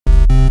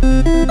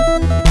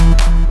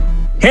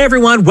Hey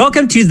everyone,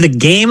 welcome to the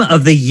Game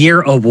of the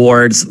Year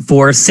Awards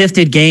for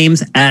Sifted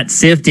Games at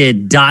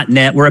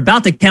SIFTD.net. We're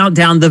about to count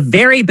down the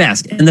very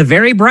best and the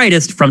very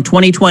brightest from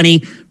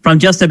 2020 from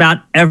just about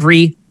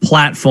every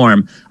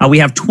platform. We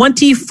have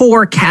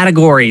 24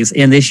 categories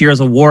in this year's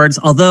awards,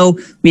 although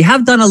we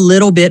have done a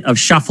little bit of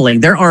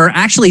shuffling. There are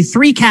actually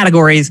 3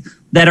 categories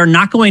that are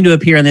not going to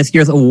appear in this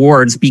year's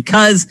awards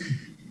because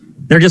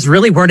there just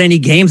really weren't any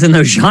games in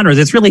those genres.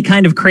 It's really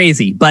kind of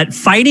crazy. But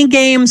fighting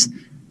games,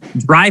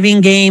 driving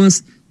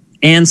games,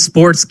 and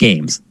sports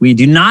games. We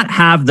do not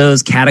have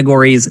those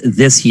categories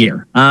this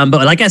year. But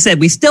like I said,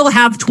 we still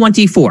have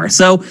 24.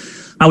 So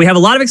we have a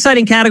lot of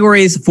exciting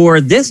categories for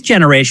this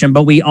generation,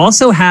 but we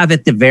also have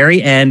at the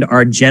very end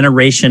our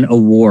Generation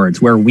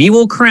Awards, where we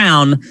will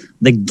crown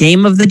the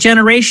game of the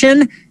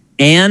generation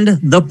and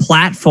the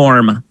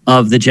platform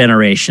of the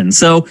generation.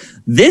 So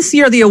this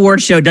year, the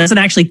award show doesn't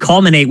actually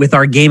culminate with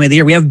our game of the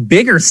year. We have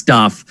bigger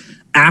stuff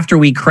after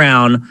we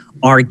crown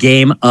our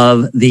game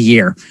of the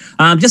year.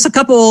 Just a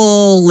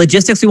couple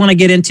logistics we want to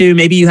get into.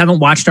 Maybe you haven't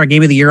watched our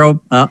game of the year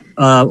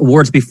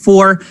awards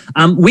before.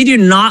 We do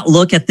not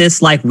look at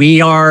this like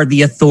we are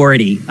the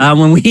authority.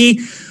 When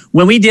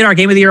we did our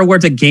game of the year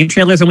awards at Game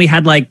Trailers and we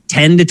had like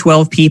 10 to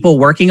 12 people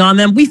working on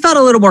them, we felt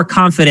a little more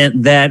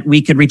confident that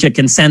we could reach a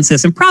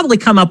consensus and probably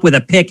come up with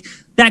a pick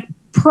that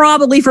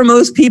probably for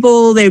most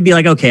people, they would be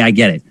like, okay, I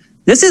get it.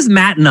 This is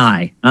Matt and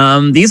I.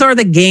 These are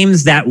the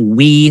games that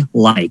we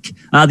like.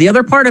 The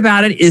other part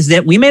about it is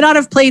that we may not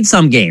have played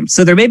some games.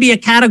 So there may be a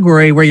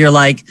category where you're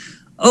like,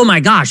 oh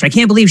my gosh, I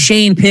can't believe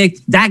Shane picked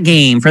that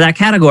game for that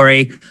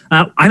category.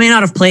 I may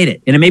not have played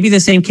it. And it may be the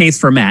same case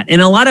for Matt.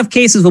 In a lot of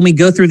cases, when we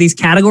go through these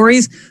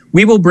categories,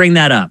 we will bring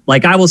that up.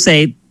 Like I will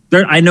say,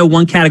 I know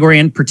one category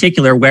in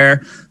particular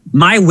where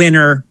my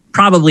winner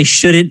probably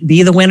shouldn't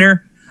be the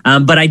winner,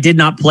 but I did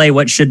not play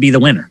what should be the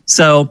winner.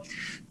 So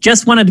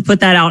just wanted to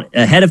put that out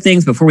ahead of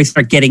things before we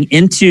start getting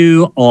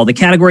into all the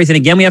categories. And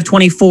again, we have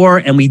 24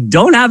 and we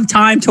don't have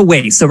time to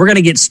waste. So we're going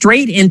to get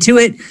straight into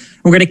it.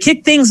 We're going to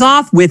kick things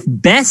off with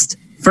best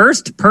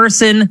first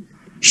person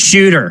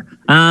shooter.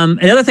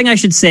 Another thing I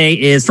should say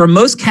is for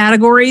most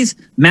categories,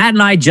 Matt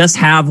and I just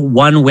have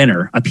one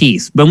winner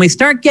apiece. When we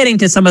start getting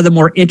to some of the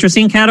more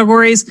interesting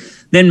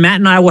categories, then Matt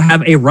and I will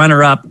have a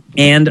runner-up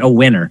and a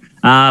winner.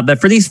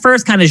 But for these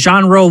first kind of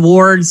genre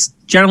awards,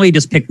 generally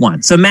just pick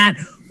one. So Matt,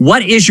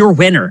 what is your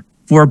winner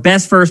for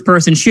best first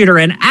person shooter?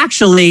 And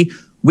actually,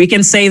 we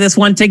can say this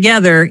one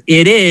together.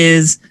 It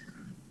is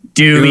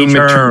Doom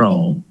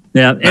Eternal.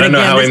 Yeah, and I don't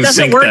know how in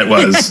sync that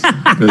was.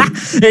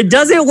 It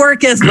doesn't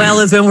work as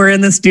well as when we're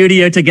in the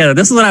studio together.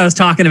 This is what I was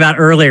talking about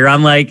earlier.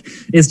 I'm like,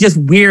 it's just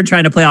weird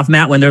trying to play off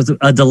Matt when there's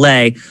a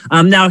delay.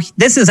 Now,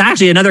 this is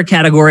actually another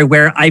category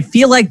where I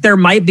feel like there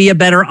might be a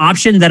better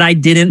option that I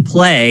didn't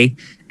play.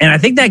 And I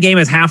think that game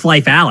is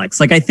Half-Life Alyx.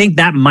 Like, I think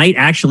that might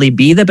actually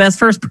be the best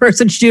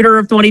first-person shooter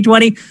of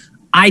 2020.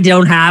 I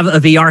don't have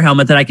a VR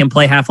helmet that I can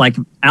play Half-Life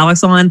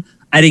Alyx on.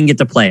 I didn't get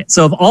to play it.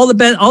 So of all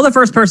the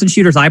first-person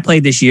shooters I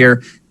played this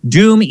year,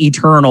 Doom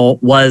Eternal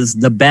was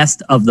the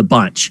best of the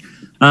bunch.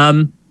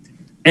 And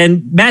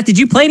Matt, did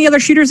you play any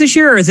other shooters this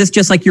year, or is this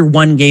just like your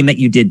one game that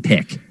you did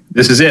pick?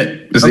 This is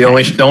it. This is the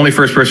only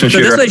first-person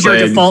shooter. So this was your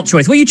default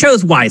choice. Well, you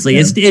chose wisely.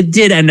 Yeah. It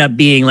did end up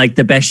being like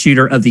the best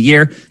shooter of the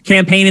year.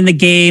 Campaign in the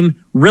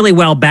game, really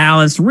well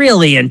balanced,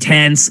 really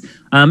intense.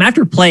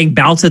 After playing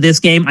bouts of this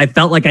game, I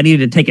felt like I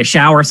needed to take a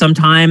shower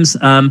sometimes.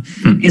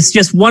 It's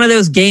just one of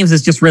those games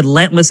that's just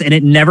relentless and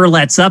it never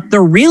lets up.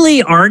 There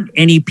really aren't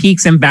any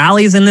peaks and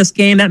valleys in this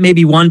game. That may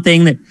be one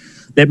thing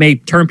that may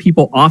turn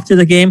people off to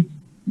the game.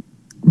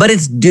 But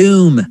it's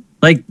Doom.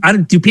 Like,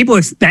 do people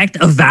expect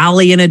a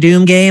valley in a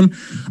Doom game?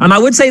 I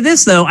would say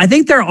this, though. I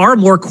think there are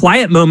more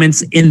quiet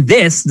moments in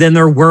this than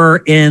there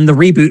were in the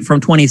reboot from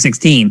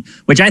 2016,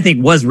 which I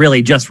think was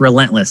really just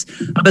relentless.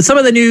 But some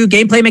of the new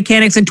gameplay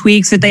mechanics and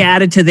tweaks that they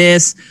added to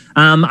this,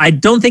 I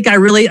don't think I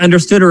really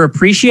understood or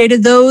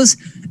appreciated those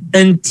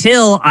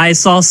until I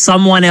saw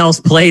someone else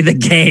play the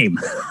game.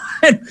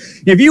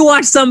 If you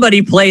watch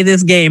somebody play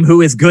this game who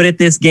is good at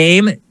this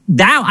game,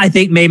 that I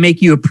think may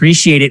make you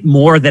appreciate it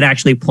more than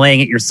actually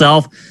playing it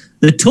yourself.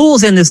 The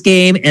tools in this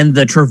game and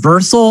the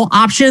traversal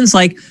options,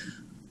 like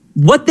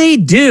what they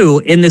do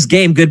in this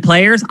game, good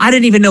players, I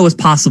didn't even know was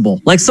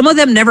possible. Like some of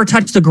them never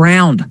touch the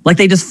ground. Like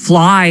they just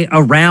fly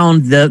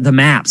around the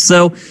map.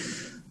 So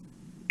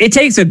it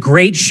takes a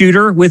great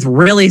shooter with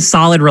really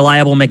solid,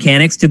 reliable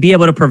mechanics to be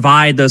able to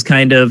provide those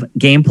kind of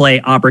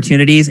gameplay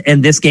opportunities.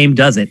 And this game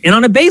does it. And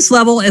on a base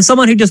level, as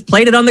someone who just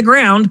played it on the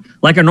ground,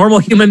 like a normal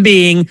human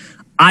being,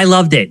 I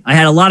loved it. I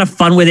had a lot of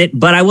fun with it,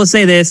 but I will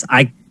say this,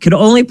 I could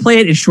only play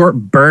it in short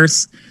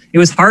bursts. It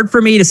was hard for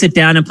me to sit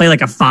down and play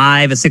like a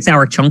 6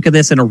 hour chunk of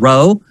this in a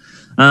row.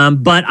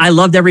 But I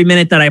loved every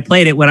minute that I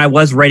played it when I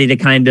was ready to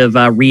kind of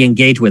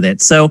re-engage with it.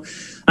 So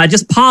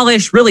just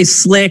polished, really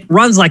slick,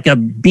 runs like a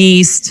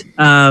beast.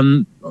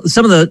 Some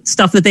of the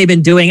stuff that they've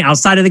been doing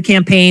outside of the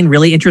campaign,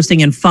 really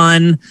interesting and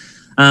fun.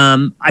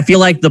 I feel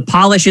like the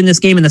polish in this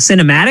game and the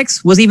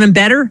cinematics was even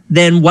better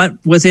than what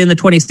was in the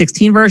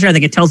 2016 version. I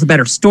think it tells a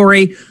better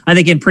story. I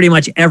think in pretty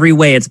much every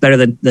way, it's better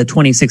than the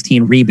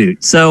 2016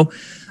 reboot. So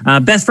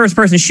best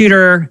first-person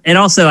shooter. And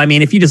also, I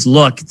mean, if you just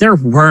look, there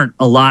weren't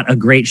a lot of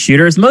great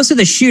shooters. Most of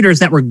the shooters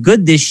that were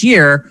good this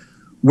year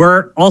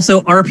were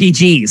also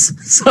RPGs.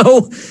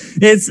 So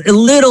it's a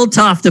little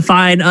tough to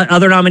find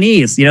other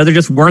nominees. You know, there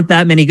just weren't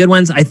that many good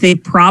ones. I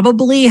think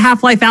probably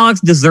Half-Life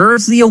Alyx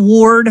deserves the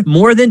award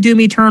more than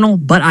Doom Eternal,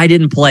 but I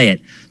didn't play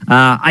it.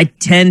 I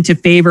tend to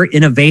favor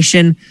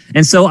innovation.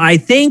 And so I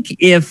think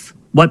if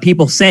what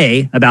people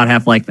say about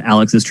Half-Life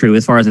Alyx is true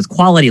as far as its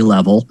quality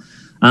level,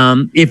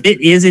 if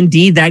it is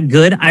indeed that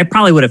good, I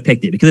probably would have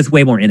picked it because it's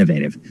way more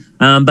innovative.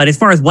 But as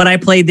far as what I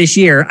played this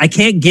year, I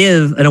can't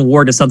give an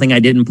award to something I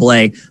didn't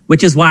play,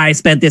 which is why I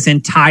spent this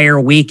entire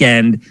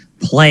weekend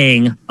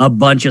playing a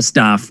bunch of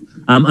stuff.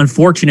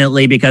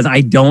 Unfortunately, because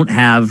I don't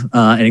have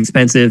an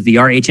expensive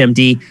VR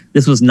HMD,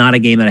 this was not a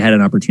game that I had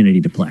an opportunity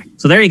to play.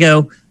 So there you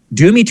go.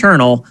 Doom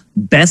Eternal,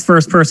 best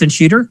first-person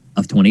shooter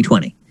of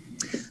 2020.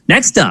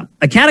 Next up,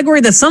 a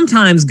category that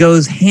sometimes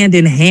goes hand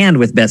in hand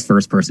with best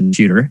first-person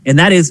shooter, and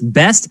that is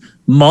best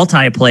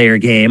multiplayer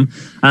game.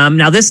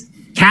 Now, this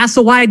casts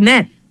a wide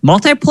net.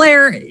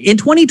 Multiplayer in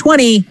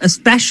 2020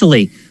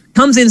 especially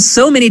comes in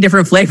so many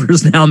different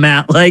flavors now,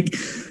 Matt. Like,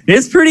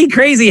 it's pretty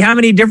crazy how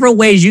many different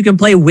ways you can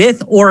play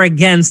with or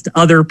against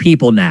other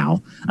people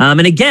now.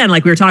 And again,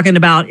 like we were talking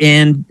about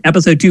in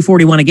episode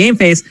 241 of Game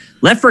Face,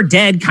 Left 4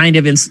 Dead kind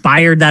of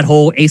inspired that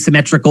whole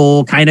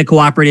asymmetrical, kind of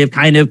cooperative,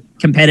 kind of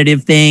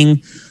competitive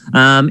thing.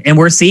 And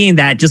we're seeing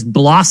that just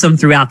blossom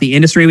throughout the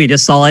industry. We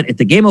just saw it at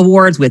the Game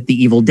Awards with The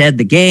Evil Dead,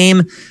 the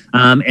game,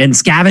 and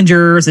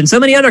Scavengers, and so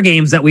many other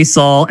games that we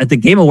saw at the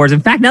Game Awards. In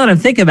fact, now that I'm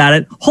thinking about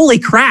it, holy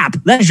crap,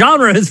 that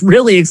genre is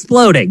really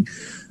exploding.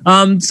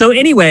 So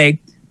anyway,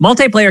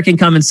 multiplayer can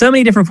come in so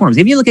many different forms.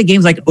 If you look at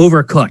games like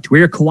Overcooked, where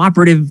you're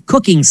cooperative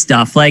cooking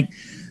stuff, like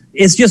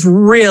it's just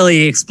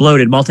really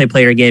exploded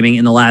multiplayer gaming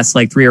in the last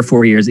like 3 or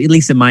 4 years, at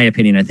least in my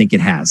opinion, I think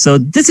it has. So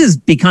this is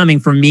becoming,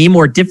 for me,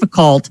 more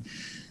difficult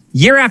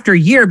year after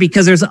year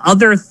because there's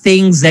other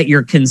things that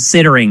you're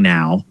considering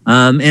now.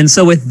 And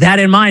so with that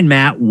in mind,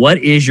 Matt, what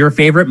is your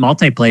favorite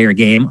multiplayer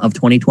game of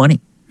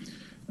 2020?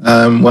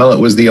 Well, it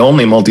was the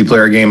only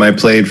multiplayer game I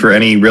played for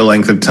any real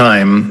length of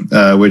time,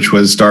 which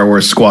was Star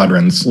Wars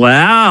Squadrons.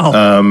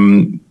 Wow.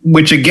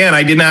 Which, again,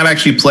 I did not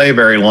actually play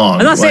very long.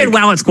 I'm not saying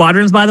wow at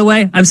Squadrons, by the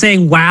way. I'm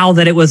saying wow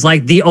that it was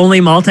like the only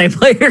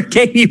multiplayer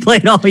game you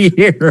played all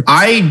year.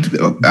 I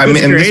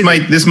mean, and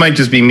this might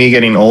just be me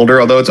getting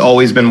older, although it's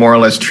always been more or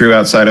less true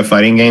outside of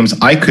fighting games.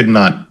 I could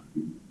not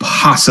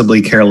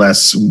possibly care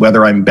less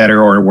whether I'm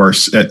better or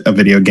worse at a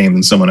video game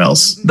than someone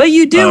else. But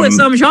you do in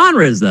some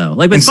genres, though.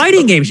 Like with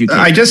fighting games, you can.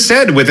 I just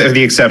said with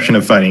the exception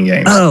of fighting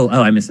games. Oh,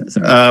 I missed that.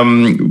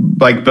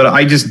 Sorry. But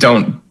I just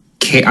don't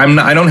care.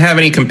 I don't have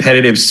any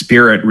competitive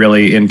spirit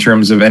really in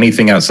terms of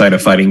anything outside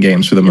of fighting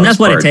games for the most part. That's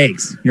what it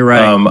takes. You're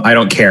right. I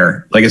don't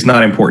care. Like, it's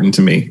not important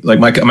to me. Like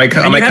my you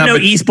have no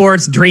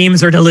esports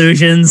dreams or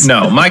delusions.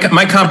 No,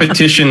 my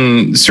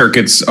competition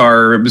circuits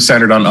are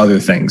centered on other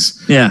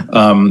things. Yeah.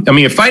 I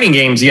mean, fighting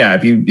games. Yeah.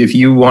 If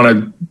you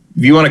want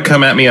to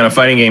come at me on a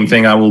fighting game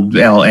thing,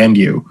 I'll end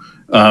you.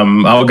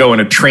 I'll go in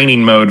a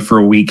training mode for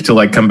a week to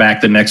like come back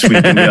the next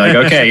week and be like,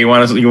 okay, you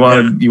want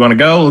to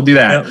go? We'll do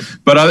that. Yep.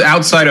 But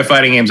outside of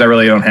fighting games, I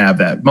really don't have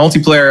that.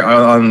 Multiplayer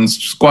on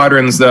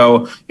Squadrons,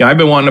 though, I've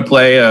been wanting to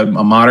play a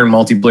modern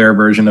multiplayer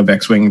version of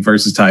X-Wing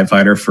versus TIE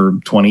Fighter for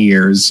 20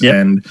 years, yep.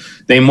 And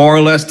they more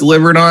or less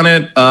delivered on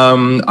it.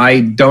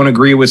 I don't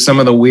agree with some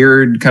of the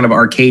weird kind of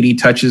arcadey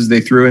touches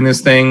they threw in this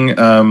thing,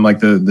 like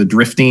the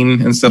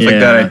drifting and stuff like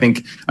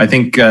that. I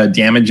think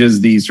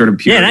damages the sort of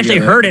purity. Yeah, it actually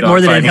hurt it more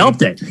than it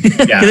helped it.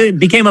 Yeah. It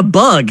became a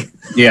bug.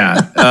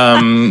 Yeah.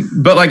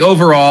 But like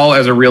overall,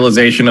 as a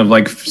realization of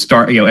like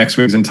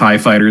X-Wings and TIE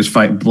fighters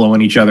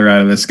blowing each other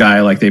out of the sky,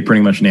 like they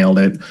pretty much nailed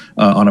it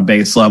on a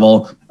base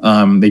level.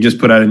 They just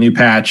put out a new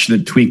patch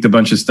that tweaked a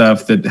bunch of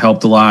stuff that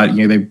helped a lot.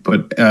 They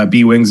put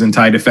B-Wings and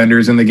TIE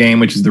Defenders in the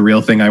game, which is the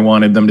real thing I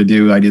wanted them to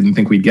do. I didn't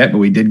think we'd get, but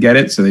we did get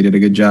it. So they did a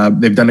good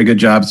job. They've done a good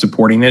job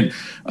supporting it,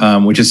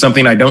 which is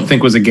something I don't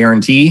think was a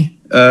guarantee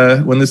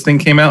when this thing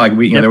came out. Like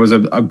there was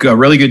a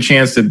really good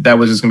chance that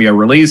was just going to be a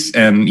release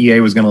and EA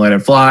was going to let it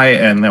fly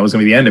and that was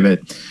going to be the end of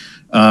it.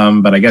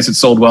 But I guess it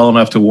sold well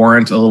enough to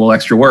warrant a little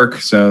extra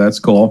work. So that's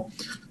cool.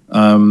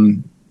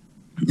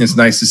 It's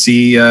nice to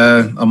see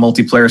a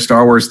multiplayer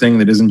Star Wars thing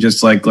that isn't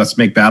just like, let's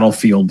make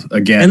Battlefield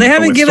again. And they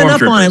haven't given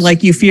up on it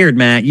like you feared,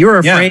 Matt. You were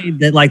afraid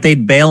that like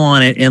they'd bail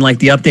on it and like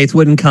the updates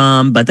wouldn't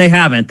come, but they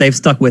haven't. They've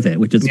stuck with it,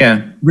 which is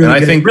really good.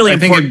 I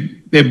think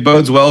it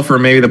bodes well for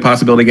maybe the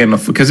possibility of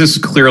getting because this is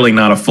clearly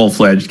not a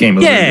full-fledged game.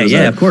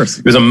 Of course.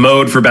 There's a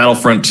mode for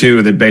Battlefront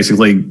 2 that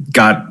basically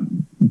got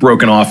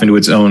broken off into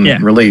its own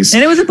release,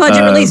 and it was a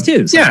budget release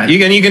too. So. Yeah,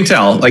 you can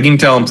tell. Like you can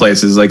tell in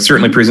places, like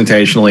certainly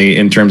presentationally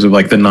in terms of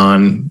like the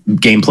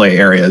non-gameplay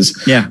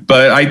areas. Yeah,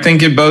 but I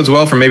think it bodes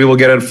well for maybe we'll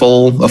get a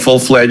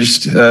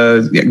full-fledged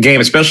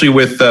game, especially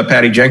with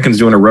Patty Jenkins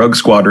doing a Rogue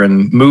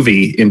Squadron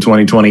movie in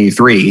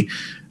 2023.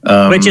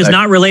 Which is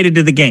not related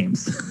to the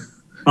games.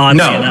 No,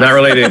 not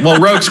related. Well,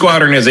 Rogue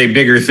Squadron is a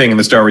bigger thing in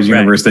the Star Wars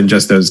universe than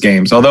just those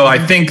games. Although I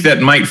think that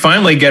might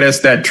finally get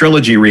us that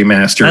trilogy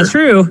remaster. That's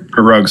true.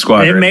 For Rogue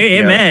Squadron.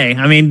 It may.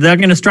 I mean, they're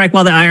going to strike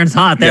while the iron's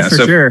hot. That's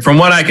for sure. From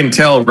what I can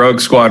tell, Rogue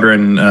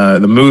Squadron,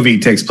 the movie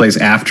takes place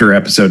after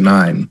Episode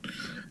 9.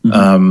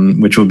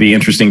 Which will be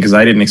interesting because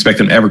I didn't expect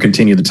them to ever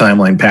continue the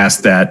timeline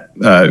past that,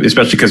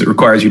 especially because it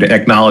requires you to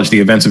acknowledge the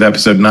events of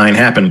Episode 9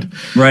 happened.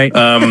 Right.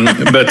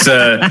 But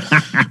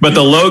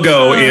the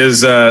logo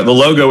is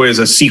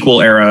a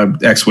sequel era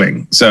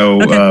X-wing.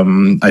 So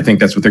I think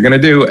that's what they're going to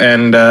do,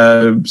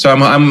 and so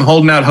I'm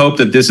holding out hope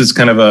that this is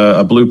kind of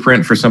a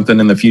blueprint for something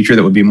in the future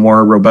that would be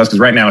more robust. Because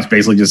right now it's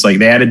basically just like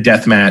they added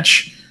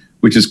deathmatch,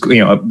 which is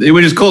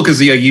cool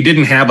because you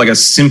didn't have like a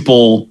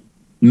simple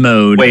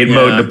mode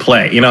to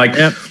play,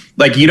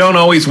 like you don't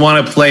always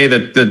want to play the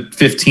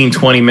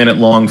 15-20 minute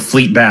long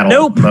fleet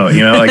battle mode,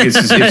 like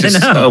it's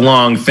just a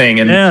long thing,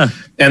 and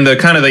the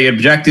kind of the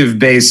objective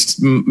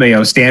based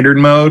standard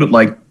mode,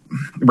 like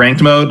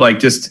ranked mode, like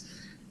just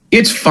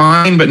it's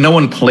fine, but no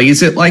one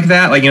plays it like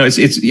that. Like,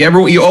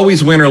 you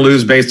always win or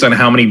lose based on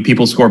how many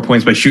people score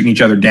points by shooting each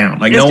other down.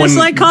 Like it's just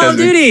like Call of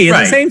Duty. It's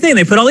the same thing.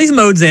 They put all these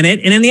modes in it,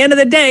 and in the end of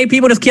the day,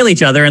 people just kill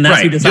each other, and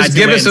that's who decides. Just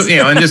give us,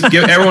 and just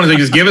give everyone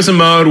just give us a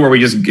mode where we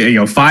just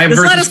 5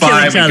 versus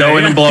 5, we go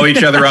in and blow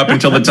each other up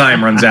until the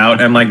time runs out,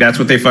 and like that's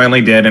what they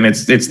finally did, and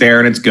it's there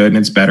and it's good and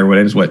it's better.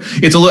 It's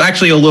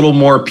actually a little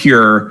more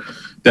pure.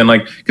 Then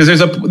because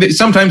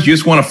sometimes you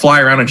just want to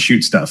fly around and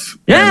shoot stuff.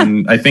 Yeah.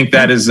 And I think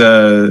that is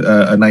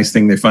a nice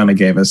thing they finally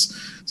gave us.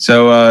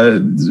 So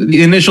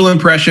the initial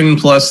impression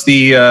plus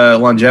the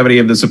longevity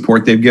of the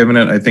support they've given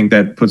it, I think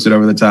that puts it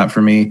over the top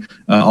for me.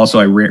 Also,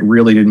 I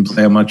really didn't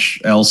play much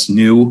else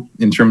new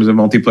in terms of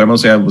multiplayer.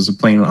 Mostly I was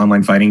playing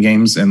online fighting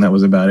games, and that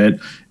was about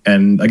it.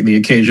 And like the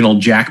occasional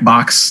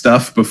Jackbox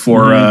stuff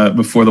before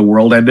the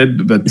world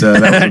ended, but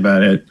that was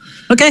about it.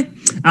 Okay.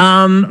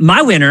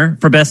 My winner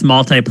for best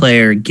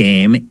multiplayer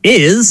game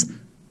is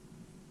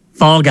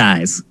Fall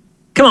Guys.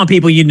 Come on,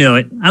 people, you knew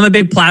it. I'm a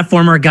big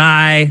platformer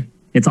guy.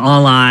 It's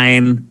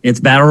online. It's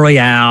Battle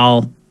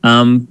Royale.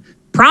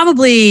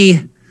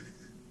 Probably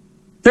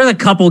there's a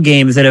couple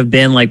games that have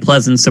been like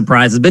pleasant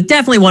surprises, but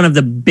definitely one of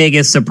the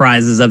biggest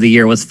surprises of the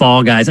year was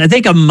Fall Guys. I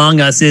think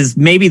Among Us is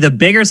maybe the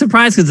bigger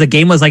surprise because the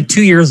game was like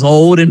 2 years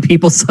old and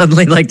people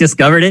suddenly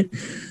discovered it.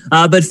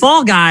 But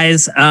Fall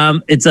Guys,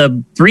 it's a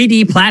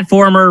 3D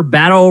platformer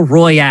battle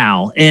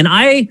royale. And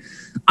I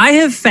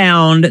have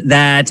found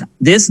that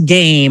this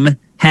game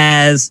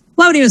has,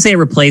 well, I wouldn't even say it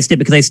replaced it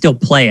because I still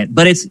play it,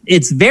 but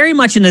it's very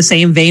much in the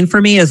same vein for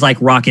me as like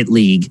Rocket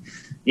League.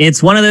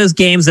 It's one of those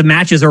games, the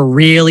matches are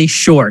really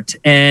short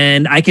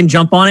and I can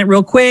jump on it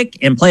real quick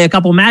and play a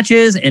couple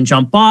matches and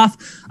jump off.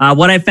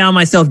 What I found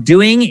myself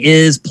doing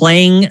is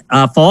playing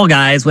Fall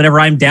Guys whenever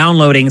I'm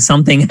downloading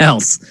something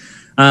else.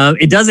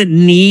 It doesn't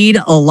need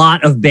a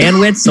lot of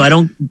bandwidth, so I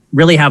don't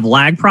really have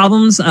lag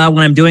problems when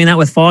I'm doing that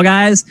with Fall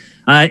Guys.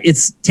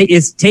 It's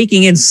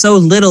taking in so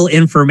little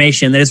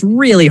information that it's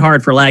really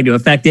hard for lag to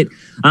affect it.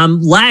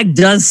 Lag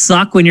does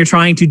suck when you're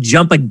trying to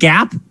jump a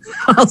gap.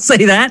 I'll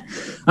say that.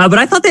 But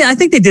I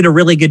think they did a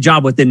really good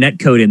job with the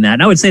netcode in that.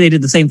 And I would say they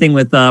did the same thing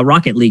with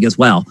Rocket League as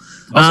well.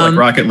 Also like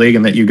Rocket League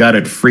in that you got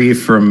it free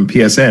from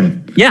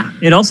PSN. Yeah,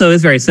 it also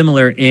is very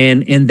similar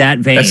in that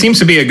vein. That seems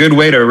to be a good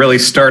way to really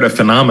start a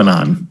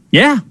phenomenon.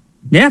 Yeah,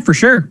 for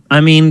sure.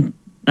 I mean,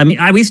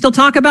 we still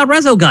talk about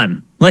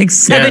Resogun like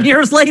 7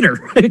 years later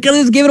because it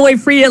was given away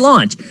free at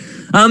launch.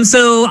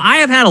 So I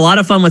have had a lot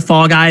of fun with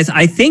Fall Guys.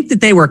 I think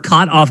that they were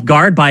caught off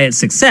guard by its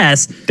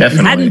success. Definitely.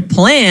 And hadn't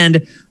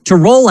planned to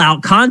roll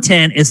out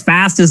content as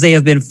fast as they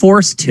have been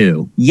forced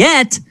to.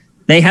 Yet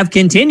they have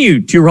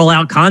continued to roll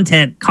out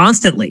content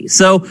constantly.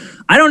 So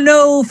I don't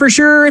know for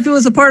sure if it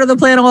was a part of the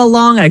plan all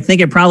along. I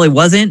think it probably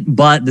wasn't,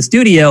 but the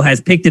studio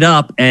has picked it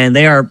up and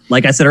they are,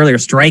 like I said earlier,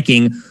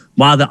 striking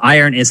while the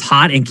iron is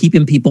hot and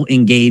keeping people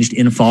engaged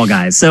in Fall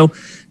Guys. So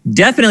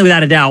definitely,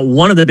 without a doubt,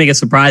 one of the biggest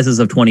surprises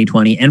of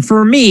 2020. And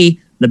for me,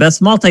 the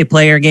best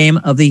multiplayer game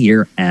of the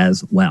year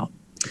as well.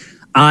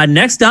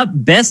 Next up,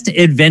 best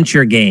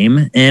adventure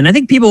game. And I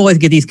think people always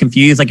get these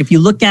confused. Like if you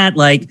look at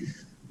like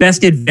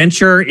best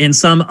adventure in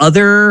some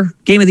other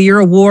Game of the Year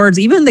awards,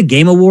 even the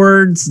Game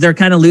Awards, they're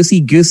kind of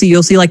loosey-goosey.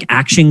 You'll see like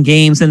action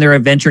games in their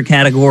adventure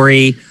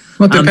category.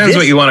 Well, it depends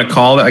what you want to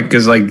call it,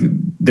 because like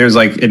there's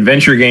like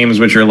adventure games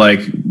which are like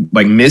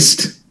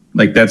Myst,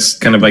 like that's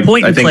kind of like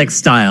point and click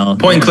style,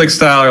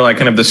 or like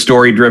kind of the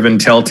story driven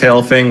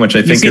Telltale thing, which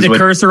I think is the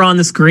cursor on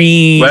the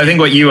screen. But I think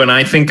what you and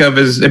I think of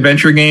as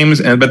adventure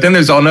games, but then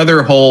there's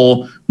another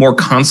whole more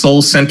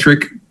console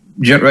centric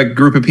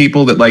group of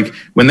people that like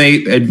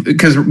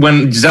because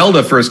when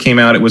Zelda first came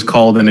out, it was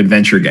called an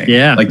adventure game.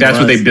 Yeah, like that's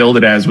what they billed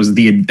it as, was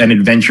an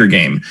adventure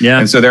game. Yeah,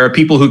 and so there are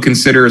people who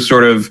consider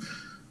sort of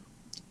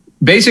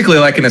basically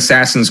like an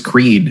Assassin's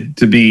Creed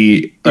to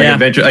be an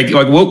adventure, like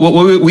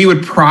what we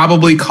would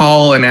probably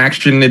call an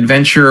action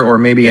adventure or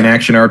maybe an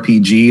action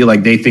RPG.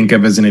 Like they think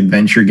of as an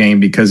adventure game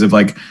because of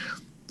like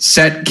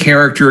set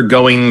character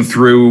going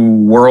through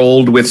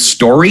world with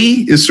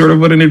story is sort of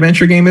what an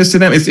adventure game is to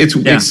them.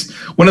 It's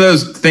one of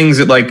those things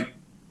that like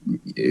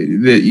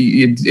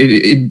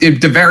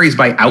it varies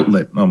by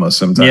outlet almost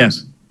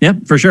sometimes. Yeah,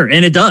 for sure.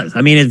 And it does.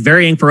 I mean, it's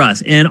varying for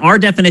us. And our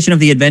definition of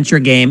the adventure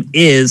game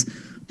is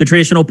the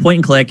traditional point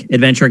and click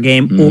adventure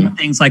game or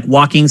things like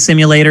walking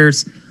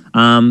simulators.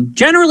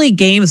 Generally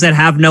games that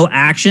have no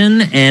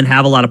action and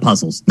have a lot of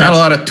puzzles. Not a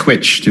lot of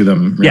twitch to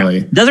them, really.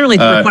 Yeah, doesn't really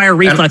require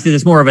reflexes.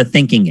 It's more of a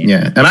thinking game.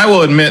 Yeah, and I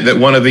will admit that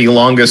one of the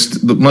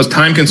most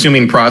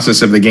time-consuming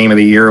process of the Game of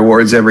the Year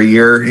awards every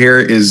year here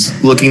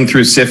is looking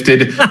through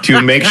SIFTD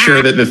to make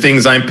sure that the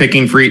things I'm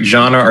picking for each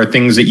genre are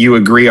things that you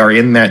agree are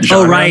in that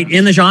genre. Oh, right,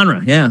 in the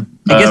genre, yeah.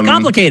 It gets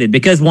complicated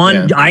because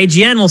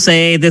IGN will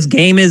say this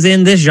game is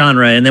in this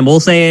genre, and then we'll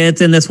say it's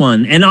in this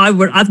one. And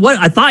what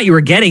I thought you were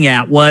getting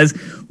at was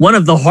one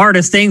of the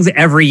hardest things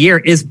every year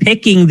is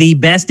picking the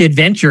best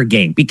adventure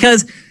game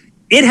because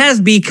it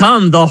has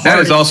become the hardest. That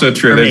is also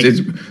true.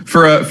 It's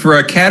for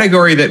a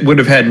category that would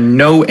have had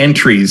no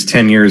entries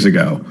 10 years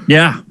ago.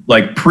 Yeah,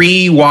 like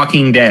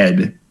pre-Walking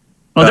Dead.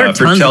 There are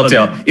for tons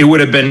Telltale, of them. It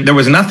would have been, there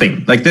was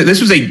nothing. Like this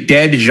was a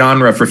dead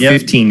genre for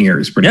 15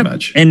 years, pretty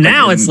much. And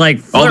now it's like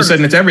all of a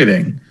sudden it's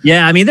everything.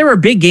 Yeah, I mean there were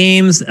big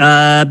games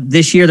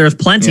this year. There was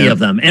plenty of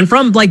them, and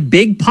from like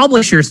big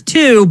publishers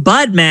too.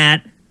 But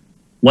Matt,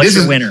 what's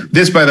your winner?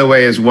 This, by the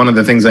way, is one of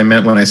the things I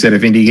meant when I said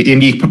if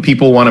indie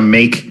people want to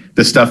make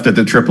the stuff that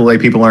the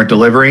AAA people aren't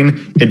delivering,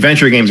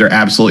 adventure games are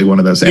absolutely one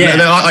of those. And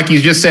like you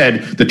just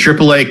said, the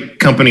AAA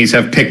companies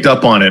have picked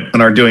up on it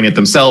and are doing it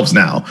themselves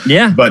now.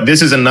 Yeah. But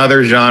this is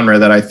another genre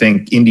that I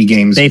think indie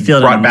games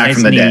brought back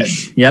from the dead.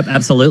 Yep,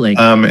 absolutely.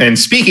 And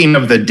speaking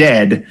of the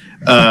dead,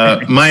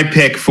 my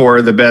pick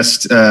for the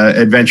best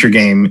adventure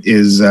game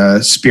is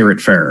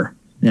Spiritfarer.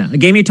 Yeah, a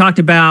game you talked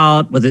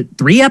about, was it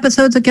 3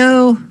 episodes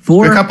ago?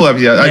 4? A couple of,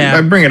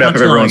 I bring it up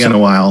every once in a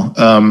while.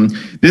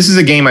 This is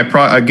a game although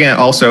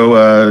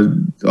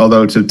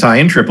to tie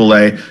in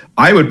AAA,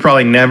 I would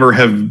probably never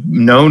have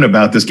known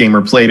about this game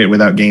or played it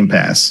without Game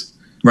Pass.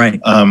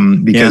 Right.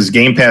 Because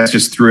Game Pass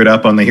just threw it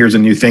up on here's a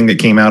new thing that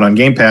came out on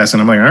Game Pass.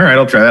 And I'm like, all right,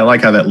 I'll try that. I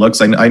like how that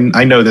looks. I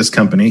know this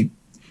company.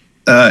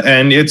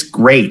 And it's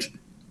great.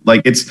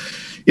 Like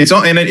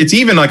it's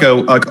even like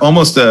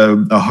almost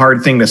a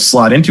hard thing to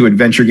slot into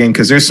adventure game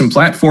because there's some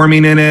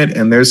platforming in it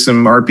and there's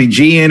some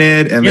RPG in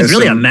it and it's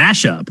really a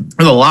mashup.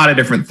 There's a lot of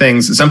different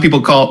things. Some people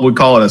would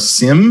call it a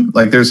sim.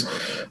 Like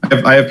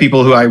I have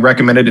people who I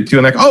recommended it to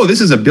and like, oh,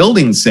 this is a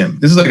building sim.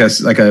 This is like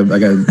a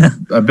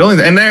building,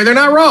 and they're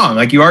not wrong.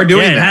 Like you are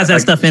doing that. It has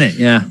that stuff in it.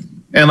 Yeah.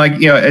 And like,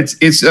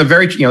 it's a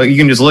very, you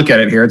can just look at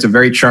it here. It's a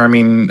very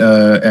charming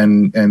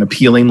and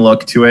appealing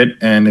look to it.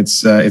 And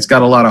it's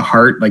got a lot of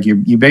heart. Like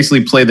you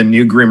basically play the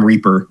new Grim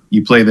Reaper.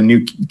 You play the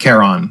new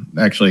Charon,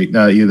 actually,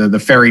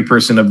 the fairy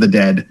person of the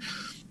dead.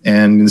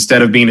 And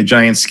instead of being a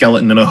giant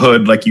skeleton in a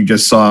hood, like you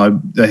just saw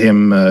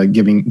him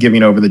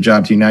giving over the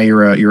job to you, now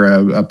you're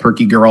a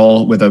perky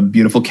girl with a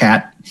beautiful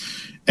cat.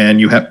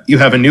 And you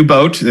have a new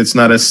boat. It's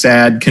not a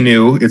sad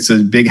canoe. It's a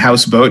big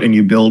houseboat, and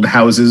you build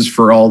houses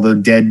for all the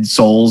dead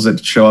souls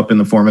that show up in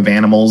the form of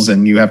animals,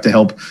 and you have to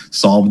help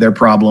solve their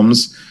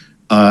problems.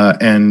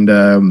 And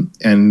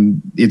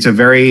it's a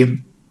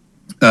very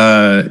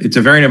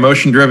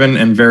emotion-driven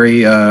and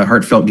very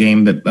heartfelt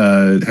game that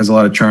has a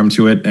lot of charm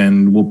to it,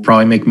 and will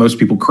probably make most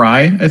people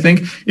cry. I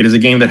think it is a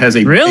game that has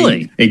a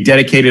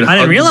dedicated. I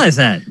didn't realize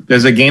that.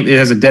 It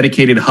has a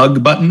dedicated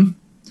hug button.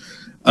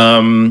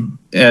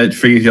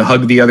 For you to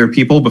hug the other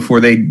people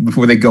before they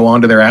go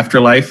on to their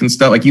afterlife and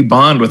stuff. Like you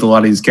bond with a lot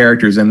of these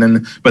characters,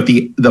 but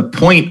the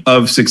point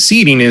of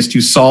succeeding is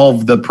to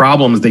solve the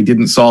problems they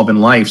didn't solve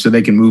in life, so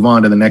they can move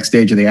on to the next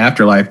stage of the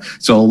afterlife.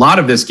 So a lot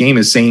of this game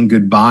is saying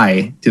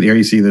goodbye to there.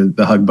 You see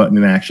the hug button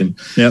in action.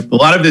 Yep. A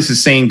lot of this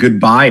is saying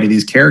goodbye to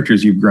these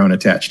characters you've grown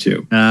attached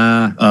to.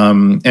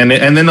 And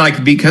then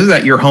like because of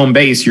that, your home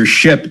base, your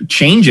ship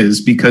changes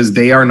because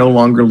they are no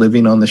longer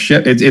living on the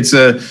ship.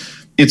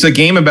 It's a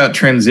game about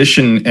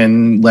transition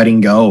and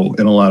letting go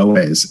in a lot of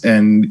ways.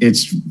 And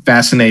it's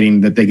fascinating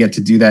that they get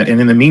to do that.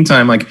 And in the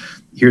meantime, like,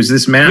 here's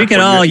this map. We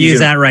could all use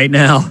that right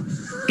now.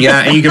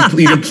 Yeah, and you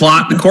can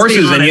plot the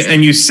courses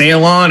and you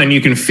sail on and you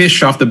can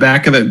fish off the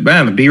back of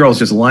the B-roll's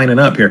just lining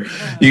up here.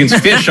 You can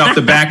fish off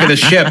the back of the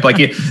ship.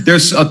 Like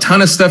there's a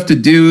ton of stuff to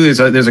do.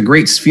 There's a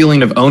great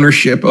feeling of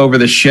ownership over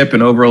the ship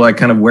and over like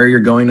kind of where you're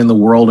going in the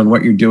world and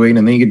what you're doing.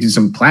 And then you get to do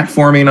some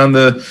platforming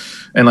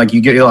and like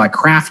you get a lot of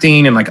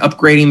crafting and like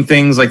upgrading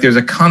things. Like there's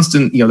a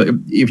constant,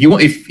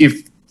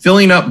 if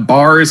filling up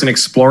bars and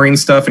exploring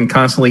stuff and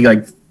constantly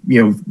like,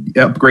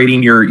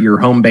 upgrading your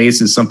home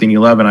base is something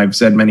you love. And I've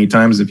said many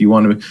times, if you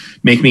want to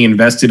make me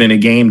invested in a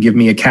game, give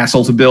me a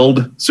castle to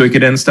build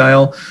Suikoden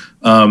style.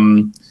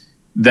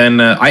 Then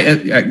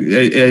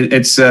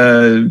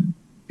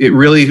it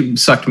really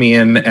sucked me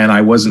in. And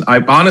I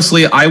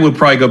would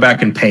probably go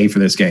back and pay for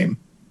this game.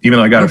 Even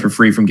though I got it for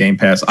free from Game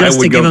Pass, I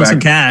would give them some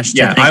cash.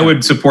 Yeah, I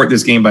would support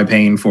this game by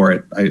paying for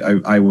it.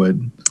 I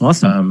would.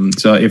 Awesome.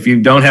 So if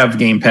you don't have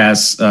Game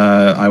Pass,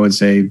 I would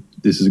say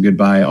this is a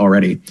goodbye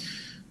already.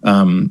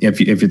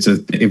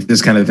 if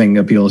this kind of thing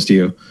appeals to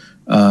you.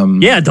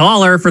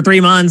 $1 for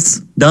 3 months,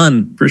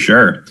 done for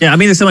sure. Yeah, I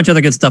mean, there's so much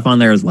other good stuff on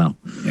there as well.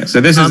 Yeah, so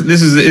this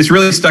is it's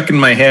really stuck in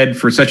my head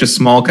for such a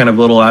small kind of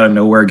little out of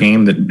nowhere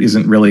game that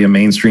isn't really a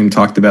mainstream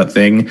talked about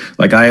thing.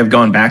 Like I have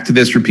gone back to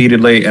this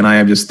repeatedly, and I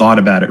have just thought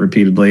about it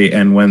repeatedly.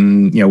 And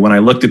when I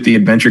looked at the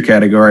adventure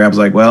category, I was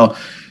like, well,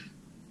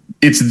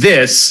 it's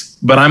this,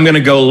 but I'm going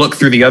to go look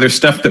through the other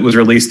stuff that was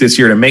released this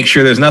year to make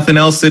sure there's nothing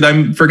else that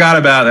I forgot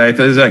about. I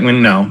thought, like,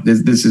 no,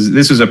 this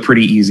is a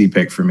pretty easy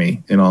pick for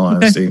me, in all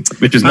honesty,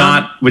 which is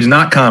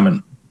not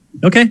common.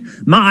 Okay,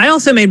 I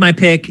also made my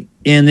pick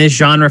in this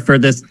genre for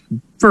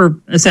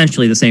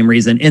essentially the same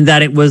reason, in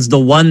that it was the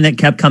one that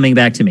kept coming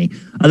back to me.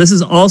 This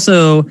is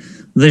also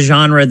the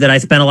genre that I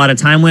spent a lot of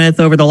time with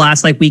over the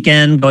last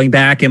weekend, going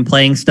back and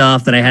playing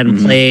stuff that I hadn't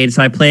played.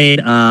 So I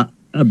played a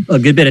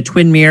good bit of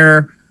Twin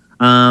Mirror.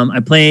 I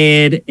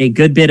played a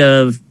good bit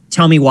of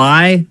Tell Me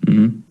Why,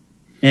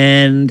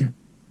 and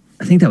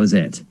I think that was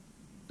it.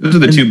 Those are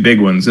the two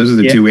big ones. Those are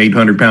the two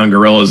 800-pound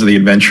gorillas of the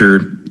adventure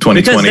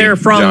 2020 because they're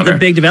from genre. The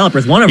big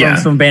developers. One of them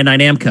is from Bandai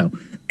Namco.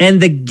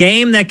 And the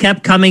game that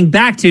kept coming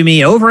back to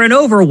me over and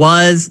over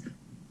was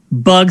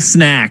Bug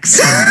Snacks.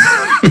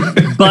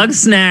 Bug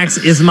Snacks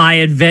is my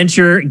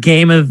adventure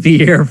game of the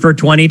year for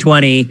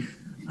 2020.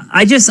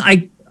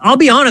 I'll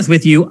be honest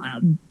with you,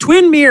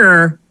 Twin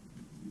Mirror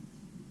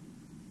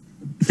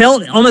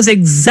felt almost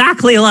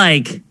exactly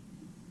like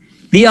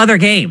the other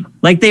game.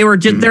 Like they were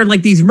just, they're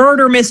like these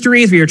murder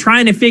mysteries where you're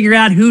trying to figure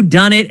out who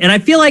done it. And I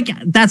feel like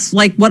that's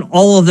like what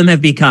all of them have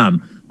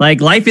become.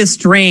 Like Life is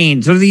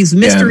Strange, or these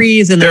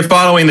mysteries. And they're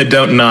following the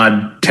Don't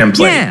Nod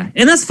template. Yeah,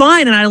 and that's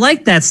fine. And I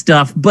like that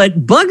stuff.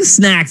 But Bug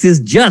Snacks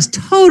is just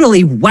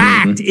totally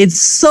whacked. It's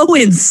so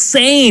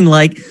insane.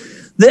 Like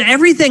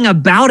everything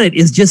about it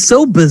is just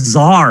so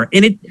bizarre.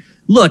 And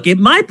look, at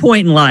my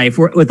point in life,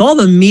 with all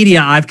the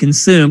media I've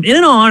consumed, and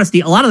in all honesty,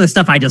 a lot of the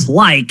stuff I just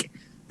like,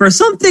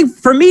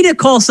 for me to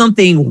call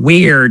something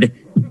weird,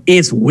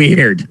 it's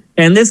weird.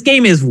 And this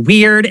game is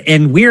weird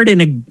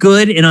in a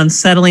good and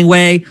unsettling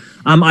way.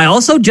 I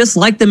also just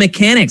like the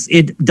mechanics.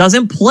 It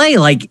doesn't play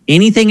like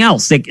anything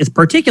else. It's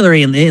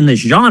particularly in this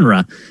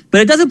genre,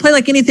 but it doesn't play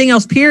like anything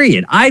else,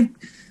 period.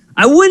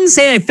 I wouldn't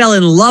say I fell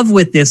in love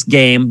with this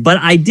game, but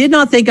I did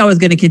not think I was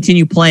going to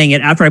continue playing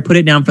it after I put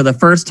it down for the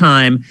first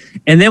time.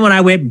 And then when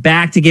I went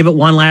back to give it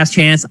one last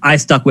chance, I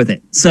stuck with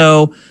it.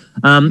 So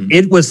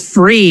it was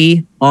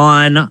free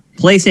on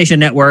PlayStation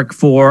Network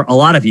for a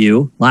lot of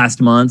you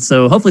last month.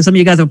 So hopefully some of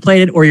you guys have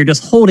played it, or you're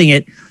just holding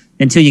it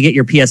until you get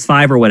your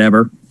PS5 or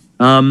whatever.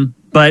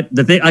 But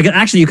the thing,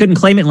 actually, you couldn't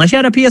claim it unless you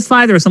had a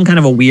PS5. There was some kind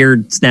of a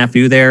weird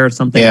snafu there or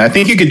something. Yeah, I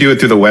think you could do it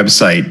through the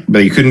website, but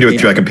you couldn't do it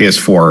through like a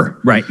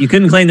PS4. Right. You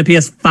couldn't claim the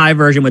PS5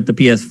 version with the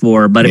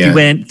PS4, but if you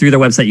went through their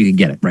website, you could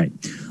get it. Right.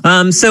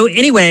 So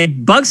anyway,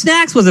 Bug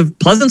Snacks was a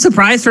pleasant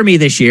surprise for me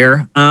this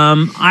year.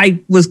 I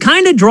was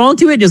kind of drawn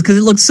to it just because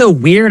it looked so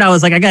weird. I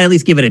was like, I got to at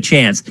least give it a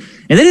chance.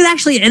 And then it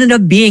actually ended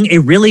up being a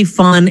really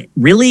fun,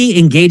 really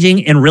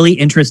engaging, and really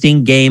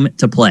interesting game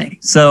to play.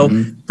 So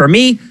for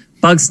me,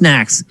 Bug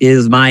Snacks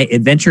is my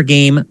adventure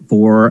game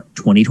for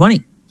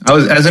 2020.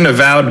 As an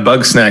avowed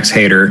Bug Snacks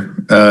hater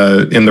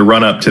in the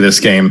run up to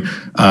this game,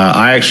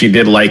 I actually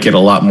did like it a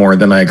lot more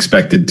than I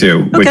expected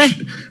to.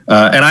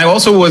 And I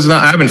also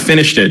I haven't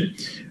finished it,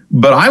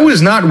 but I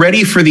was not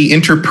ready for the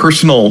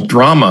interpersonal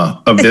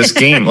drama of this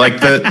game. Like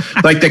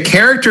the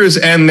characters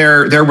and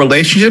their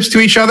relationships to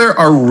each other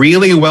are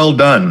really well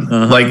done.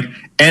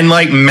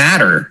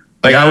 Matter.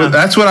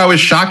 That's what I was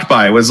shocked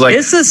by. Was like,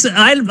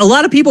 a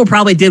lot of people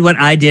probably did what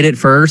I did at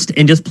first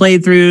and just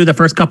played through the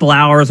first couple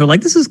hours. Or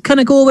like, this is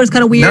kind of cool, but it's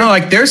kind of weird. No,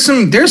 like there's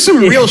some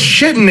real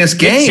shit in this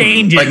game. It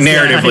changes, like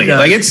narratively,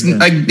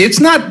 it's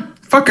not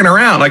fucking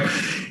around. Like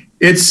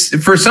it's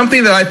for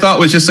something that I thought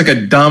was just like a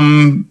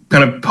dumb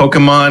kind of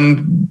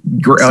Pokemon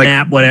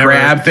grab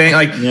thing.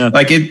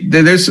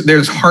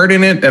 There's heart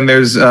in it, and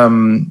there's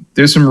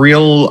some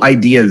real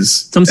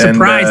ideas, some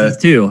surprises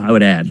too, I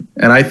would add.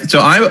 And I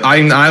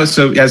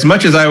so as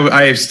much as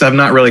I have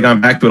not really gone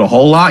back to it a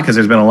whole lot because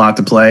there's been a lot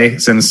to play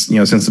since the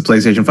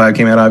PlayStation 5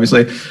 came out,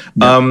 obviously.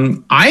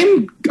 I'm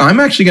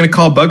actually going to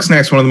call Bug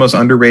Snacks one of the most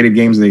underrated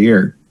games of the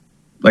year.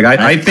 Like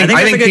I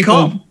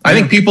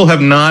think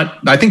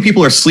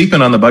people are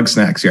sleeping on the Bug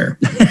Snacks here.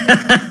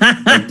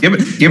 Give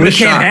it a shot. We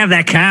can't have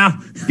that, Kyle.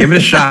 Give it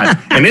a shot.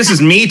 And this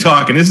is me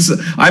talking.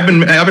 I've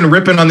been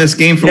ripping on this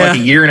game for like a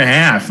year and a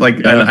half.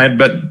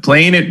 But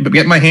playing it, but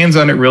getting my hands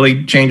on it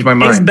really changed my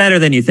mind. It's better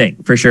than you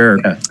think, for sure.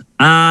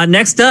 Yeah.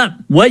 Next up,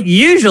 what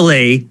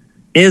usually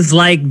is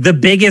like the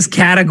biggest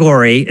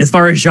category as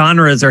far as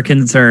genres are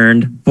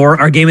concerned for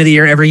our game of the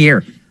year every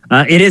year.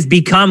 It has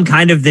become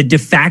kind of the de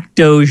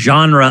facto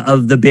genre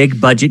of the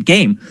big budget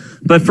game.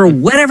 But for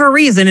whatever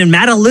reason, and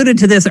Matt alluded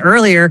to this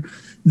earlier,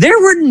 there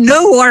were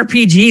no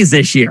RPGs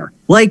this year.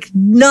 Like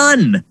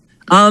none.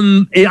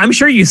 I'm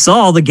sure you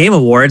saw the Game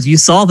Awards. You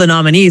saw the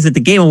nominees at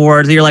the Game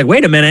Awards. And you're like,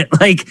 wait a minute.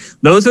 Like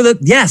those are the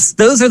best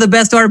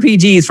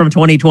RPGs from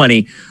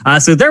 2020.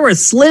 So there were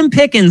slim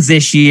pickings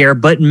this year.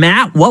 But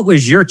Matt, what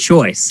was your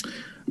choice?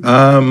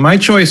 My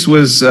choice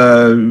was,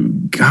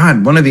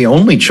 one of the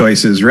only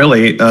choices,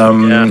 really.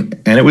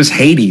 And it was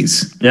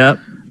Hades. Yep.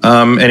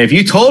 And if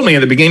you told me at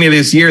the beginning of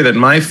this year that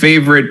my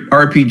favorite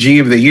RPG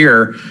of the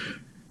year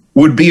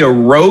would be a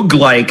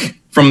roguelike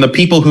from the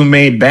people who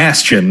made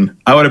Bastion,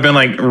 I would have been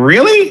like,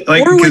 really?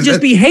 Like, or it would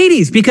just be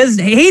Hades, because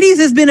Hades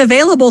has been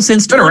available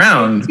since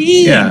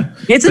 2015. Yeah.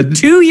 It's a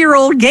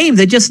 2-year-old game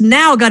that just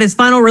now got its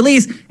final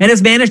release and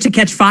has managed to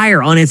catch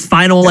fire on its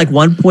final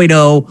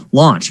 1.0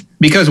 launch.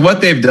 Because what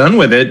they've done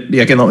with it,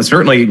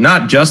 certainly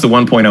not just the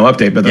 1.0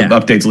 update, but the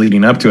updates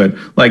leading up to it,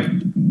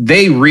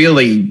 they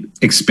really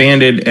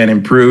expanded and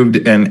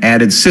improved and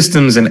added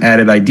systems and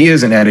added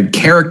ideas and added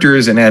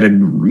characters and added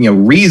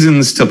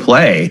reasons to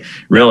play,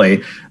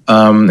 really.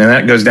 And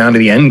that goes down to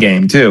the end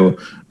game too.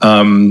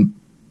 And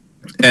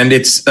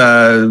it's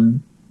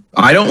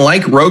I don't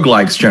like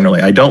roguelikes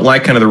generally. I don't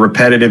like kind of the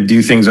repetitive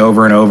do things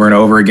over and over and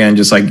over again,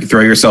 just like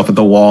throw yourself at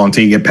the wall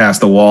until you get past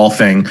the wall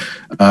thing,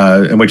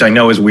 which I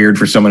know is weird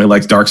for someone who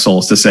likes Dark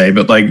Souls to say.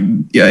 But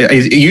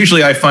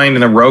usually I find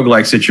in a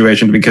roguelike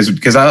situation, because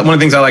one of the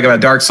things I like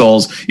about Dark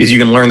Souls is you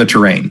can learn the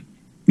terrain.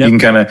 Yep. You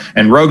can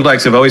and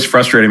roguelikes have always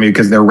frustrated me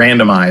because they're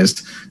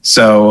randomized.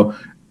 So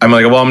I'm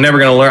like, well, I'm never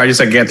going to learn. I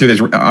just get through this,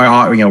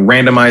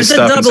 randomized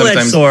stuff. It's a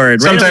double-edged sword.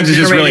 Sometimes it's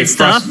just really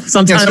frustrating.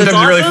 Sometimes it's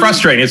really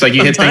frustrating. It's like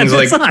you hit things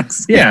like,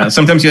 sucks.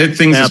 Sometimes you hit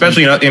things,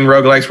 especially in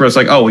roguelikes, where it's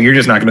like, oh, well, you're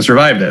just not going to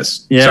survive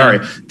this. Yeah. Sorry.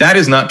 That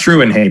is not true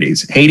in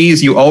Hades.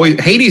 Hades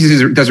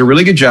does a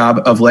really good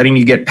job of letting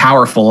you get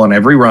powerful on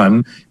every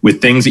run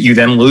with things that you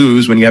then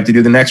lose when you have to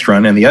do the next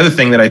run. And the other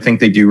thing that I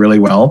think they do really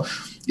well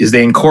is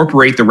they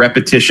incorporate the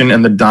repetition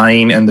and the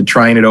dying and the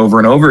trying it over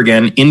and over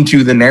again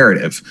into the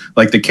narrative.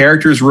 Like the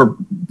characters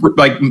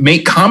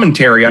make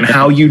commentary on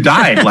how you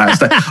died last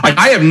time.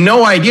 I have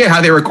no idea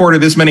how they recorded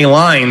this many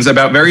lines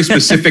about very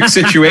specific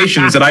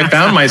situations that I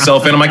found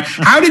myself in. I'm like,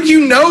 how did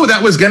you know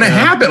that was going to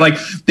happen? Like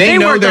they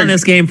know worked on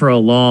this game for a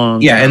long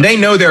time. And they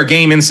know their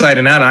game inside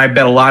and out. And I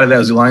bet a lot of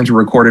those lines were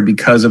recorded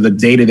because of the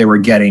data they were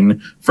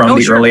getting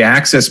from early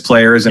access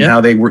players and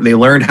how they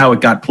learned how it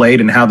got played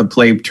and how the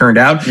play turned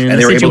out, and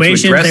they were able to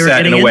address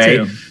that in a way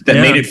that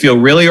made it feel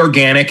really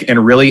organic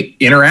and really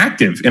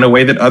interactive in a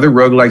way that other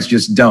roguelikes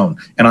just don't.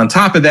 And on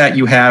top of that,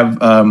 you have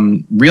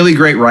really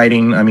great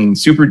writing. I mean,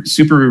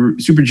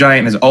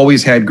 Supergiant has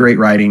always had great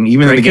writing,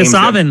 even in the games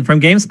from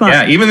GameSpot.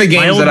 Yeah, even the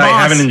games that I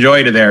haven't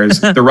enjoyed of theirs,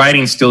 the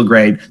writing's still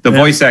great. The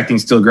voice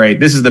acting's still great.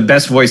 This is the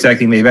best voice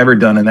acting they've ever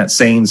done, and that's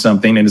saying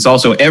something. And it's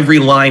also every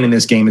line in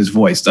this game is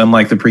voiced,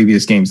 unlike the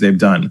previous games they've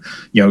done.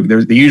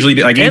 They usually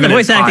and the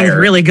voice acting is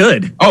really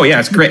good. Oh yeah,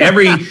 it's great.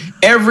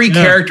 Every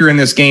character in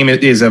this game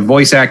is a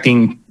voice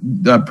acting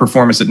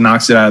performance that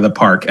knocks it out of the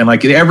park, and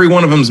every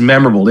one of them is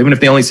memorable, even if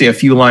they only say a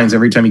few lines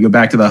every time you go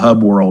back to the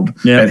hub world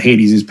at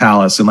Hades'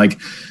 palace, and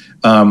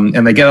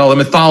and they get all the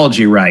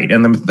mythology right,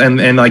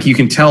 and you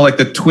can tell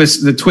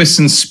the twists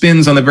and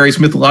spins on the various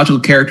mythological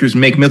characters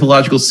make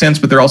mythological sense,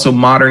 but they're also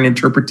modern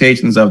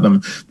interpretations of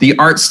them. The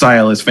art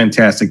style is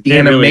fantastic. The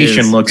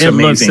animation looks amazing.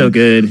 It looks so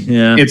good.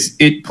 Yeah,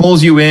 it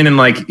pulls you in, and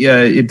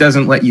it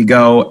doesn't let you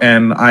go.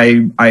 And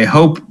I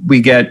hope we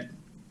get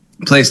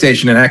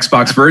PlayStation and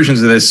Xbox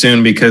versions of this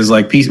soon, because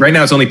right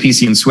now it's only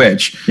PC and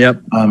Switch.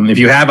 Yep. If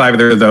you have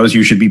either of those,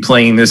 you should be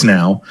playing this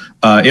now.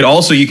 It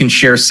also, you can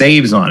share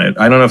saves on it.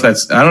 I don't know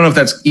if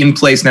that's in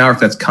place now or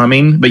if that's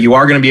coming, but you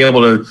are going to be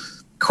able to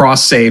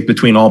cross save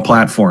between all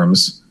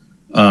platforms.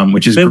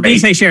 Which is great. When you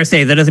say share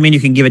save, that doesn't mean you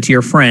can give it to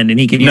your friend and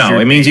he can use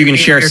it means you can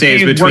share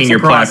saves between your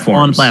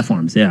platforms. On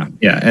platforms, yeah.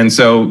 Yeah, and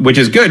so, which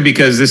is good,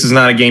 because this is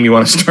not a game you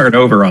want to start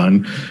over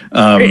on.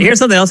 Here's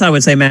something else I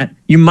would say, Matt.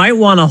 You might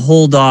want to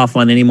hold off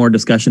on any more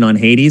discussion on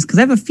Hades, because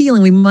I have a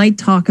feeling we might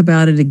talk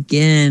about it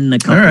again a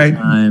couple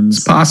times.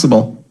 It's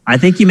possible. I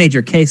think you made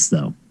your case,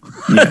 though.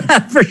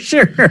 Yeah. For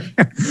sure.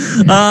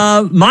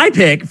 My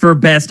pick for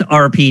best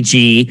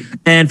RPG,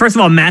 and first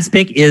of all, Matt's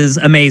pick is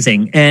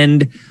amazing.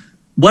 And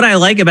what I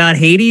like about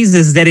Hades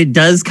is that it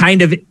does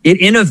it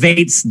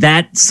innovates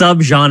that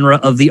subgenre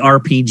of the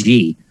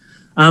RPG.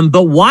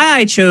 But why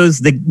I chose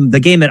the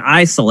game that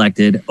I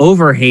selected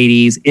over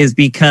Hades is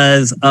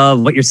because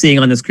of what you're seeing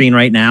on the screen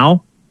right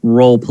now,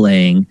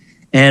 role-playing.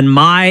 And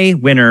my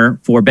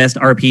winner for best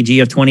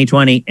RPG of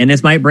 2020, and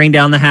this might bring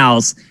down the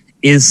house,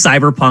 is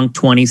Cyberpunk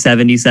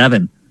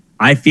 2077.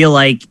 I feel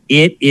like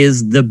it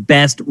is the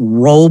best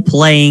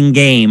role-playing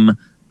game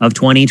of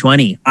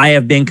 2020. I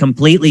have been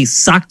completely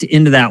sucked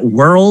into that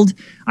world.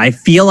 I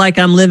feel like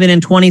I'm living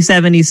in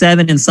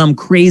 2077 in some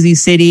crazy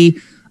city.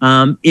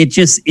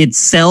 It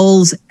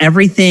sells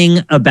everything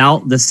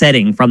about the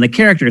setting, from the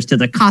characters to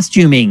the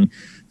costuming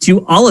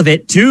to all of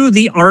it, to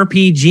the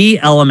RPG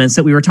elements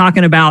that we were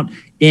talking about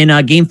in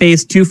Game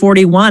Phase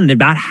 241,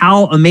 about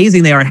how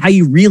amazing they are and how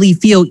you really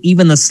feel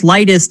even the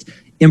slightest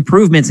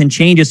improvements and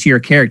changes to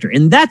your character.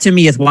 And that to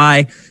me is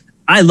why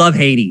I love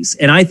Hades.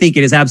 And I think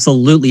it is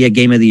absolutely a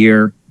Game of the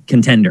Year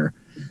contender.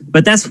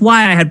 But that's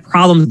why I had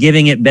problems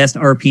giving it best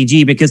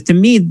RPG, because to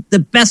me, the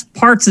best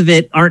parts of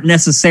it aren't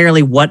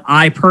necessarily what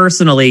I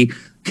personally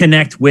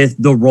connect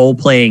with the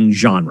role-playing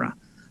genre.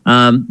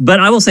 But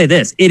I will say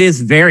this, it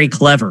is very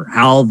clever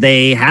how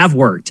they have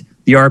worked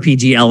the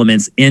RPG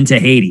elements into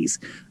Hades.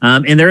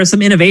 And there is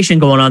some innovation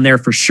going on there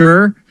for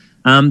sure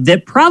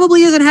that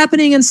probably isn't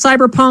happening in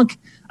Cyberpunk.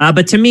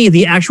 But to me,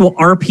 the actual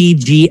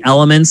RPG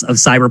elements of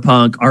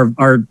Cyberpunk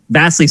are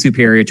vastly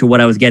superior to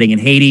what I was getting in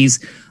Hades.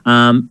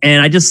 And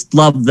I just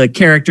love the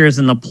characters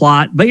and the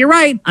plot. But you're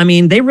right. I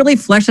mean, they really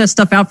fleshed that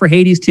stuff out for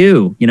Hades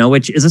too,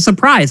 which is a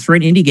surprise for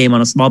an indie game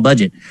on a small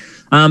budget.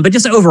 But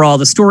just overall,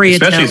 the story...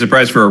 Especially a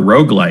surprise for a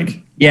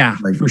roguelike. Yeah,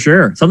 for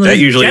sure. Something that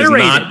usually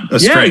generated. Is not a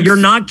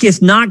strength.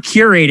 It's not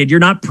curated. You're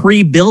not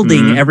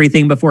pre-building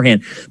everything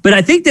beforehand. But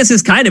I think this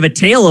is kind of a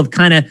tale of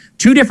kind of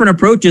two different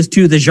approaches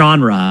to the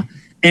genre.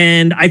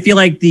 And I feel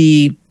like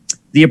the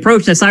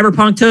approach that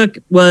Cyberpunk took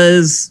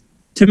was,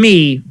 to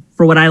me,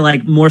 for what I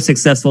like, more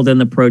successful than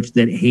the approach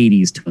that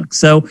Hades took.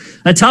 So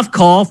a tough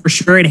call for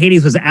sure. And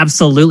Hades was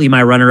absolutely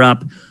my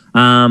runner-up.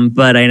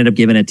 But I ended up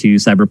giving it to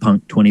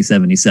Cyberpunk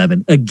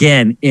 2077.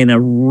 Again, in a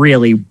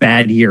really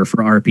bad year for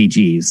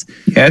RPGs.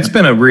 Yeah, it's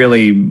been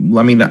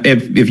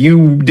if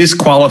you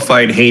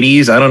disqualified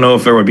Hades, I don't know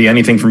if there would be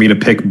anything for me to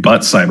pick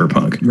but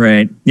Cyberpunk.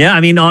 Right. Yeah, I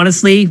mean,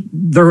 honestly,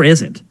 there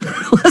isn't.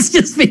 Let's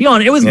just be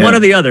honest. It was one or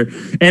the other.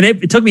 And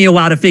it took me a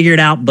while to figure it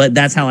out, but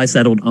that's how I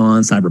settled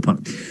on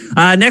Cyberpunk.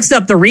 Next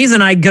up, the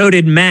reason I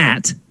goaded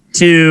Matt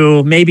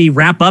to maybe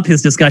wrap up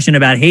his discussion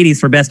about Hades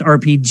for best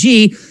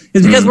RPG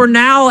is because we're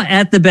now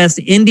at the best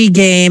indie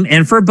game.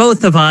 And for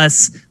both of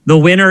us, the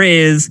winner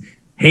is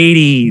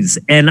Hades.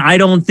 And I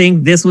don't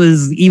think this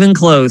was even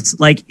close.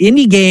 Like,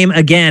 indie game,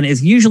 again,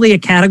 is usually a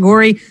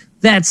category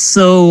that's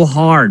so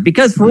hard.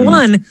 Because for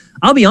one,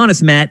 I'll be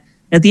honest, Matt,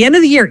 at the end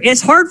of the year,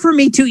 it's hard for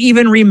me to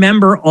even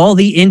remember all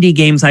the indie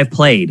games I've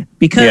played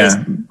because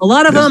a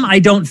lot of them I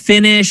don't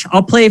finish.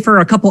 I'll play for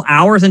a couple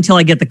hours until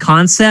I get the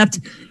concept.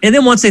 And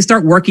then once they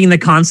start working the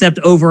concept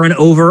over and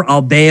over,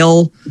 I'll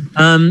bail.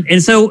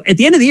 And so at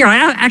the end of the year, I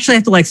actually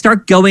have to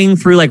start going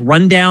through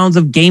rundowns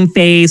of Game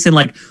Face and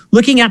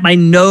looking at my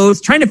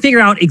notes, trying to figure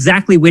out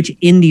exactly which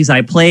indies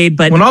I played.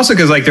 But also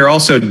because they're all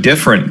so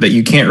different that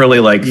you can't really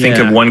think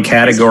of one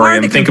category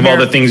and think of all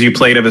the things you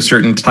played of a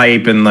certain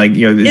type. And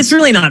it's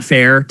really not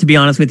fair, to be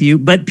honest with you.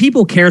 But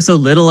people care so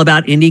little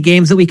about indie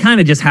games that we kind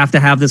of just have to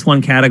have this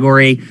one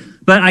category.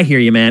 But I hear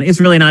you, man. It's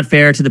really not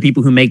fair to the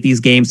people who make these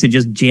games to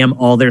just jam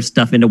all their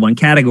stuff into one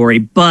category.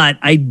 But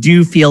I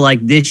do feel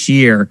like this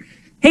year,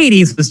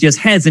 Hades was just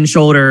heads and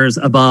shoulders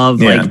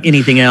above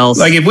anything else.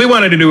 If we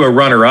wanted to do a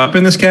runner-up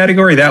in this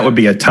category, that would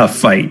be a tough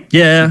fight.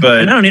 Yeah,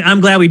 but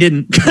I'm glad we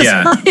didn't.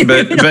 Yeah,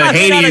 but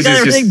Hades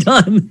is just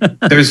done.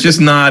 there's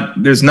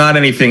not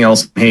anything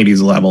else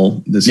Hades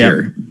level this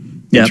year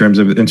in terms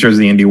of the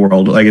indie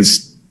world.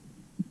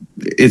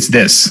 It's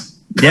this.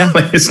 Yeah,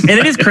 and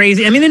it is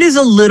crazy. I mean, it is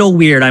a little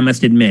weird, I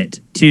must admit,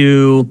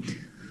 to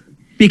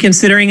be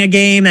considering a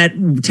game that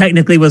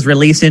technically was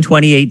released in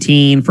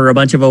 2018 for a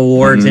bunch of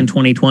awards in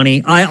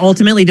 2020. I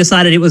ultimately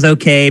decided it was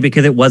okay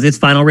because it was its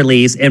final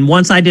release. And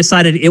once I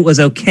decided it was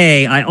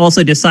okay, I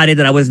also decided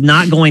that I was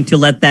not going to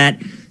let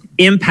that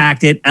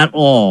impact it at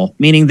all.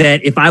 Meaning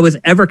that if I was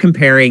ever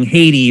comparing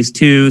Hades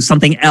to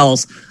something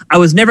else, I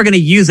was never going to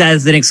use that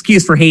as an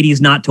excuse for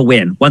Hades not to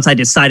win. Once I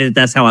decided that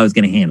that's how I was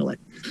going to handle it.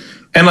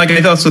 And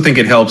I also think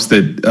it helps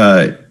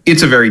that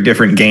it's a very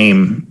different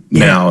game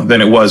now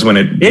than it was when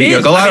it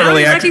is. A lot of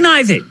early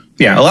recognize it.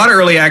 Yeah, a lot of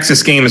early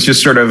access games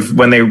just sort of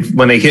when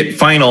they hit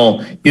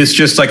final, it's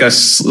just a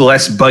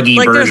less buggy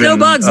version. There's no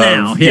bugs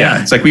now.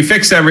 Yeah, it's we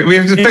fix all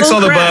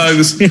the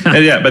bugs.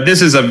 But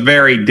this is a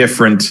very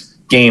different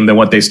game than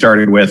what they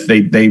started with.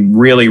 They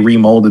really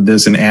remolded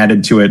this and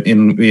added to it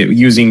in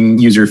using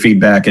user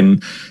feedback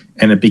and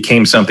it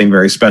became something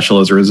very special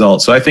as a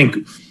result. So I think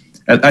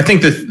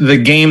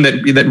the game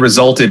that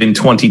resulted in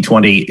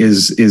 2020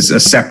 is a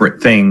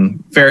separate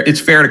thing. It's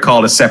fair to call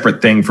it a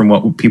separate thing from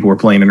what people were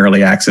playing in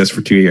early access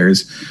for 2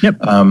 years. Yep.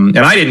 And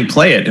I didn't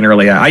play it in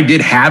early. I did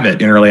have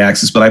it in early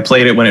access, but I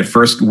played it when it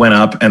first went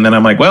up, and then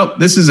I'm like, well,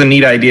 this is a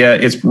neat idea.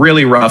 It's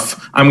really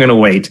rough. I'm going to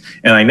wait,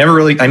 and I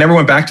never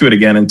went back to it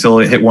again until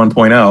it hit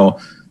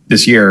 1.0.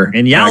 This year,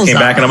 and I came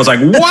back and I was like,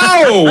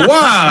 "Whoa,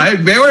 wow!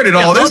 Where did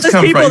all this come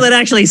from?" People that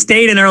actually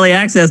stayed in early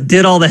access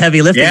did all the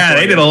heavy lifting. Yeah,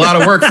 they did a lot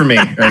of work for me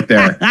right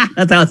there.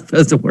 That's how it's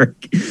supposed to work.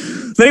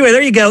 So anyway,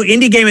 there you go.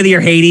 Indie Game of the Year,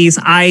 Hades.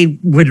 I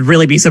would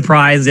really be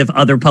surprised if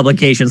other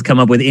publications come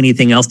up with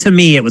anything else. To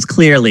me, it was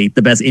clearly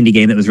the best indie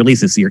game that was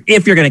released this year,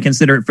 if you're going to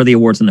consider it for the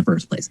awards in the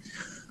first place.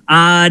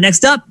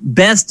 Next up,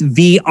 best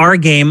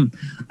VR game.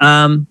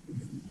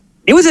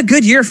 It was a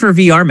good year for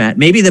VR, Matt.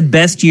 Maybe the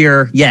best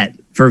year yet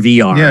for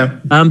VR. Yeah.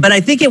 But I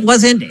think it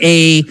wasn't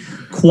a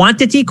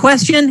quantity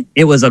question.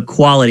 It was a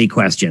quality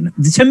question.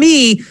 To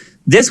me,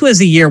 this was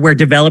a year where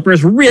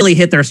developers really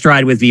hit their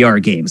stride with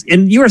VR games.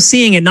 And you are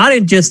seeing it not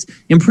in just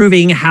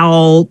improving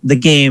how the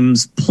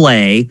games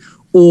play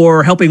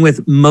or helping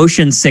with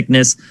motion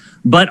sickness,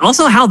 but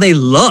also how they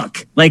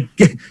look. Like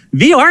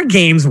VR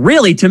games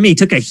really, to me,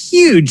 took a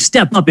huge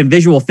step up in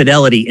visual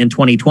fidelity in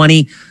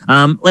 2020.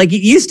 Like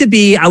it used to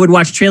be, I would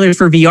watch trailers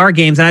for VR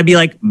games and I'd be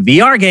like,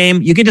 VR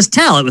game, you could just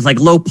tell it was like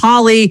low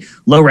poly,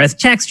 low res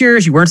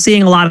textures. You weren't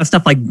seeing a lot of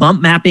stuff like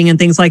bump mapping and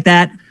things like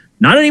that.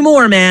 Not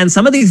anymore, man.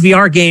 Some of these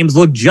VR games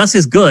look just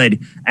as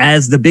good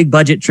as the big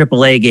budget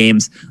AAA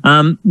games.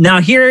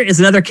 Now, here is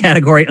another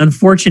category,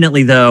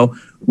 unfortunately, though,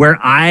 where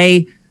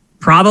I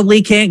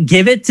probably can't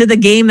give it to the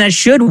game that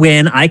should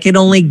win. I can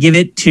only give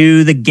it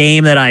to the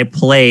game that I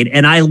played.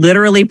 And I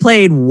literally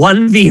played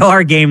one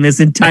VR game this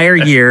entire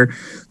year.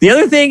 The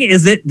other thing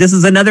is that this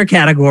is another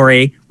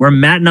category where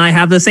Matt and I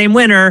have the same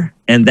winner,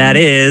 and that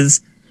is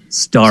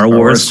Star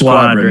Wars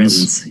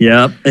Squadrons.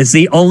 Yep. It's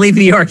the only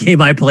VR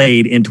game I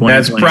played in 2020.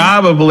 That's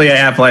probably a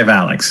Half-Life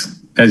Alyx.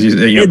 As you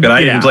know, but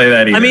I didn't play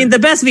that either. I mean, the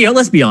best VR,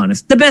 let's be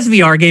honest, the best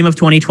VR game of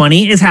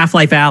 2020 is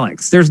Half-Life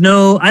Alyx.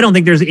 I don't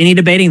think there's any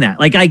debating that.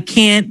 Like, I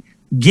can't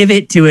give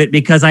it to it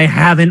because I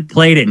haven't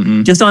played it,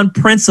 just on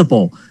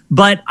principle.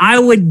 But I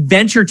would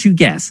venture to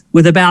guess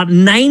with about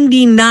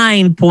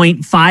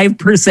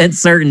 99.5%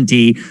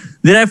 certainty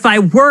that if I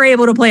were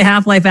able to play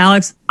Half-Life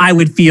Alyx, I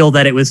would feel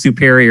that it was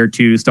superior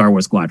to Star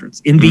Wars Squadrons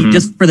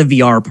just for the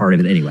VR part of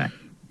it anyway.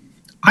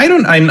 I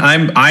don't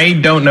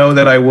know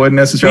that I would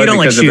necessarily. You don't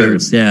like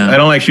shooters, I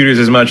don't like shooters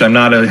as much. I'm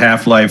not a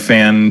Half-Life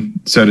fan,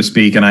 so to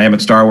speak, and I am a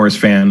Star Wars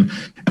fan.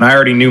 And I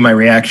already knew my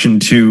reaction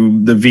to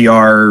the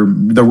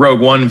Rogue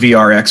One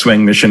VR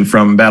X-Wing mission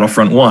from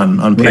Battlefront 1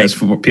 on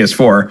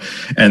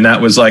PS4. And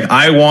that was like,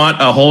 I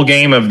want a whole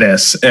game of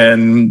this.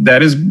 And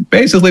that is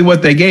basically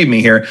what they gave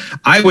me here.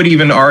 I would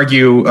even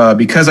argue,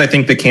 because I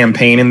think the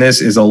campaign in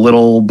this is a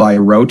little by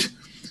rote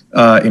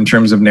in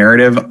terms of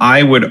narrative,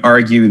 I would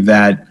argue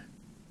that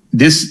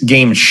this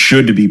game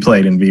should be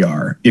played in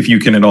VR if you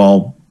can at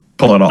all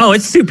pull it off. Oh,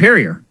 it's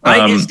superior.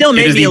 It still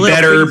may be a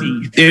little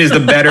crazy. It is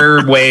the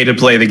better way to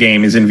play the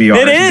game is in VR.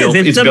 It is.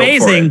 It's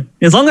amazing.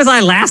 As long as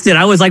I lasted,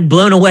 I was like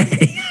blown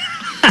away.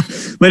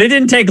 But it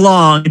didn't take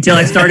long until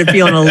I started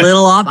feeling a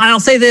little off. I'll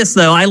say this,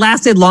 though. I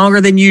lasted longer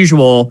than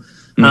usual.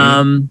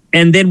 And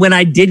then when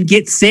I did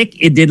get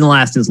sick, it didn't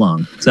last as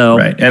long. So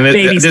right. And I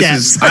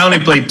only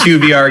played two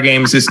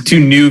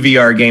new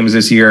VR games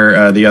this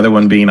year. The other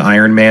one being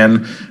Iron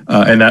Man.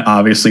 And that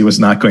obviously was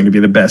not going to be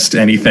the best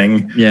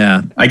anything.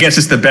 Yeah. I guess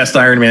it's the best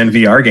Iron Man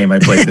VR game I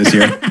played this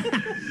year.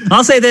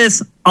 I'll say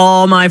this.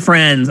 All my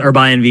friends are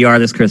buying VR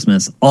this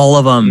Christmas. All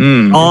of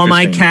them. All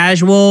my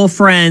casual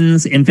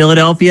friends in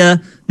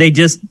Philadelphia, they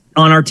just,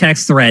 on our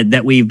text thread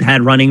that we've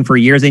had running for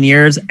years and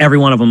years, every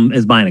one of them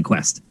is buying a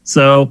Quest.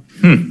 So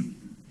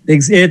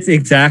it's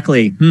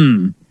exactly.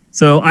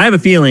 So I have a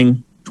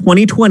feeling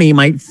 2020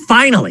 might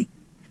finally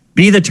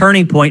be the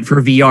turning point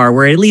for VR,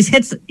 where it at least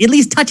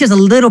touches a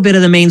little bit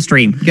of the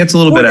mainstream. Gets a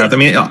little bit out. I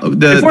mean,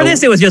 before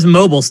this, it was just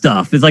mobile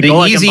stuff. It's like,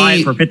 I can buy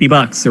it for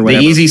 $50 or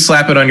whatever. The easy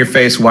slap it on your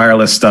face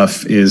wireless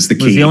stuff is the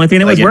key. Was the only thing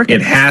that was working.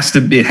 It has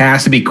to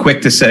be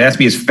quick to set. It has to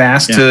be as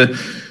fast to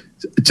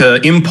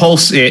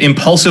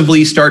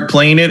impulsively start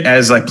playing it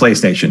as like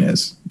PlayStation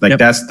is. Like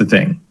that's the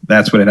thing.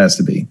 That's what it has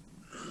to be.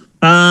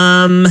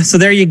 So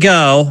there you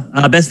go.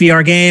 Best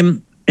VR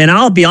game. And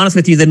I'll be honest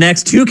with you, the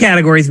next two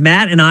categories,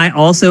 Matt and I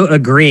also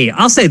agree.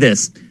 I'll say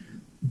this.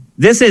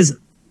 This has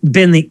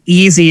been the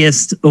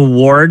easiest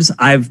awards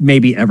I've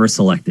maybe ever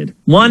selected.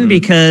 One,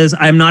 because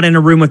I'm not in a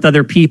room with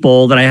other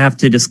people that I have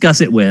to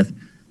discuss it with.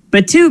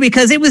 But two,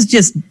 because it was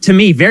just, to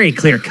me, very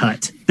clear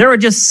cut. There were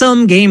just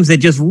some games that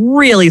just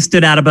really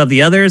stood out above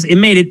the others. It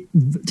made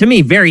it, to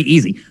me, very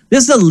easy.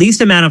 This is the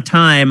least amount of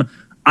time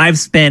I've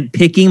spent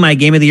picking my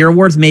Game of the Year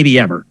awards, maybe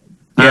ever.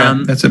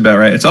 Yeah, that's about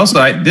right. It's also,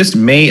 I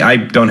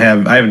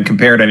haven't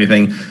compared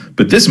anything,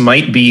 but this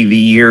might be the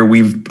year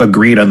we've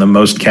agreed on the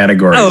most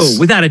categories. Oh,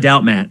 without a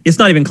doubt, Matt. It's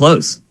not even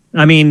close.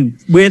 I mean,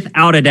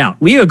 without a doubt.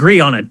 We agree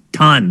on a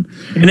ton.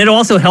 And it'll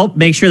also help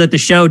make sure that the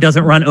show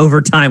doesn't run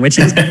over time, which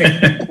is great.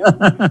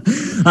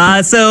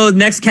 So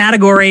next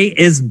category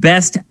is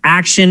Best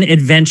Action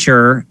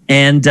Adventure.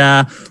 And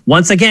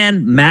once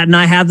again, Matt and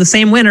I have the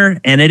same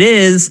winner, and it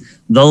is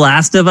The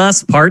Last of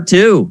Us Part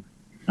 2.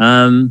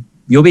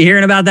 You'll be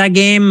hearing about that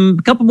game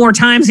a couple more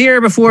times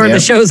here before the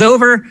show's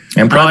over.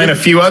 And probably in a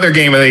few other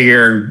Game of the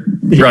Year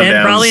rundowns.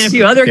 And probably in a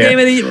few other Game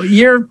of the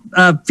Year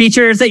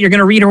features that you're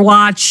going to read or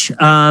watch.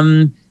 I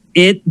don't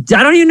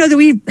even know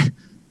that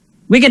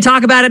we can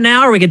talk about it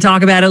now or we can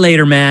talk about it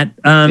later, Matt.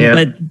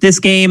 But this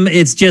game,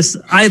 it's just,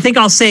 I think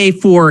I'll say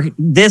for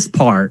this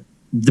part,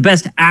 the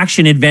best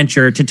action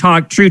adventure, to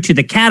talk true to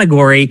the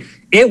category,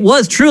 it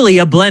was truly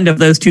a blend of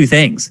those two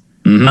things.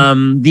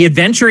 The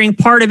adventuring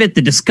part of it,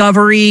 the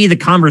discovery, the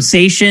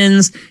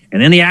conversations,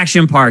 and then the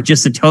action part,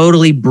 just a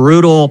totally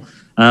brutal,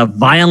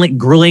 violent,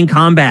 grueling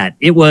combat.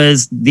 It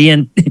was the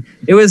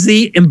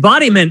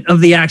embodiment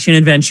of the action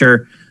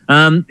adventure.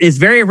 It's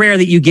very rare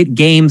that you get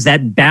games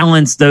that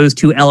balance those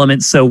two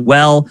elements so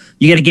well.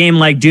 You get a game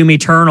like Doom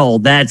Eternal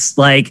that's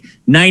like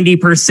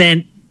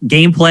 90%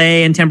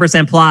 gameplay and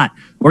 10% plot,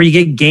 or you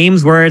get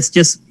games where it's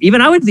just,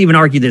 I would even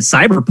argue that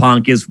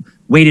Cyberpunk is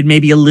weighted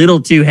maybe a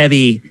little too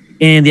heavy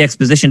in the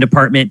exposition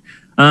department.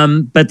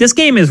 But this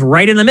game is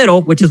right in the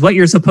middle, which is what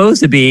you're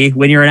supposed to be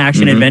when you're an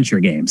action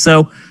adventure game.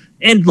 So,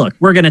 and look,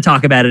 we're going to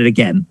talk about it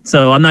again.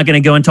 So I'm not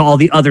going to go into all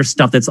the other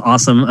stuff that's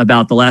awesome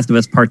about The Last of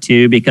Us Part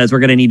 2, because we're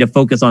going to need to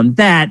focus on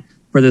that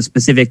for the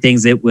specific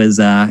things it was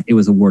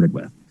awarded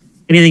with.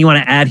 Anything you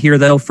want to add here,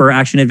 though, for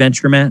action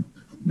adventure, Matt?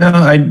 No,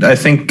 I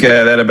think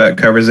that about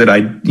covers it.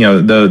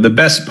 The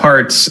best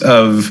parts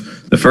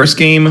of the first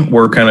game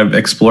were kind of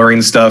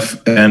exploring stuff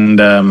and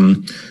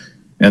the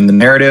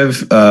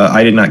narrative.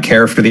 I did not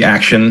care for the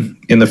action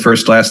in the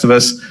first Last of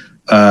Us.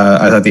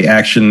 I thought the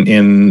action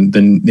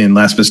in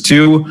Last of Us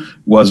 2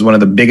 was one of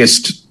the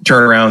biggest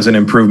turnarounds and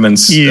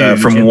improvements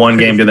from one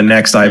game to the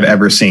next I've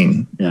ever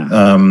seen.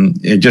 Yeah.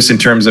 Just in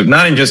terms of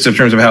not in just in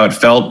terms of how it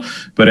felt,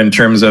 but in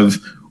terms of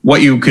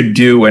what you could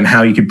do and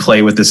how you could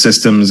play with the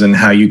systems and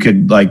how you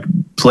could like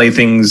play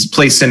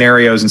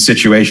scenarios and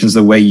situations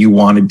the way you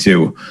wanted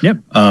to. Yep.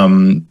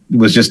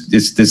 Was just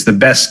it's the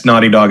best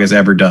Naughty Dog has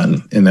ever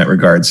done in that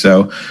regard.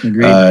 So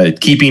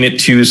keeping it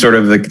to sort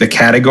of the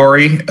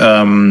category,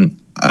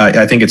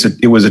 I think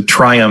it was a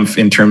triumph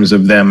in terms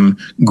of them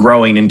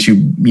growing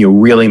into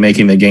really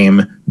making the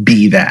game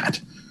be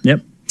that.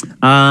 Yep.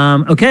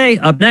 Okay,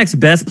 up next,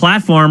 best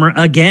platformer.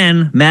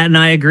 Again, Matt and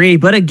I agree,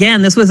 but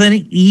again, this was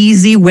an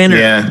easy winner.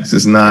 Yeah, this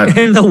is not.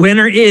 And the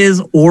winner is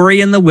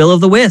Ori and the Will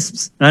of the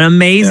Wisps. An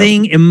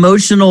amazing,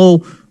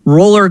 emotional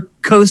roller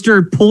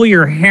coaster, pull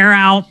your hair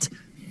out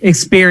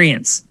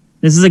experience.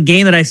 This is a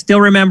game that I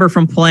still remember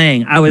from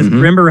playing. I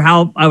remember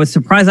how I was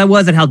surprised I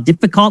was at how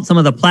difficult some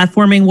of the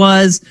platforming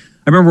was.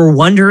 I remember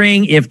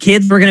wondering if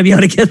kids were going to be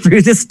able to get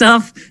through this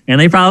stuff, and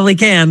they probably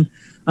can.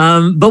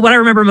 But what I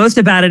remember most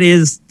about it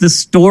is the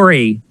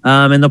story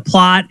and the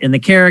plot and the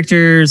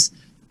characters.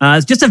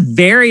 It's just a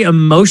very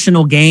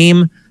emotional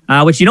game,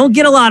 which you don't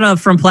get a lot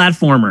of from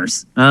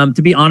platformers.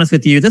 To be honest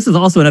with you, this is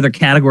also another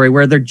category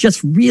where there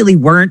just really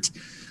weren't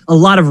a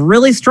lot of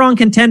really strong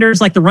contenders.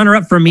 Like the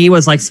runner-up for me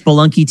was like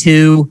Spelunky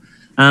 2.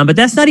 But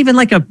that's not even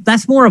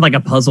that's more of like a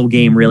puzzle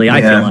game, really.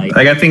 I feel like.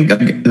 I think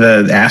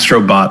the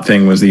Astrobot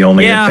thing was the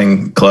only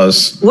thing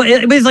close. Well,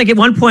 it was like at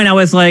one point I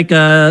was like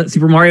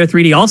Super Mario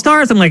 3D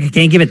All-Stars. I'm like, I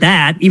can't give it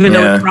that, even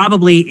though it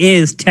probably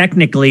is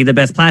technically the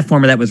best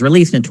platformer that was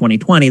released in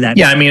 2020.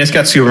 I mean, it's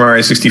got Super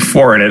Mario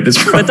 64 in it.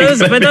 But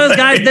those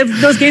guys,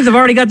 those games have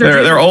already got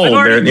their. They're old.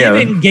 They've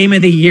given Game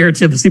of the Year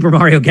to Super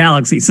Mario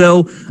Galaxy.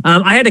 So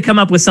I had to come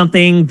up with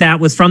something that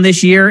was from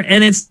this year,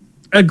 and it's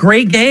a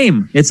great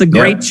game. It's a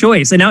great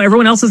choice. And now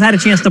everyone else has had a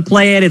chance to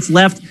play it. It's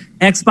left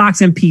Xbox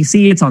and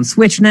PC. It's on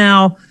Switch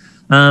now.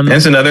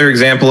 It's another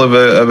example of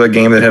a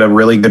game that had a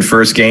really good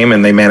first game,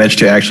 and they managed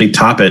to actually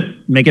top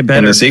it, make it better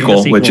in the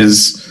sequel, which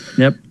is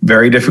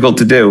very difficult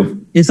to do.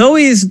 It's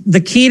always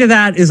the key to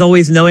that is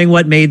always knowing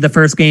what made the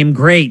first game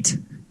great.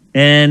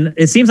 And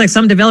it seems like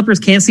some developers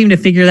can't seem to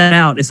figure that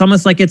out. It's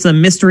almost like it's a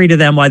mystery to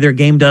them why their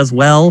game does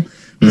well.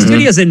 The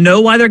studios that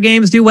know why their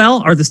games do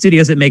well are the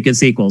studios that make good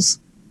sequels.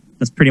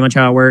 That's pretty much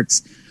how it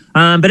works.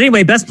 But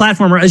anyway, best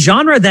platformer, a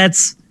genre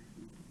that's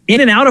in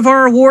and out of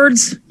our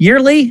awards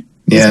yearly.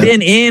 Yeah. It's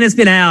been in, it's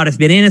been out. It's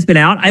been in, it's been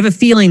out. I have a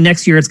feeling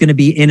next year it's going to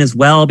be in as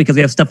well because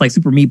we have stuff like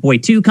Super Meat Boy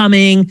 2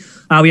 coming.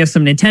 We have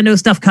some Nintendo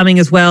stuff coming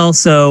as well.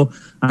 So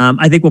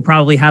I think we'll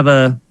probably have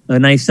a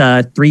nice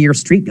 3-year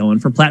streak going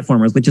for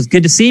platformers, which is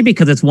good to see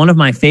because it's one of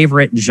my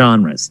favorite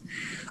genres.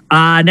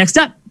 Next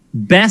up,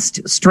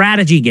 best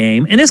strategy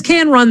game, and this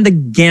can run the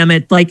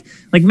gamut. Like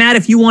Matt,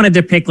 if you wanted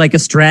to pick like a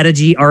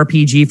strategy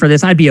RPG for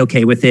this, I'd be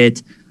okay with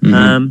it.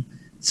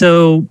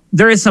 So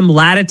there is some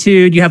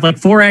latitude. You have like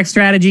 4X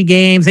strategy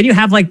games, and you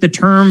have like the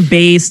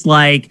turn-based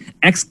like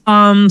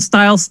XCOM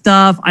style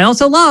stuff. I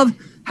also love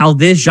how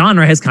this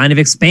genre has kind of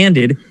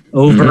expanded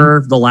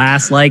over the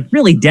last like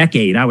really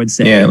decade, I would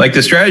say. Yeah, like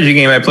the strategy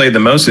game I played the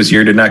most this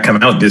year did not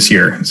come out this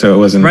year, so it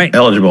wasn't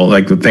eligible.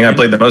 Like the thing I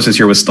played the most this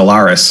year was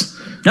Stellaris.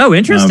 Oh,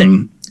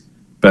 interesting.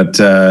 But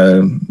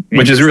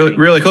which is really,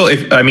 really cool.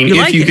 I do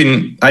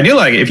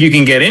like it. If you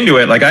can get into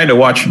it, like I had to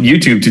watch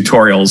YouTube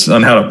tutorials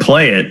on how to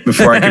play it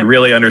before I could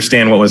really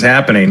understand what was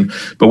happening.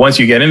 But once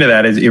you get into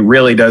that, it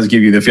really does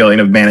give you the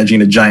feeling of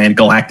managing a giant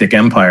galactic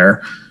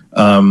empire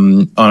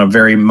on a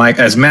very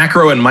as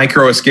macro and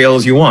micro a scale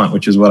as you want,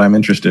 which is what I'm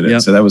interested in.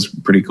 Yep. So that was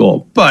pretty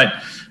cool. But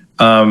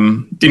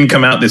didn't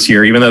come out this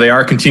year, even though they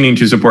are continuing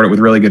to support it with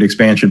really good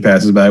expansion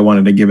passes. But I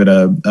wanted to give it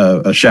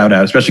a shout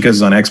out, especially because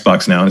it's on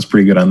Xbox now and it's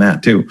pretty good on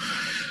that too.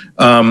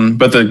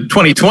 But the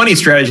 2020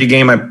 strategy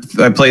game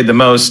I played the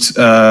most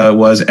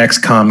was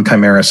XCOM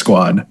Chimera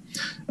Squad,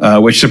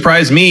 which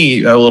surprised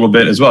me a little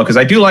bit as well because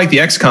I do like the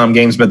XCOM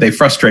games, but they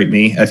frustrate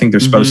me. I think they're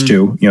supposed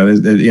to,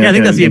 I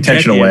think that's the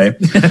intentional way.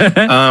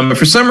 But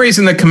for some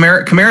reason, the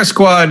Chimera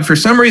Squad, for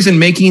some reason,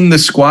 making the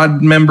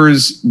squad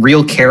members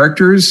real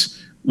characters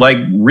like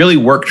really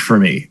worked for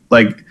me.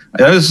 Like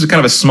this is kind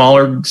of a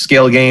smaller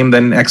scale game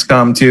than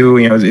XCOM 2.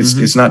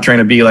 It's not trying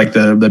to be like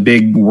the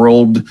big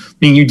world. I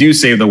mean, you do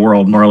save the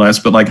world more or less,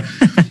 but like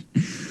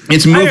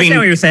It's I moving. understand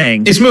what you're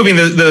saying. It's moving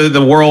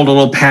the world a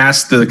little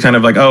past the kind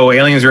of like, oh,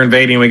 aliens are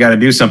invading, we got to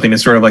do something.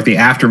 It's sort of like the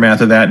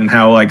aftermath of that and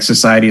how like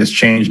society has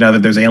changed now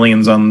that there's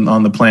aliens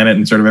on the planet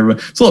and sort of everyone.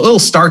 It's a little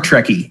Star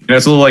Trek-y.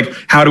 It's a little like,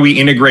 how do we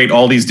integrate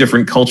all these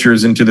different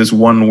cultures into this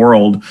one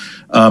world?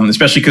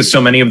 Especially because so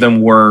many of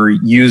them were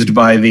used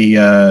by the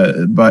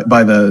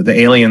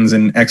aliens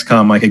in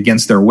XCOM like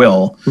against their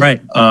will,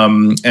 right?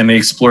 And they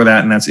explore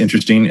that, and that's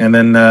interesting. And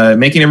then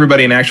making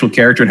everybody an actual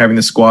character and having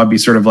the squad be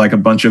sort of like a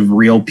bunch of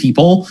real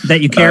people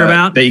that you care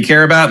about,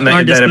 and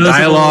that have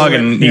dialogue,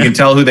 and you can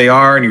tell who they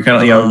are, and you're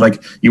kind of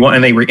like you want,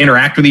 and they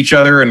interact with each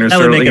other, and there's that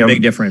sort would of make a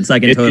big difference. I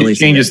can totally it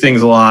changes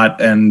things a lot,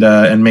 and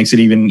makes it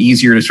even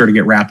easier to sort of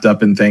get wrapped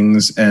up in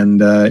things,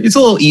 and it's a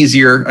little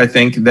easier, I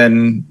think,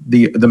 than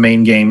the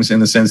main games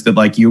in the sense that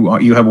like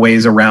you have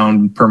ways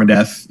around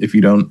permadeath if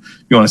you want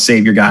to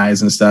save your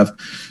guys and stuff.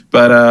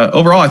 But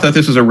overall, I thought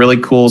this was a really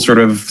cool sort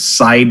of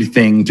side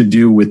thing to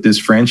do with this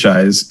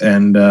franchise,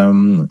 and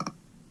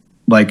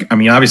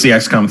obviously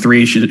XCOM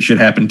 3 should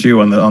happen too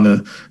on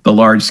the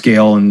large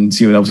scale, and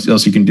see what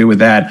else you can do with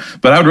that.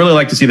 But I would really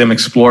like to see them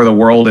explore the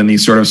world in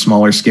these sort of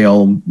smaller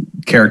scale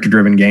character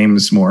driven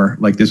games more.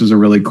 Like this was a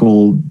really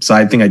cool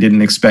side thing I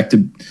didn't expect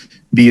to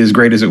be as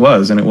great as it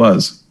was, and it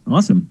was.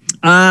 Awesome.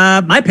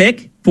 My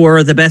pick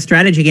for the best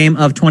strategy game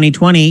of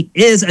 2020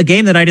 is a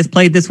game that I just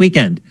played this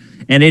weekend,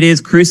 and it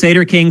is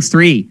Crusader Kings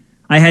 3.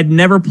 I had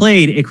never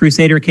played a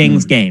Crusader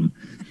Kings game,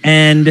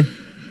 and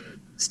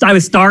I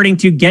was starting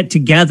to get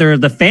together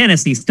the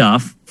fantasy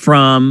stuff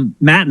from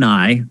Matt and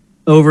I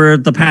over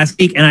the past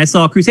week, and I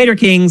saw Crusader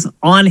Kings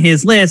on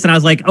his list, and I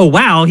was like, oh,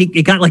 wow,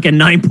 it got like a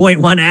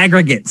 9.1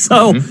 aggregate.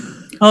 So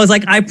I was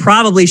like, I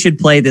probably should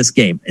play this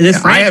game.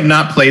 I have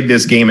not played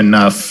this game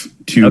enough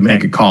to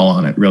make a call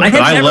on it, really.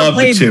 I never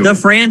played the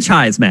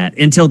franchise, Matt,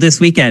 until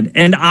this weekend,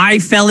 and I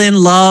fell in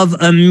love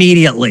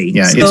immediately.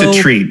 Yeah, so, it's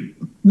a treat.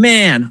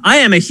 Man, I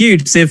am a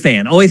huge Civ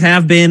fan. Always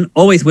have been,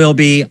 always will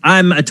be.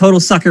 I'm a total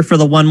sucker for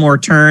the one more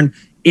turn.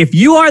 If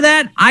you are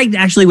that, I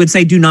actually would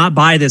say do not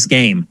buy this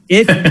game.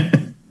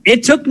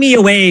 It took me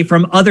away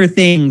from other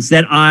things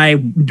that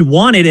I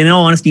wanted and in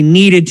all honesty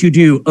needed to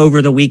do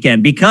over the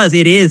weekend, because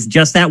it is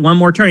just that one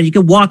more turn. You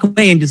can walk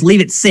away and just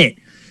leave it sit.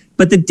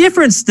 But the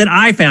difference that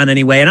I found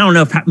anyway, and I don't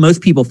know if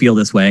most people feel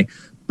this way,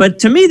 but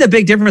to me, the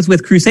big difference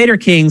with Crusader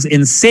Kings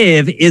and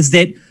Civ is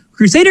that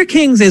Crusader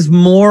Kings is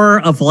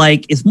more of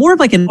like an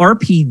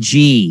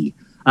RPG.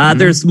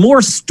 There's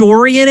more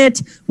story in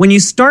it. When you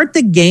start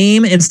the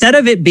game, instead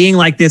of it being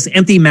like this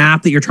empty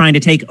map that you're trying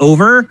to take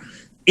over,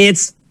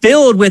 it's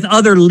filled with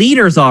other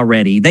leaders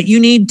already that you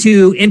need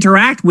to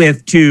interact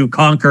with to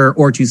conquer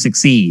or to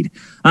succeed.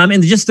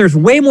 And just there's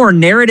way more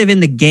narrative in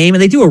the game,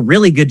 and they do a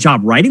really good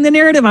job writing the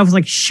narrative. I was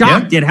like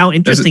shocked at how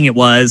interesting it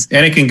was.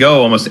 And it can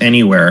go almost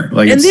anywhere.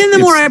 And then the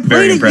more I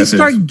played it, you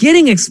start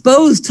getting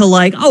exposed to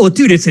like, oh,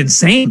 dude, it's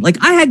insane. Like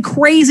I had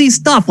crazy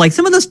stuff. Like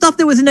some of the stuff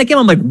that was in that game,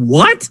 I'm like,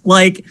 what?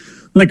 Like,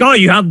 oh,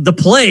 you have the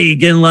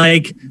plague and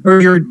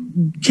or your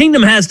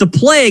kingdom has the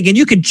plague and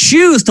you could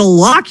choose to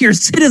lock your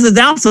citizens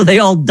out so they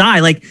all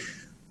die. Like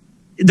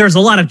there's a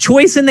lot of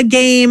choice in the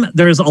game.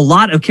 There's a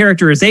lot of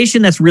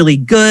characterization that's really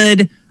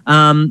good.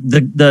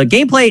 The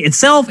gameplay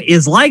itself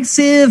is like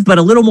Civ, but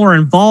a little more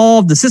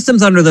involved. The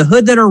systems under the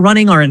hood that are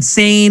running are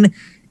insane.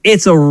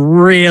 It's a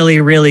really,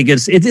 really good.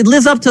 It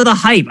lives up to the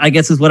hype, I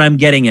guess is what I'm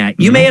getting at.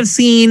 You may have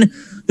seen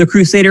the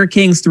Crusader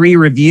Kings 3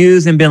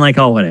 reviews and been like,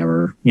 oh,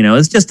 whatever.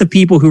 It's just the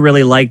people who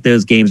really like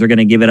those games are going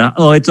to give it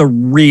it's a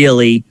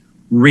really,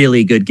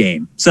 really good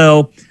game.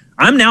 So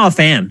I'm now a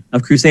fan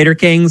of Crusader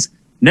Kings.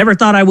 Never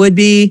thought I would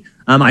be.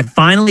 I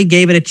finally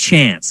gave it a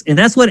chance. And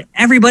that's what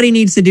everybody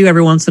needs to do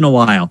every once in a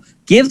while.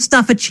 Give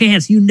stuff a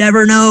chance. You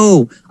never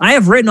know. I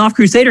have written off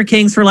Crusader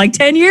Kings for like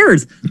 10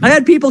 years. I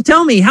had people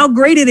tell me how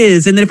great it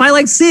is. And that if I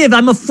like Civ,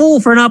 I'm a fool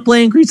for not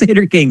playing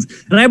Crusader Kings.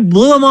 And I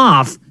blew them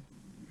off.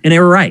 And they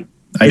were right.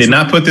 I did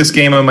not put this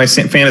game on my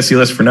fantasy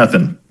list for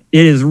nothing.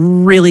 It is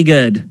really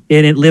good,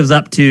 and it lives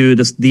up to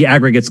the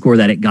aggregate score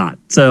that it got.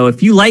 So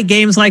if you like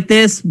games like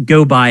this,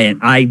 go buy it.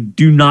 I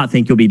do not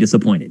think you'll be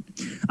disappointed.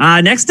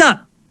 Next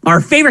up, our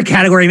favorite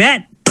category,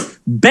 Matt,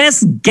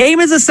 best game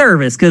as a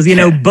service, because,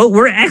 but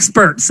we're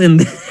experts.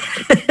 And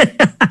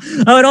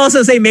I would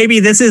also say maybe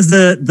this is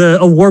the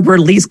award we're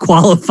least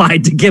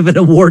qualified to give an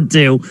award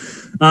to.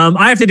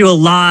 I have to do a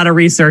lot of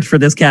research for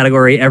this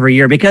category every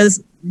year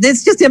because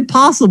it's just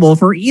impossible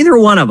for either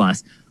one of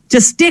us to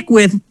stick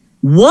with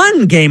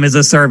one game as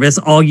a service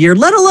all year,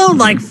 let alone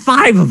like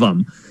 5 of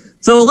them.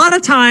 So a lot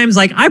of times,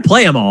 like I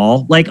play them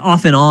all, like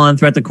off and on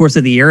throughout the course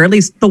of the year, at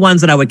least the ones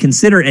that I would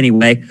consider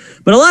anyway.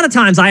 But a lot of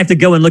times I have to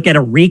go and look at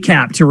a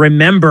recap to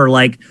remember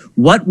like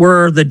what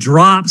were the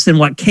drops and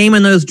what came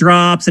in those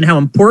drops and how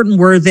important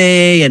were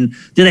they and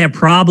do they have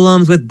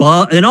problems with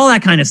bugs and all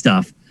that kind of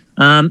stuff.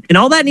 And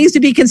all that needs to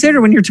be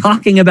considered when you're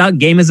talking about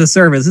game as a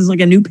service. This is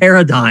like a new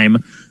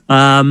paradigm.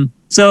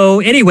 So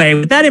anyway,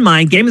 with that in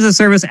mind, game as a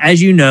service,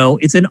 as you know,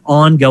 it's an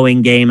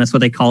ongoing game. That's what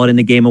they call it in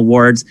the Game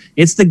Awards.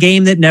 It's the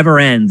game that never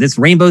ends. It's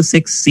Rainbow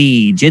Six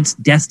Siege. It's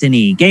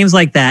Destiny. Games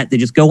like that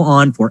just go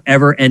on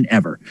forever and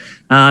ever.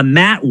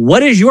 Matt,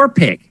 what is your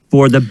pick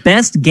for the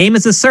best game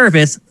as a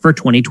service for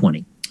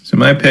 2020. So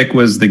my pick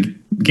was the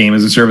game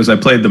as a service I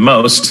played the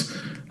most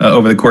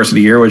over the course of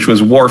the year, which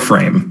was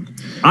Warframe.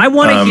 I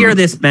want to hear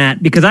this,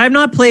 Matt, because I have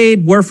not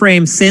played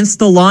Warframe since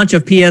the launch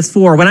of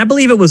PS4, when I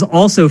believe it was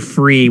also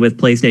free with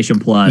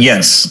PlayStation Plus.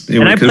 Yes.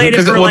 I played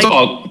it for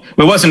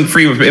it wasn't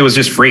free. It was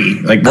just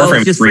free. Like Warframe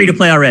was just free to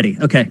play already.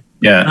 Okay.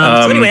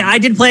 Yeah. So anyway, I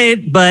did play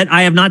it, but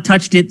I have not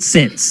touched it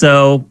since.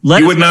 So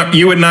you would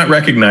not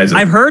recognize it.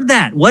 I've heard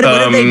that. What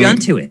have they done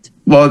to it?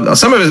 Well,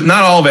 some of it,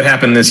 not all of it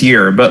happened this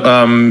year, but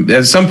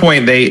at some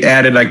point they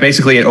added like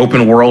basically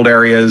open world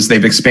areas.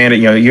 They've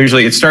expanded,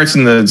 usually it starts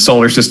in the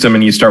solar system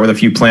and you start with a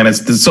few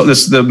planets.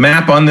 The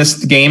map on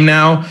this game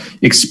now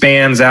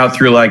expands out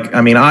through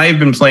I've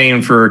been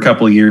playing for a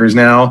couple of years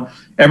now.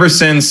 Ever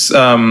since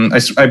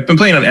I've been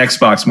playing on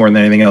Xbox more than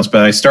anything else,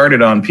 but I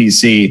started on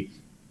PC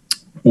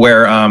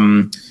where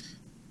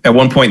at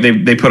one point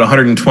they put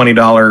 $120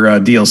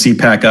 DLC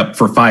pack up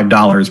for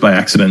 $5 by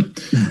accident,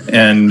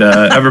 and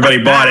everybody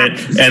bought it,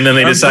 and then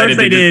they decided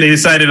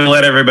to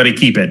let everybody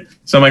keep it.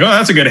 So I'm like, oh,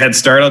 that's a good head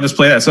start. I'll just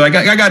play that. So I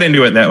got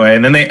into it that way,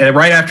 and then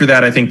right after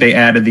that, I think they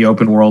added the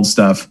open world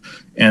stuff,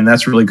 and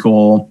that's really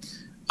cool.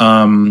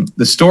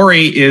 The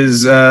story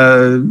is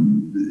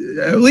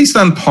at least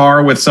on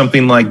par with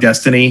something like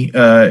Destiny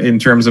in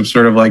terms of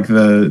sort of like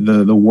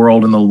the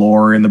world and the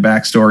lore and the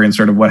backstory and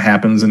sort of what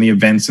happens and the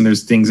events, and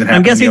there's things that happen.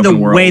 I'm guessing in the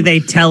open world. way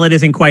they tell it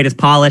isn't quite as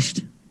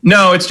polished.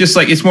 No, it's just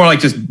it's more like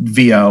just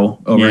VO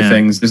over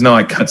things. There's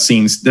no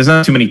cutscenes. There's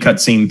not too many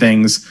cutscene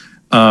things.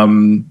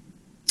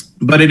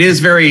 But it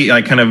is very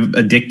kind of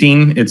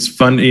addicting. It's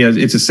fun.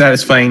 It's a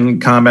satisfying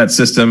combat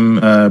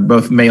system,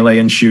 both melee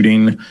and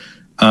shooting.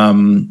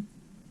 The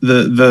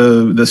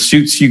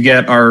suits you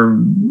get are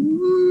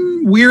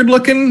weird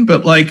looking,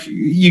 but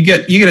you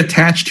get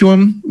attached to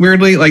them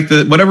weirdly. Like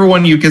whatever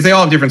one because they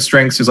all have different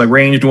strengths. There's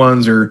ranged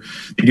ones, or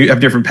they do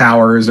have different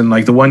powers, and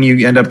the one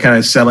you end up kind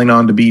of selling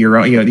on to be your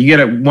own. You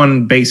get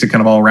one basic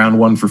kind of all around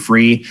one for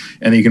free,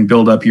 and then you can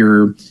build up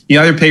you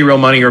either pay real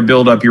money or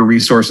build up your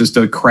resources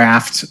to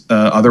craft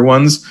other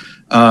ones.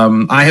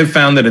 I have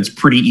found that it's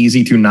pretty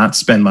easy to not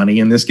spend money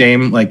in this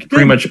game.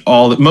 Pretty much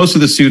most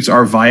of the suits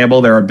are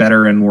viable. There are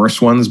better and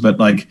worse ones, but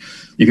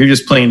if you're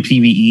just playing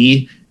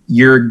PvE,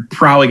 you're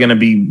probably going to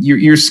be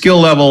your skill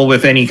level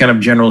with any kind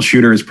of general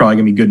shooter is probably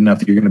going to be good enough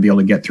that you're going to be able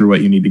to get through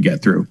what you need to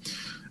get through.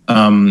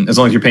 As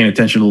long as you're paying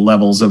attention to the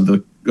levels of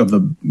the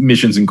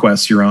missions and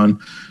quests you're on.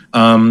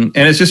 And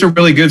it's just a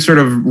really good sort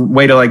of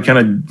way to kind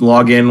of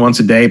log in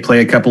once a day, play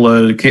a couple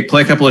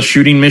of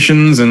shooting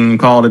missions and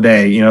call it a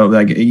day.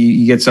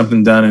 You get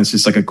something done and it's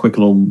just a quick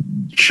little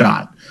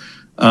shot.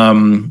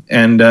 I'm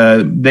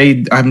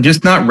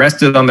just not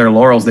rested on their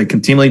laurels. They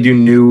continually do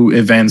new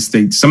events.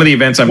 Some of the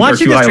events I'm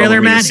watching this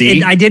trailer, Matt.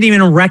 I didn't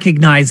even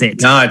recognize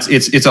it. No,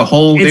 it's a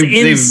whole. It's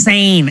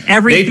insane.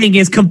 Everything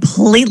is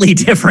completely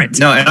different.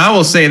 No, and I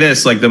will say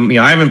this: I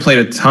haven't played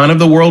a ton of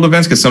the world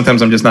events because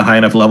sometimes I'm just not high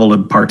enough level to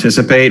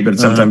participate. But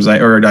sometimes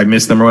I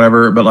miss them or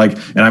whatever. But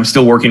and I'm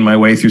still working my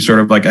way through sort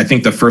of I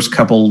think the first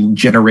couple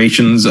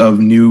generations of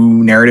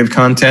new narrative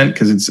content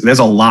because there's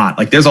a lot.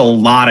 There's a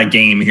lot of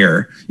game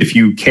here if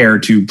you care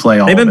to play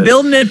all. They've been of it.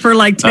 building it for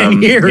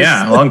 10 years.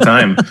 Yeah, a long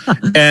time.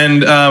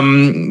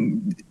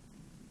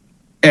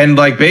 and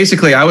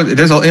basically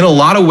there's in a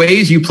lot of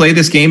ways you play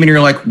this game and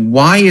you're like,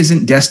 why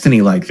isn't Destiny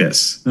like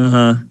this?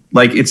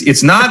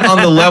 It's not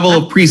on the level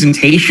of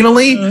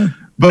presentationally,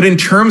 but in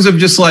terms of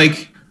just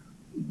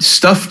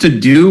stuff to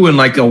do and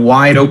a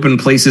wide open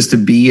places to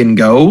be and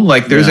go,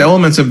 there's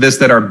elements of this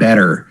that are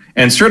better.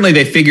 And certainly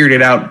they figured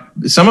it out.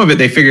 Some of it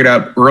they figured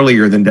out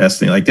earlier than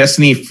Destiny.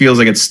 Destiny feels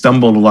like it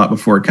stumbled a lot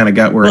before it kind of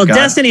got where it got. Well,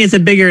 Destiny is a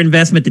bigger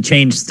investment to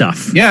change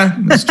stuff. Yeah,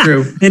 that's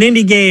true. An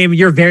indie game,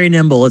 you're very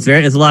nimble. It's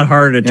a lot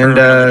harder to turn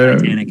around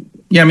Titanic.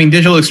 Yeah,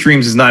 Digital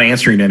Extremes is not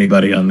answering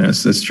anybody on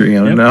this. That's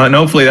true. And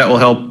hopefully that will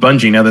help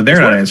Bungie now that they're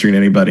not answering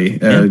anybody.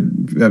 Now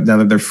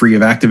that they're free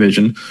of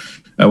Activision.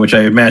 Which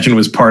I imagine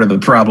was part of the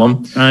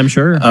problem. I'm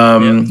sure.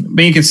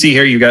 But you can see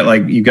here you've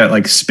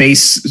got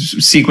space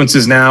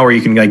sequences now where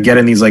you can get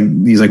in these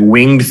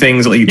winged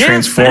things that you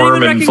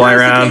transform and fly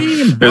around.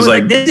 There's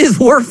this is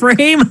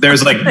Warframe.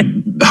 There's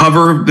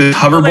hoverboards.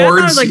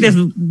 It was this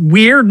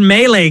weird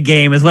melee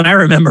game is what I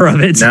remember of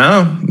it.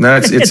 No,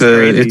 it's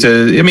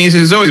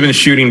always been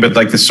shooting, but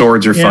the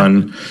swords are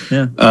fun.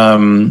 Yeah.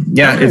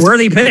 It's a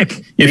worthy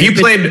pick. If you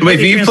played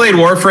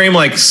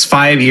Warframe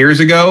 5 years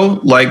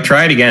ago,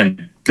 try it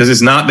again. Because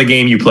it's not the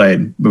game you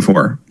played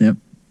before. Yep.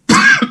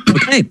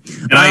 Okay.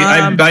 And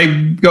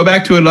I go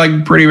back to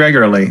it pretty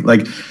regularly.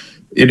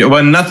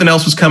 When nothing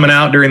else was coming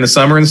out during the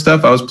summer and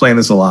stuff, I was playing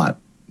this a lot.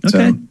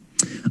 Okay.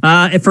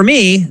 So. For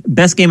me,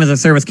 best game as a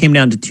service came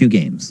down to two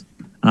games.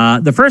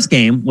 The first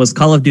game was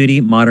Call of Duty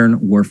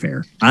Modern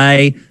Warfare.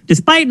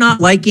 Despite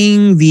not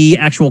liking the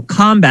actual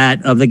combat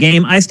of the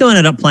game, I still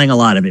ended up playing a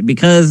lot of it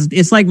because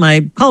it's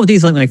Call of Duty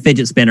is like my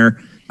fidget spinner.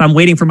 I'm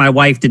waiting for my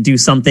wife to do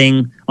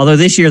something, although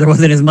this year there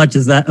wasn't as much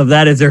as that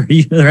as there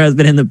has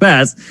been in the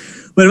past.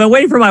 But if I'm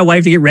waiting for my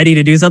wife to get ready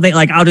to do something,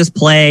 I'll just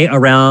play a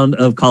round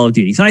of Call of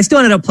Duty. So I still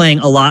ended up playing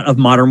a lot of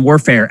Modern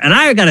Warfare. And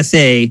I got to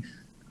say,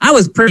 I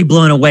was pretty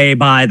blown away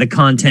by the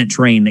content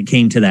train that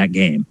came to that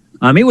game.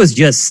 It was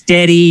just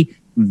steady,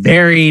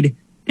 varied,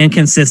 and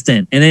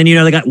consistent. And then,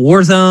 they got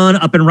Warzone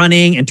up and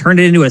running and turned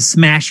it into a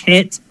smash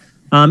hit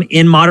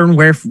in Modern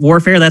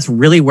Warfare. That's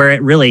really where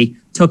it really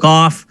took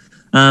off.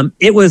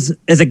 It was,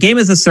 as a game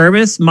as a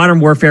service, Modern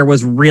Warfare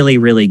was really,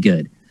 really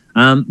good.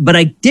 But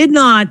I did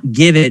not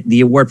give it the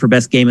award for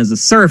best game as a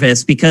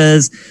service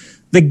because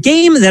the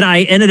game that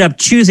I ended up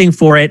choosing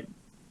for it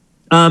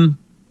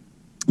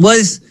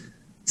was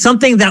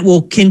something that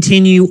will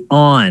continue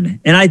on.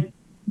 And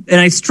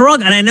I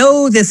struggle, and I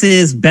know this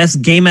is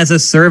best game as a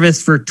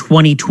service for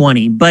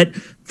 2020, but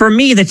for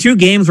me, the two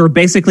games were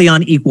basically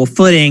on equal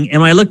footing.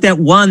 And when I looked at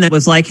one that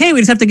was like, hey, we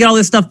just have to get all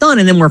this stuff done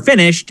and then we're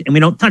finished and we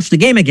don't touch the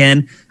game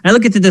again. I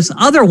look at this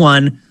other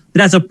one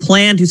that has a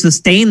plan to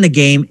sustain the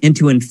game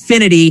into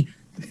infinity.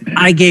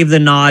 I gave the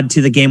nod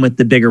to the game with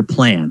the bigger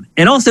plan.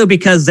 And also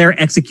because they're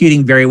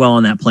executing very well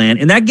on that plan.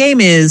 And that game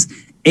is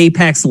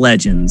Apex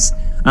Legends.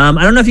 I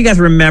don't know if you guys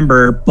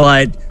remember,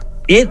 but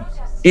it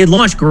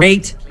launched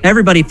great.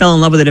 Everybody fell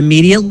in love with it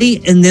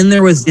immediately. And then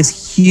there was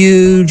this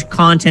huge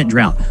content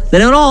drought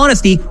that, in all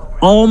honesty,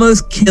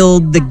 almost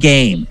killed the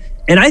game.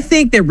 And I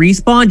think that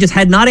Respawn just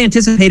had not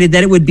anticipated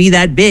that it would be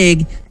that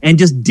big and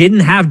just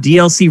didn't have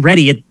DLC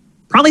ready. It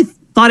probably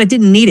thought it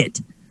didn't need it.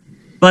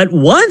 But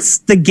once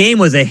the game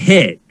was a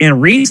hit and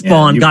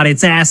Respawn got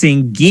its ass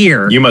in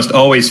gear... You must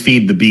always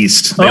feed the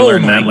beast. They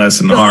learned that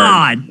lesson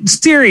hard.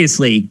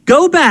 Seriously,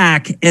 go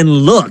back and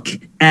look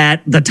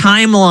at the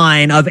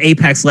timeline of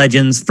Apex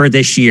Legends for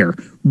this year.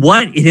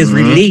 What it has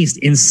released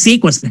in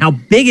sequence and how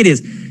big it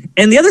is.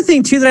 And the other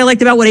thing, too, that I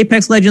liked about what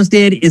Apex Legends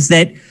did is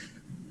that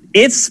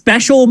its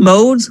special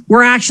modes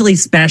were actually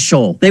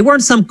special. They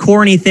weren't some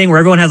corny thing where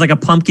everyone has like a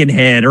pumpkin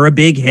head or a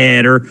big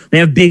head or they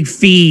have big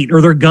feet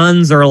or their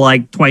guns are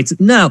like twice.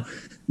 No,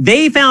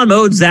 they found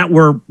modes that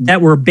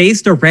were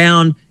based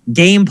around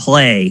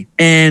gameplay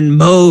and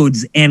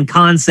modes and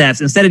concepts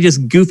instead of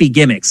just goofy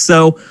gimmicks.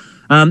 So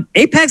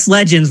Apex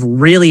Legends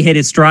really hit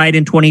its stride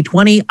in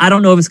 2020. I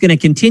don't know if it's going to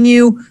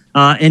continue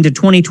into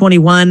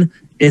 2021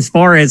 as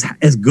far as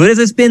good as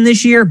it's been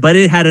this year, but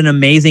it had an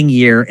amazing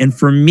year. And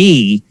for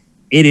me,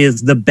 it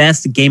is the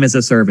best game as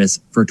a service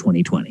for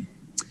 2020.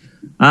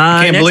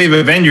 I can't believe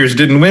Avengers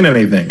didn't win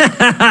anything.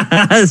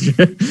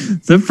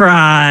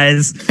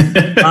 Surprise.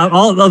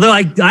 Although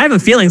I have a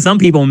feeling some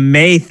people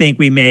may think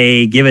we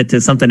may give it to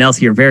something else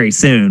here very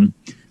soon.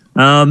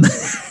 I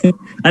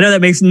know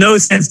that makes no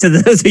sense to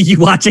those of you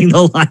watching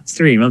the live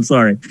stream. I'm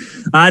sorry.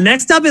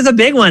 Next up is a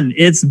big one.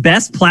 It's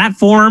best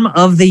platform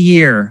of the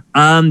year.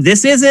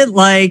 This isn't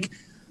like...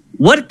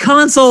 What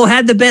console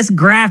had the best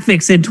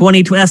graphics in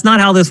 2020? That's not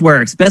how this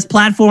works. Best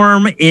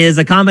platform is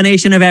a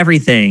combination of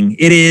everything.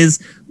 It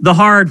is the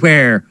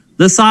hardware,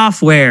 the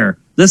software,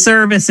 the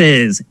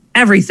services,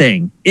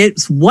 everything.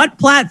 It's what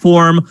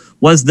platform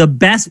was the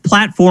best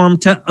platform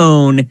to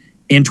own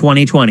in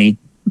 2020,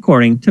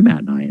 according to Matt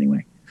and I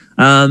anyway.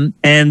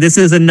 And this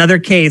is another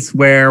case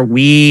where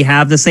we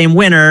have the same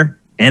winner,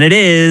 and it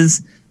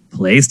is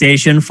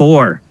PlayStation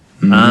 4.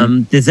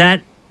 Does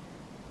that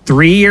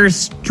 3 years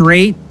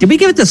straight? Did we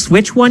give it to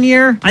Switch 1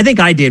 year? I think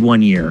I did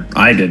 1 year.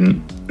 I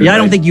didn't. Yeah, I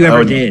don't think you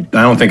ever did.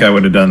 I don't think I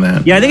would have done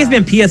that. Yeah, I think it's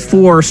been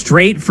PS4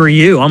 straight for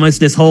you almost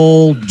this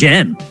whole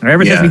gen. Or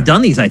ever since we've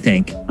done these, I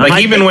think.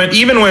 Like even when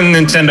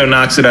Nintendo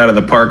knocks it out of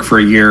the park for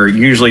a year,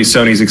 usually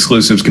Sony's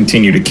exclusives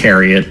continue to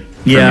carry it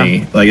for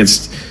me. Like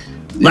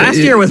Last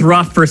year was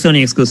rough for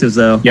Sony exclusives,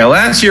 though. Yeah,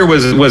 last year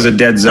was a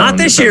dead zone. Not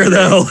this year,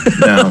 though.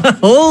 No.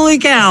 Holy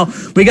cow.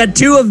 We got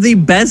two of the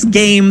best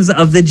games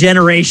of the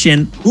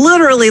generation,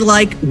 literally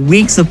like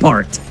weeks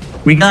apart.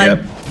 We got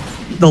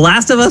The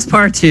Last of Us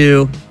Part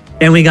 2,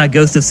 and we got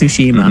Ghost of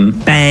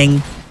Tsushima.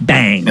 Bang,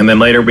 bang. And then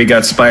later we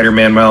got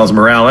Spider-Man Miles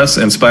Morales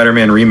and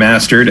Spider-Man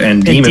Remastered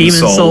and Demon's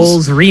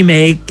Souls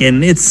remake,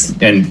 and it's...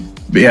 And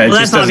yeah, it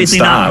just obviously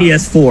stop. Not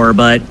PS4,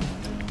 but...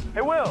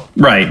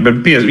 Right, but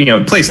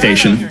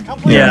PlayStation.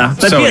 Yeah,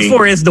 but Sony.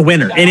 PS4 is the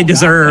winner, and it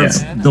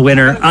deserves the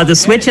winner. The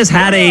Switch has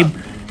had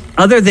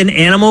other than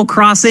Animal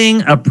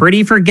Crossing, a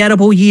pretty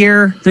forgettable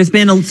year. There's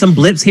been some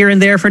blips here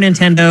and there for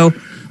Nintendo,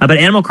 but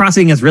Animal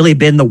Crossing has really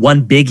been the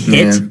one big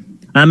hit. Yeah.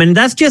 And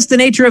that's just the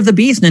nature of the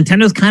beast.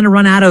 Nintendo's kind of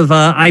run out of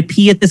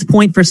IP at this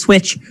point for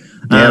Switch.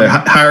 Yeah, they're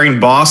hiring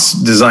boss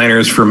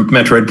designers for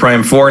Metroid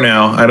Prime 4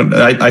 now.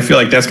 I feel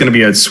like that's going to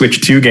be a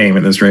Switch 2 game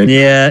at this rate.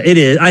 Yeah, it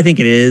is. I think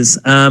it is.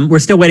 We're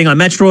still waiting on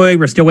Metroid.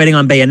 We're still waiting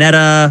on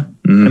Bayonetta.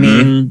 I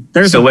mean,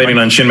 there's still waiting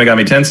on Shin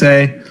Megami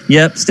Tensei.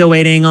 Yep, still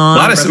waiting on.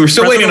 We're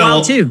still waiting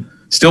on too.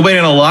 Still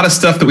waiting on a lot of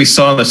stuff that we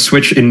saw in the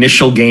Switch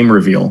initial game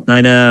reveal. I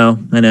know.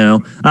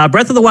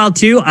 Breath of the Wild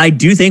 2, I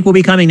do think will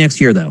be coming next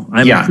year, though.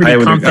 I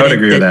would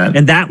agree with that.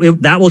 And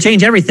that will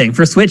change everything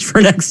for Switch for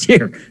next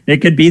year.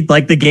 It could be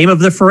like the game of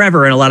the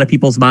forever in a lot of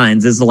people's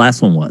minds, as the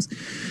last one was.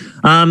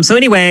 So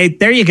anyway,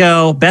 there you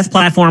go. Best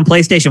platform,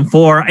 PlayStation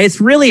 4. It's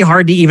really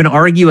hard to even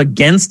argue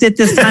against it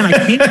this time. I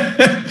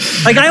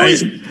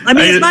think. I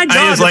mean, it's my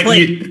job to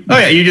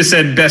play. You just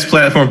said best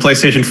platform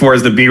PlayStation 4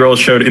 as the B-roll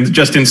showed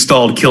just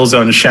installed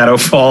Killzone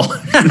Shadowfall.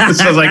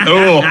 So I was like,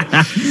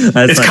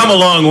 it's come a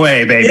long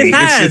way, baby. It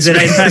has. In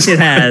fact, it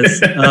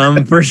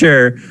has, for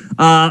sure.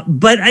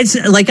 But it's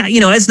like,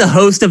 as the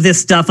host of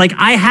this stuff, like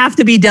I have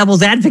to be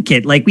devil's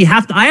advocate. Like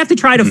I have to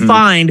try to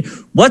find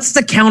what's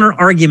the counter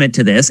argument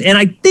to this. And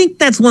I think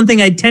that's one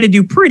thing I tend to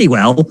do pretty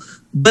well.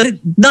 But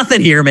nothing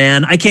here,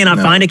 man. I cannot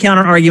find a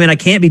counter argument. I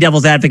can't be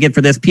devil's advocate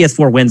for this.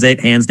 PS4 wins it,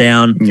 hands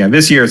down. Yeah,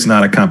 this year it's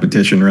not a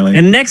competition, really.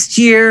 And next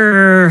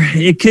year,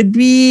 it'll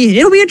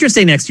be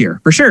interesting next year,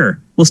 for sure.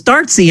 We'll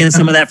start seeing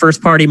some of that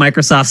first-party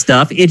Microsoft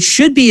stuff. It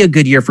should be a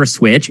good year for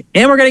Switch.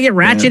 And we're going to get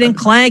Ratchet and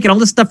Clank and all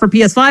this stuff for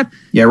PS5.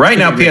 Yeah, right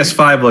now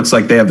PS5 looks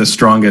like they have the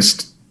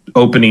strongest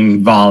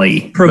opening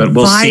volley. Provided but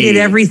we'll see.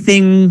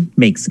 Everything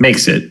makes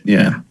it,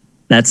 yeah.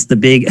 That's the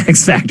big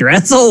X factor.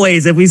 As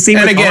always, if we see.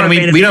 And again,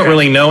 we don't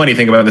really know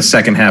anything about the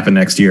second half of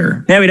next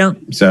year. Yeah, we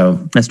don't. So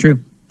that's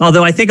true.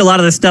 Although I think a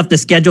lot of the stuff to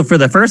schedule for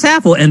the first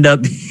half will end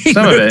up being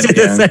some of it to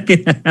the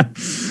second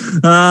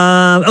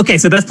half. Okay,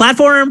 so best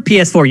platform,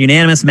 PS4,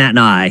 unanimous, Matt and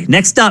I.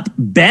 Next up,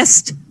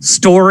 best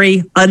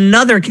story,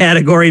 another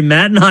category.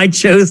 Matt and I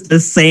chose the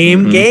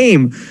same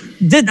game.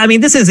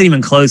 This isn't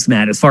even close,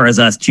 Matt, as far as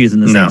us choosing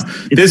the same.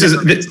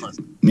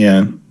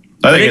 Yeah.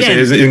 I think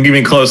it's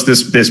even close,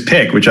 this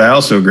pick, which I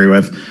also agree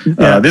with.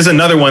 This is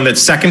another one that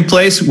second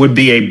place would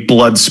be a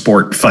blood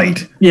sport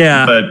fight.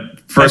 Yeah. But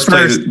first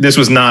place, this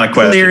was not a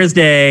question. Clear as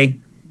day,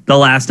 The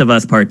Last of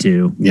Us Part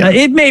 2. Yeah.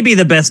 It may be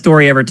the best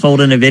story ever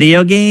told in a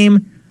video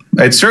game.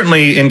 It's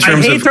certainly in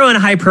terms of... I hate throwing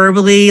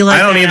hyperbole like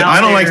that. I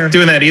don't like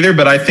doing that either,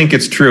 but I think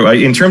it's true.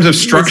 In terms of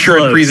structure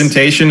and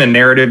presentation and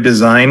narrative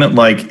design,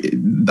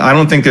 I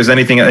don't think there's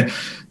anything...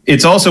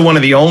 It's also one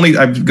of the only,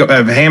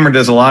 I've hammered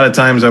this a lot of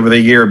times over the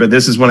year, but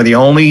this is one of the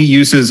only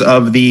uses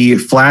of the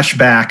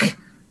flashback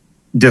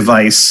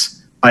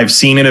device I've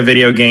seen in a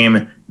video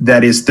game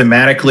that is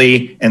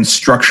thematically and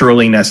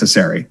structurally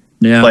necessary.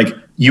 Yeah. Like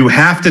you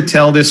have to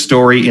tell this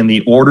story in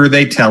the order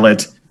they tell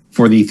it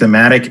for the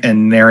thematic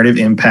and narrative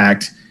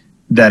impact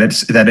that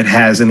it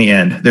has in the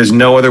end. There's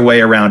no other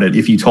way around it.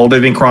 If you told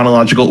it in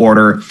chronological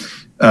order,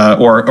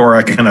 or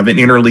a kind of an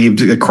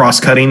interleaved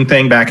cross-cutting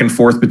thing back and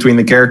forth between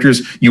the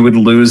characters, you would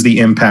lose the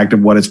impact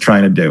of what it's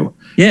trying to do.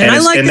 Yeah,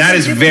 and that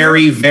is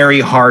very,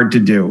 very hard to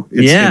do.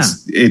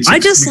 It's I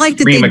just like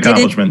that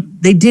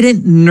they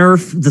didn't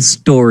nerf the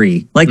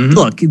story. Like,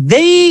 look,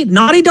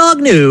 Naughty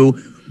Dog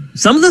knew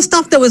some of the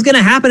stuff that was going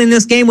to happen in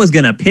this game was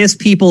going to piss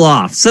people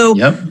off.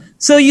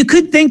 So you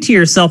could think to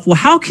yourself, well,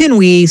 how can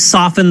we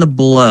soften the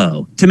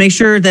blow to make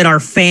sure that our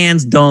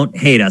fans don't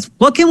hate us?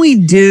 What can we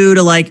do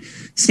to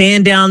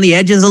sand down the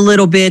edges a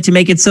little bit to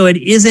make it so it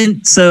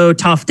isn't so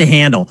tough to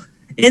handle?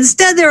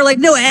 Instead, they were like,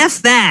 no,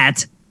 F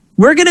that.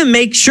 We're going to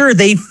make sure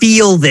they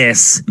feel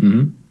this.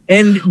 And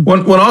you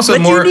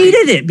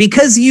needed it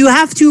because you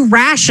have to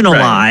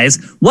rationalize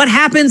what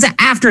happens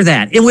after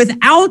that.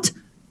 And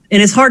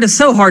and it's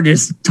so hard to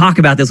just talk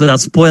about this without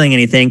spoiling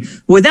anything.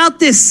 Without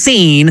this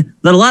scene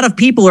that a lot of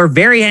people are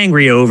very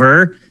angry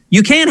over,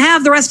 you can't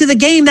have the rest of the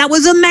game. That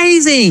was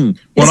amazing.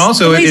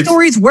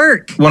 Stories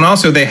work.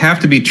 They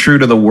have to be true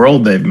to the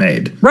world they've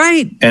made.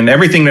 Right. And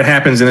everything that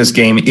happens in this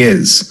game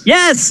is.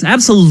 Yes,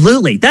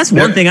 absolutely. That's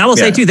one thing I will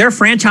say too. Their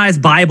franchise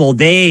Bible,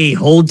 they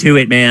hold to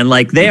it, man.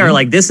 Like they are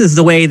like, this is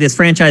the way this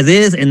franchise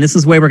is, and this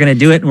is the way we're going to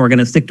do it, and we're going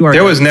to stick to our.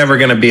 There was never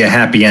going to be a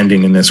happy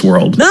ending in this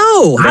world.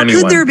 No, how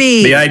could there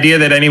be? The idea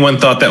that anyone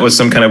thought that was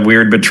some kind of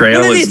weird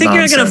betrayal is think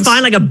nonsense. You're going to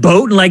find a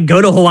boat and go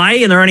to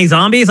Hawaii and there are any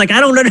zombies? I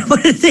don't know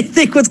what they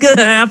think was going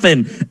to happen.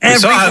 We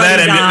saw how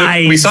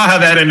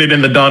that ended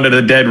in the Dawn of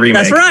the Dead remake.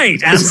 That's right.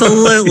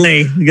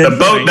 Absolutely. The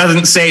boat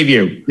doesn't save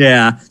you.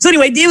 Yeah. So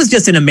anyway, it was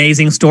just an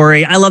amazing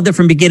story. I loved it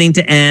from beginning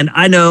to end.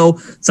 I know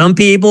some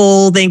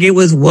people think it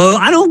was, whoa,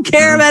 I don't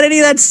care about any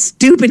of that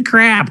stupid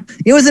crap.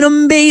 It was an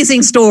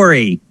amazing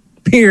story,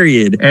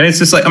 period. And it's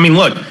just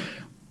look,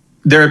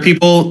 there are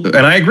people,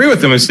 and I agree with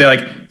them, who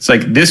say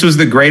this was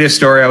the greatest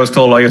story I was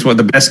told. I guess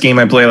the best game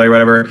I played,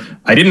 whatever.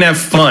 I didn't have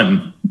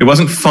fun. It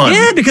wasn't fun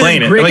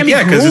playing it.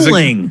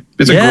 Grueling.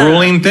 It's a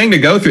grueling thing to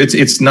go through.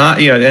 It's not,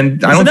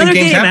 and I don't think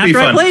games have to be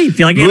fun. I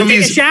feel like you take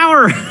a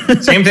shower.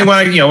 Same thing when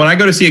I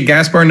go to see a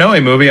Gaspar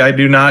Noé movie, I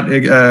do not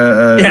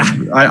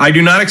I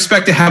do not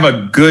expect to have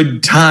a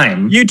good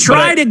time. You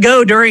try to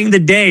go during the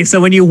day,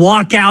 so when you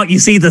walk out, you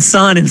see the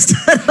sun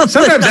instead of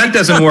sometimes that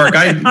doesn't work.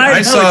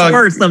 I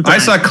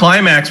saw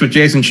Climax with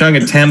Jason Chung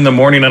at 10 in the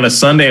morning on a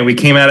Sunday, and we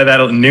came out of that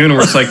at noon, and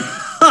we're just like,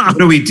 what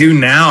do we do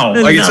now?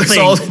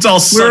 It's all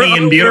sunny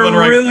and beautiful.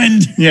 We're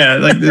ruined.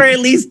 Yeah, for at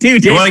least 2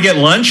 days. You want to get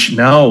lunch?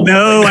 No,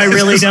 I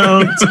really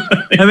don't.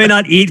 I may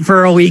not eat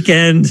for a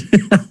weekend.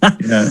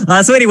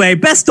 So anyway,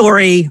 best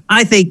story.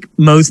 I think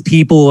most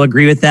people will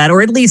agree with that,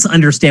 or at least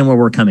understand where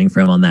we're coming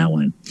from on that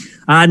one.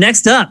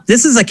 Next up,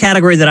 this is a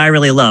category that I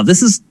really love.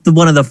 This is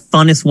one of the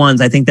funnest ones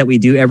I think that we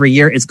do every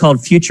year. It's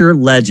called Future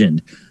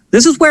Legend.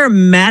 This is where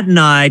Matt and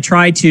I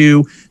try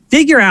to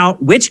figure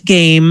out which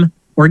game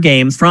or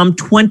games from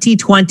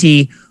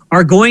 2020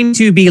 are going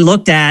to be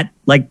looked at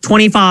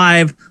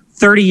 25,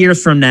 30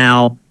 years from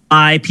now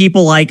by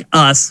people like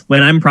us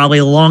when I'm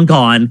probably long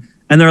gone.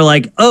 And they're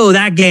like, oh,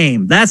 that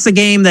game, that's the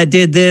game that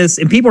did this.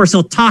 And people are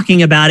still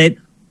talking about it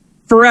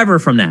forever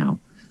from now.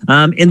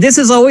 And this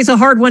is always a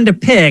hard one to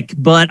pick,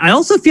 but I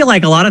also feel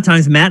like a lot of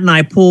times Matt and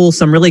I pull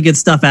some really good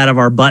stuff out of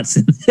our butts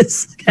in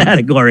this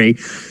category.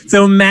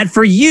 So Matt,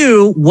 for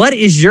you, what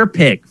is your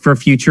pick for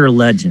Future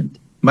Legend?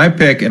 My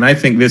pick, and I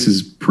think this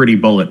is pretty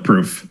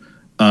bulletproof,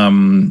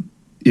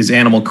 is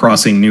Animal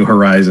Crossing New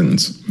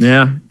Horizons.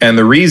 Yeah. And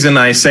the reason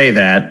I say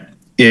that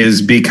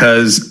is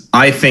because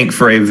I think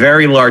for a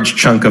very large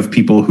chunk of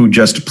people who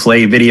just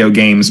play video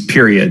games,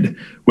 period,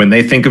 when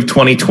they think of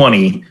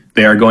 2020,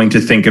 they are going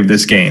to think of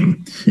this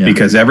game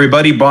because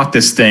everybody bought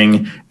this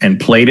thing and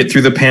played it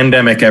through the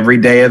pandemic every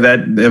day of that,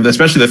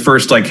 especially the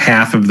first like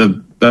half of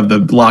the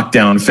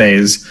lockdown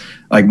phase,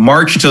 like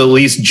March to at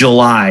least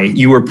July,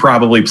 you were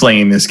probably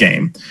playing this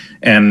game.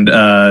 And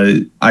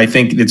I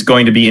think it's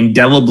going to be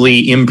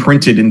indelibly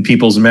imprinted in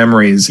people's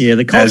memories. Yeah,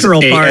 the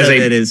cultural part of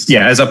it is...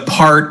 Yeah, as a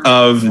part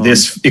of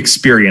this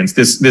experience,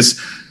 this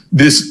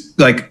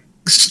like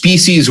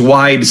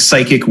species-wide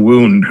psychic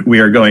wound we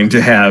are going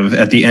to have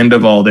at the end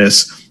of all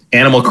this.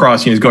 Animal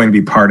Crossing is going to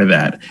be part of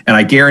that. And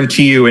I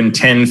guarantee you in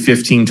 10,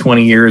 15,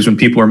 20 years when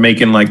people are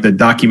making like the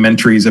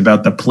documentaries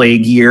about the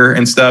plague year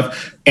and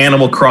stuff,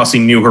 Animal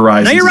Crossing New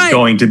Horizons is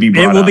going to be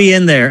brought up. It will be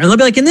in there. And they'll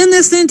be like, and then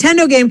this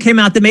Nintendo game came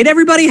out that made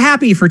everybody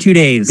happy for 2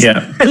 days.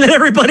 Yeah. And then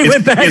everybody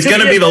went back. It's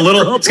going to be the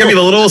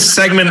little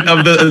segment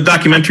of the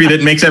documentary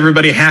that makes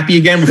everybody happy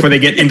again before they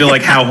get into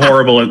like how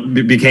horrible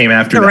it became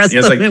after the that. Rest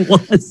It's like, it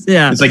was,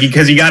 yeah. It's like,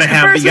 because you got to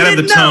have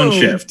the tone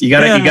shift. You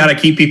got to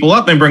keep people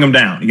up and bring them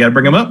down. You got to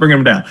bring them up, bring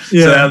them down.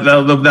 Yeah.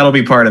 So that'll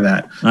be part of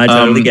that. I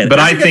totally get it. But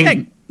I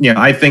think,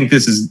 I think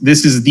this is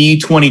the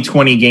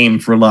 2020 game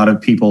for a lot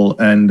of people.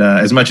 And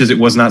as much as it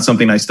was not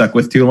something I stuck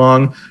with too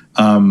long,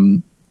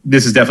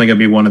 this is definitely going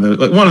to be one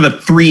of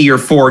the 3 or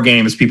 4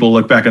 games people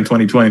look back on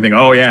 2020 and think,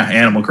 oh yeah,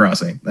 Animal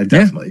Crossing.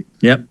 Definitely.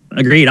 Yeah. Yep.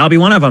 Agreed. I'll be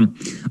one of them.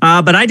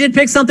 But I did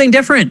pick something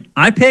different.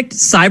 I picked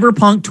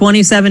Cyberpunk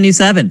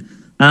 2077.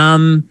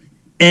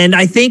 And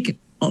I think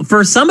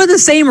for some of the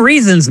same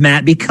reasons,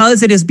 Matt,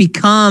 because it has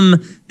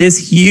become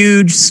this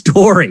huge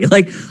story.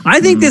 Like, I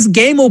think this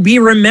game will be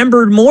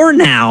remembered more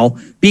now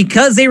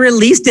because they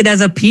released it as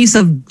a piece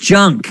of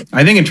junk.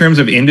 I think in terms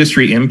of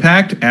industry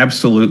impact,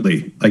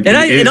 absolutely. Like,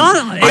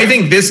 I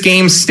think this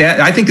game's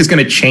I think it's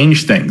going to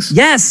change things.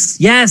 Yes,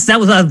 that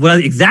was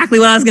exactly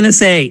what I was going to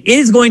say. It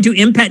is going to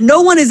impact.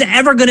 No one is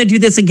ever going to do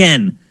this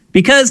again.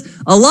 Because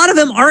a lot of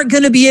them aren't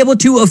going to be able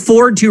to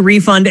afford to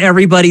refund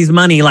everybody's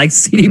money like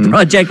CD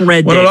Projekt Red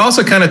did. Well, it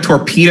also kind of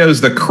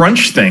torpedoes the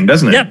crunch thing,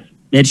 doesn't it? Yep,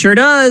 it sure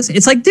does.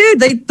 It's like,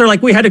 dude, they're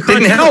like, we had to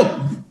crunch. Didn't help.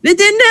 It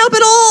didn't help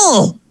at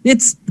all.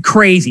 It's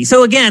crazy.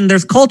 So again,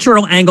 there's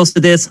cultural angles to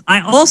this.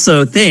 I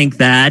also think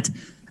that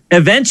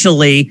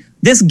eventually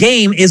this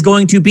game is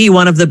going to be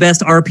one of the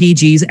best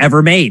RPGs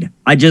ever made.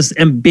 I just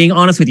am being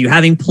honest with you,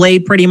 having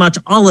played pretty much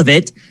all of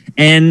it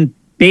and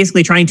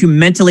basically trying to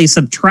mentally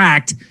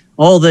subtract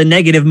all the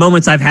negative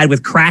moments I've had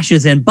with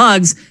crashes and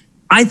bugs,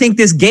 I think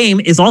this game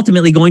is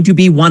ultimately going to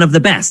be one of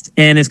the best.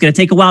 And it's going to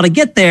take a while to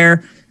get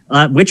there.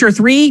 Witcher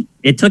 3,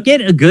 it took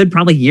it a good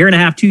probably year and a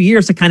half, 2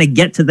 years to kind of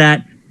get to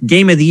that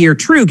game of the year,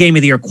 true game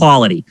of the year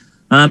quality.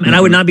 And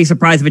I would not be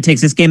surprised if it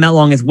takes this game that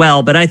long as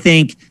well. But I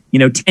think,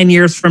 10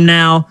 years from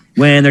now,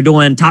 when they're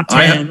doing top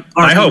 10.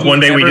 I hope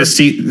one day we just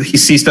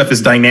see stuff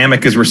as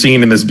dynamic as we're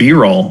seeing in this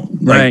B-roll.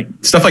 Right.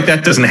 Stuff like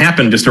that doesn't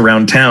happen just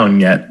around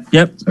town yet.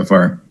 Yep. So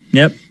far.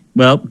 Yep.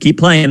 Well, keep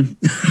playing.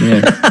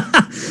 Yeah.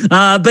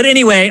 But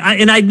anyway,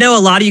 I know a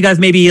lot of you guys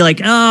may be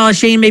like, oh,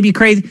 Shane may be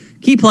crazy.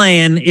 Keep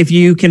playing if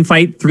you can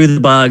fight through the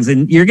bugs.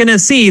 And you're going to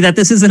see that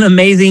this is an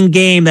amazing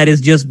game that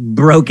is just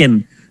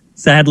broken.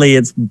 Sadly,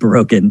 it's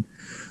broken.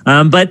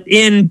 But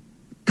in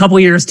a couple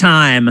years'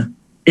 time,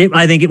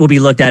 I think it will be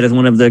looked at as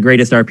one of the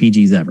greatest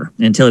RPGs ever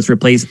until it's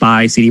replaced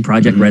by CD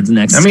Projekt Red's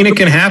next. I mean, it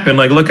can happen.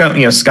 Like, look how,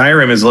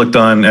 Skyrim is looked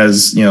on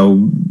as,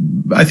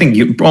 I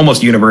think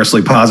almost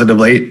universally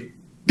positively.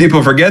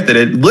 People forget that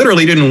it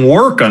literally didn't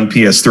work on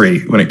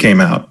PS3 when it came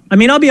out. I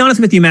mean, I'll be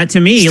honest with you, Matt. To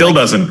me, still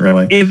doesn't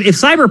really. If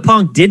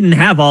Cyberpunk didn't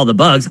have all the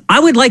bugs, I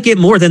would like it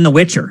more than The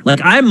Witcher. Like,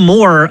 I'm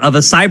more of a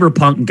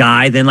Cyberpunk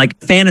guy than like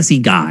a fantasy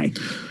guy.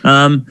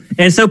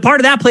 And so part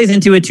of that plays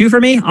into it too for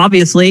me,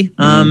 obviously,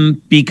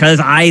 because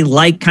I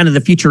like kind of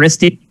the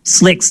futuristic,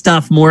 slick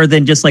stuff more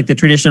than just like the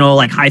traditional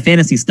like high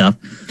fantasy stuff.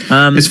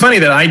 It's funny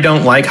that I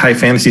don't like high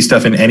fantasy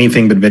stuff in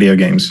anything but video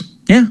games.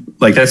 Yeah.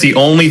 Like that's the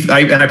only,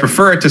 and I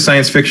prefer it to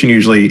science fiction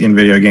usually in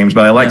video games,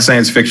 but I like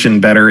science fiction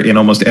better in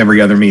almost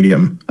every other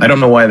medium. I don't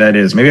know why that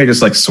is. Maybe I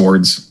just like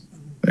swords.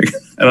 Like,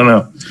 I don't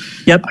know.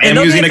 Yep. I am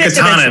using a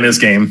katana in this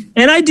game.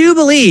 And I do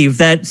believe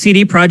that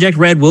CD Projekt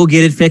Red will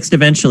get it fixed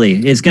eventually.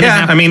 It's going to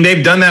happen. I mean,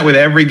 they've done that with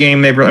every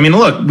game they've,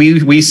 look,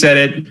 we said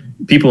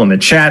it. People in the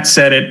chat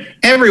said it.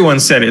 Everyone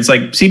said it. It's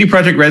like CD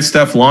Projekt Red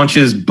stuff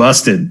launches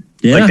busted.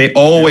 Yeah, like they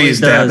always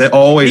do.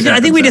 I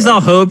think we just all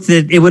hoped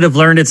that it would have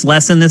learned its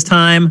lesson this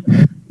time.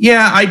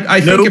 Yeah,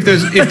 I think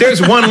if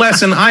there's one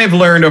lesson I've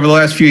learned over the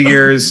last few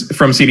years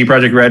from CD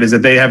Projekt Red is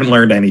that they haven't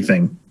learned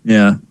anything.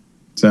 Yeah.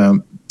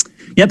 So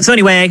Yep. So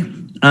anyway,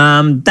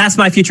 that's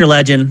my future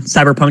legend,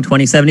 Cyberpunk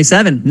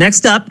 2077.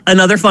 Next up,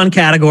 another fun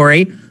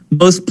category,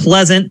 most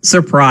pleasant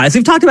surprise.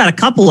 We've talked about a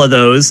couple of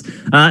those,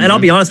 and I'll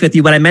be honest with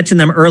you, when I mentioned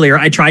them earlier,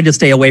 I tried to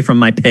stay away from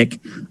my pick.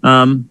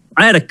 I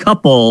had a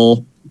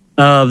couple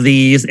of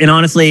these, and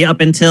honestly,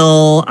 up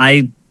until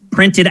I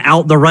printed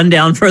out the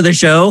rundown for the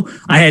show,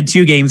 I had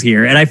 2 games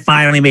here, and I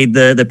finally made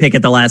the pick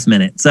at the last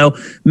minute. So,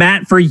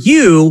 Matt, for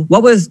you,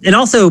 what was, and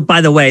also, by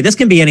the way, this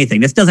can be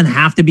anything. This doesn't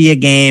have to be a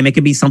game. It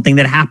could be something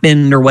that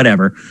happened or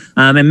whatever.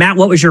 And Matt,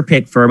 what was your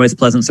pick for a most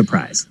pleasant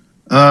surprise?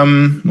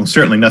 Well,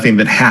 certainly nothing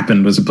that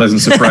happened was a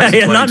pleasant surprise.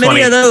 Yeah, not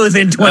many of those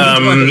in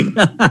 2020.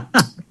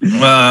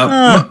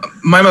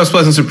 My most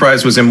pleasant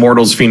surprise was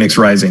Immortals: Phoenix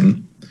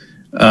Rising.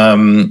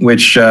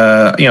 Which we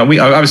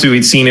obviously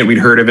we'd seen it, we'd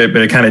heard of it,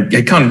 but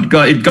it'd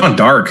gone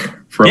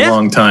dark for a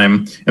long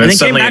time, and then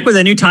came back with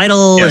a new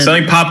title. Yeah,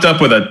 suddenly popped up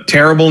with a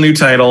terrible new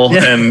title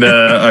and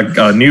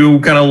a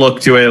new kind of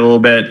look to it a little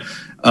bit.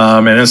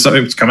 And then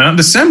it's coming out in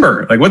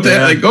December. Like what the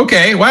like?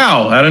 Okay,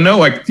 wow, I don't know.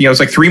 Like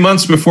it's like 3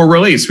 months before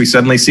release, we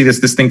suddenly see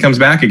this thing comes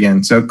back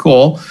again. So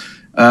cool.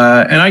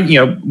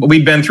 And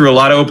we'd been through a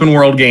lot of open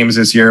world games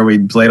this year. We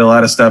played a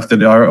lot of stuff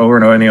that are over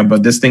and over,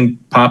 but this thing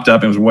popped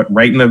up and was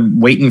right in the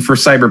waiting for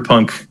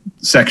Cyberpunk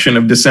section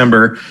of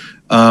December.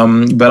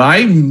 But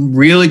I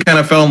really kind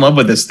of fell in love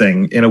with this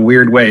thing in a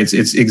weird way.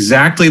 It's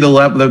exactly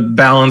the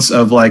balance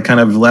of like kind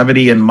of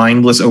levity and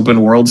mindless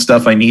open world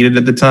stuff I needed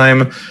at the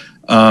time.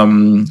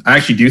 I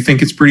actually do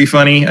think it's pretty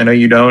funny. I know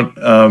you don't.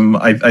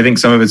 I think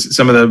some of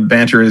the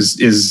banter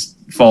is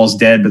falls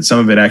dead, but some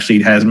of it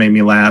actually has made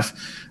me laugh.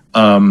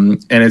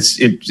 And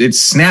it's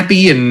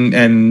snappy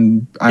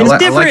and I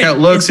like how it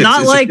looks. It's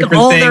not like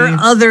all their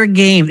other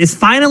games. It's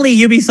finally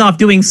Ubisoft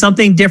doing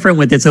something different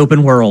with its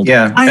open world.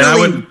 Yeah,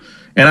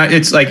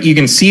 it's like you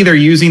can see they're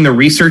using the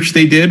research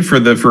they did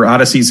for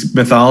Odyssey's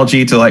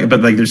mythology to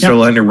but they're still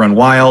letting it run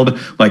wild.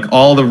 Like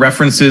all the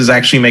references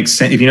actually make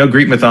sense. If you know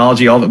Greek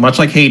mythology, much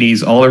like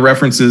Hades, all the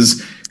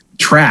references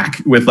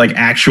track with like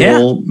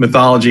actual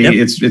mythology.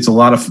 It's a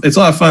lot of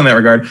fun in that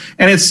regard,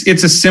 and it's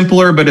a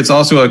simpler, but it's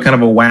also a kind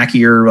of a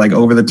wackier, like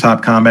over the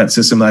top combat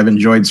system that I've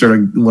enjoyed sort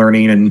of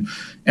learning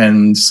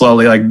and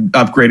slowly like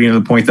upgrading to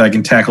the point that I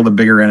can tackle the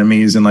bigger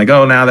enemies and like,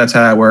 oh, now that's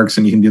how it works,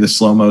 and you can do the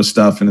slow-mo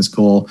stuff, and it's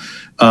cool.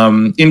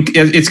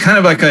 It's kind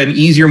of like an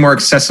easier, more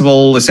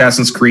accessible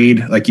Assassin's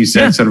Creed, like you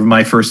said, sort of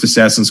my first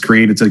Assassin's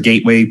Creed. It's a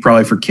gateway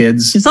probably for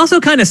kids. It's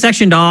also kind of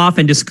sectioned off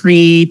and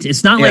discreet.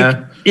 It's not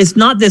like it's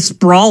not this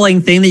sprawling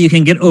thing that you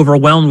can get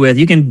overwhelmed with.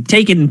 You can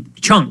take it in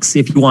chunks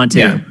if you want to.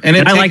 Yeah. And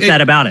I like that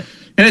about it.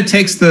 And it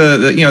takes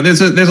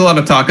there's a lot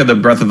of talk of the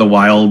Breath of the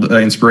Wild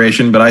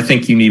inspiration, but I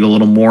think you need a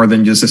little more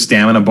than just a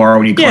stamina bar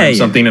when you climb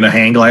something in a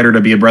hang glider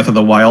to be a Breath of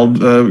the Wild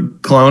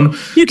clone.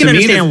 You can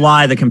understand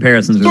why the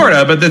comparisons. Sort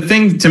of, but the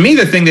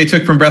thing they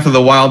took from Breath of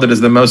the Wild that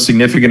is the most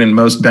significant and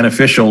most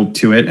beneficial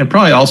to it, and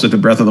probably also to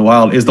Breath of the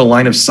Wild, is the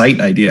line of sight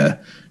idea.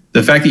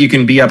 The fact that you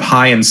can be up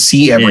high and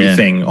see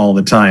everything all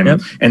the time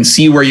and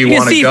see where you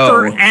want to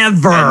go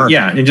forever.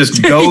 And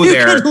just go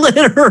there. You can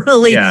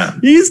literally,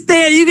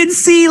 you can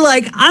see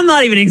like, I'm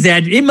not even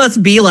exaggerating. It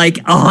must be like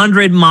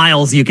 100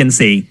 miles you can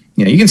see.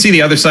 Yeah, you can see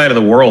the other side of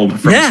the world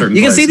from certain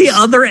places. See the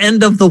other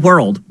end of the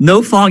world.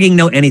 No fogging,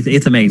 no anything.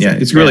 It's amazing. Yeah,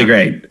 it's really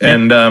great.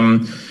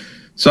 And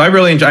so I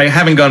really enjoy. I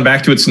haven't gone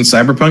back to it since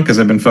Cyberpunk because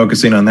I've been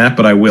focusing on that,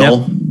 but I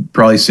will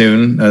probably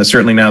soon.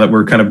 Certainly now that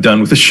we're kind of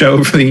done with the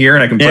show for the year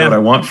and I can play what I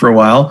want for a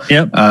while.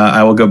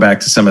 I will go back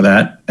to some of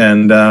that.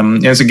 And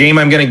it's a game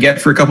I'm going to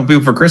get for a couple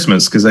people for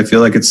Christmas because I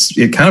feel like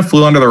it kind of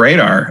flew under the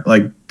radar.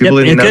 Like people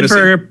didn't notice. It's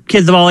good for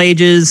kids of all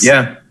ages.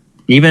 Yeah,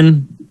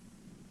 even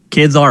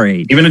kids our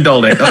age, even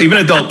adult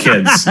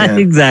kids. Yeah.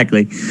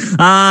 Exactly.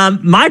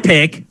 My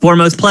pick for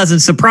most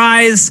pleasant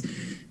surprise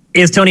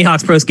is Tony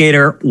Hawk's Pro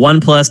Skater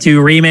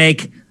 1+2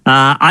 remake.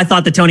 I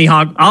thought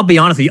I'll be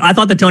honest with you, I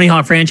thought the Tony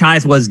Hawk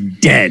franchise was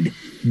dead.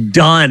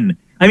 Done.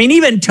 I mean,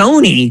 even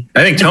Tony.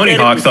 I think Tony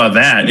Hawk thought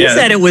that. He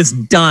said it was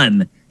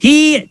done.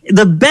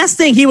 The best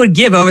thing he would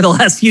give over the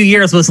last few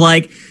years was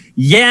like,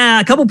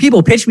 a couple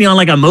people pitched me on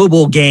like a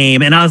mobile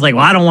game, and I was like,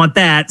 well, I don't want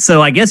that.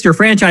 So I guess your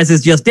franchise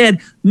is just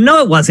dead.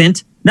 No, it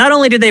wasn't. Not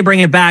only did they bring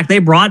it back, they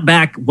brought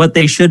back what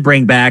they should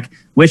bring back,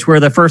 which were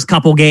the first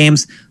couple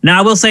games. Now,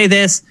 I will say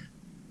this.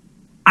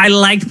 I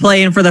liked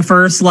playing for the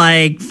first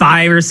like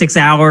 5 or 6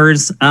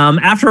 hours.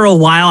 After a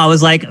while, I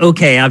was like,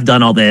 okay, I've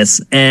done all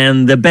this.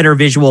 And the better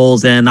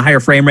visuals and the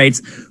higher frame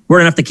rates were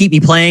enough to keep me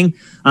playing.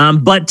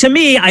 But to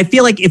me, I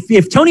feel like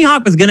if Tony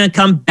Hawk was going to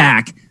come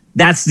back,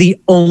 that's the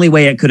only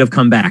way it could have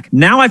come back.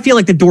 Now I feel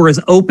like the door is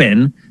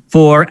open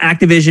for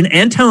Activision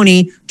and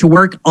Tony to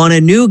work on a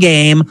new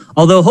game,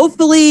 although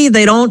hopefully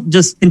they don't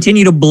just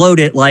continue to bloat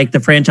it like the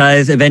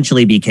franchise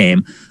eventually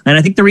became. And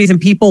I think the reason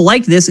people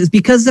liked this is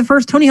because the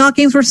first Tony Hawk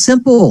games were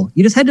simple.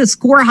 You just had to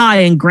score high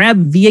and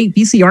grab V8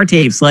 VCR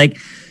tapes. Like,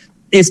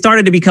 it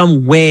started to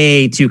become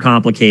way too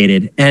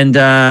complicated. And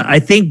I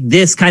think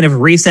this kind of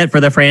reset for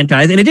the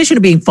franchise, in addition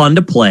to being fun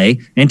to play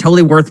and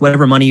totally worth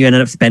whatever money you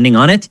ended up spending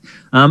on it,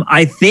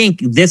 I think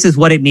this is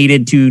what it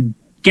needed to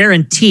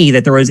guarantee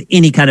that there was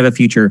any kind of a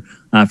future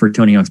for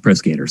Tony Hawk's Pro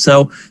Skater.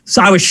 So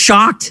I was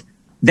shocked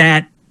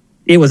that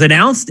it was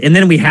announced, and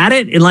then we had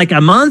it in like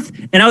a month,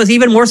 and I was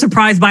even more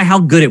surprised by how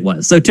good it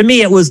was. So to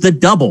me, it was the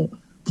double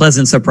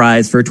pleasant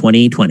surprise for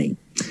 2020.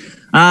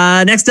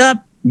 Next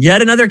up,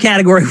 yet another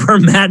category where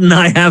Matt and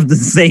I have the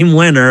same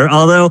winner,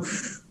 although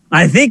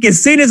I think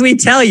as soon as we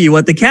tell you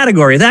what the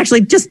category is,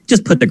 actually,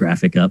 just put the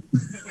graphic up.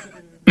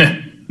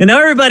 And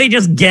everybody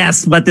just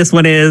guess what this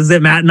one is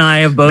that Matt and I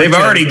have both. They've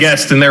already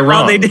guessed and they're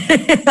wrong. Oh, they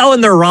did? Oh,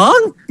 and they're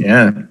wrong?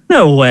 Yeah.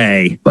 No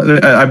way.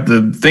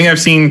 The thing I've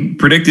seen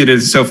predicted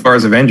is so far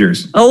as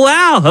Avengers. Oh,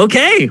 wow.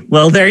 Okay.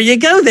 Well, there you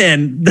go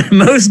then. The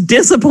most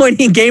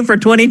disappointing game for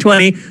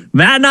 2020,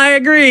 Matt and I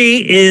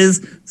agree, is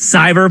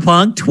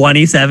Cyberpunk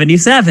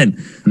 2077.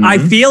 Mm-hmm. I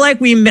feel like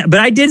but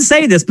I did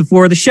say this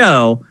before the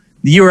show.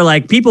 You were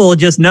like, people will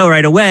just know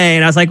right away.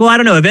 And I was like, well, I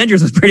don't know.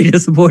 Avengers was pretty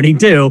disappointing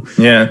too.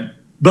 Yeah.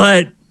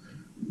 But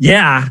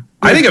yeah.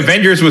 I think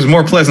Avengers was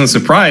more pleasant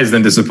surprise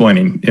than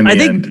disappointing in the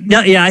end.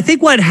 Yeah, I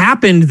think what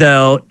happened,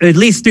 though, at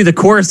least through the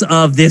course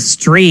of this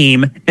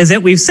stream, is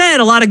that we've said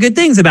a lot of good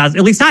things about,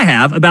 at least I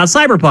have, about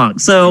Cyberpunk.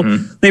 So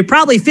they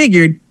probably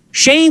figured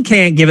Shane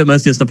can't give it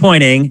most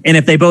disappointing. And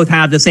if they both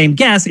have the same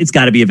guess, it's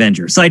got to be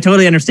Avengers. So I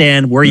totally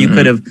understand where you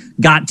could have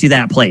got to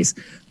that place.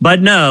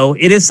 But no,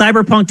 it is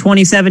Cyberpunk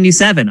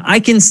 2077. I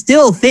can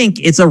still think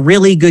it's a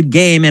really good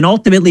game and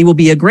ultimately will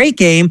be a great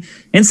game,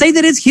 and say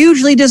that it's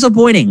hugely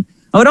disappointing.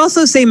 I would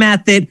also say,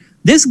 Matt, that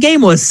this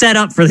game was set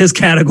up for this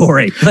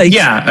category. Like,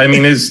 yeah, I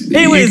mean, you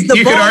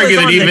could argue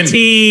that even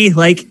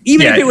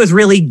if it was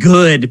really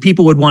good,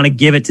 people would want to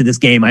give it to this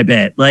game. I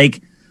bet.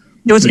 Like,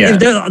 it was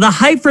the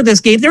hype for this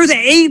game. There was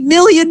 8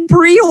 million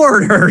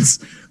pre-orders.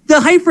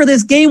 The hype for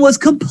this game was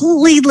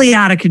completely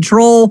out of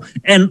control.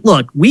 And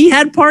look, we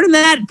had part in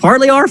that.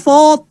 Partly our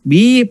fault.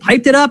 We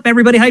hyped it up.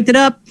 Everybody hyped it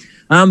up.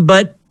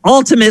 But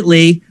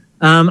ultimately,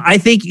 I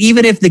think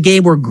even if the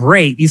game were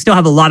great, you still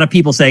have a lot of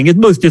people saying it's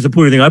the most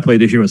disappointing thing I played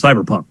this year was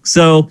Cyberpunk.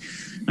 So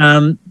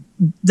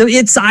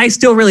I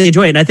still really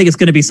enjoy it. And I think it's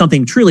going to be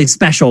something truly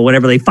special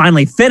whenever they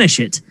finally finish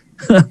it,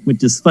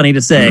 which is funny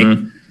to say.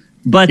 Mm-hmm.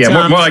 But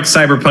more like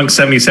Cyberpunk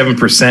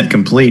 77%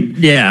 complete.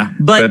 Yeah,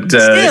 but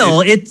still,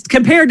 it's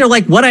compared to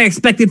like what I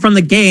expected from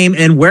the game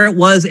and where it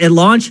was at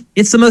launch,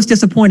 it's the most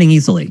disappointing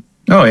easily.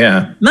 Oh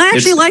yeah, I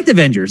actually liked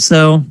Avengers,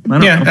 so I don't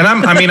know. And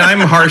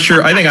I'm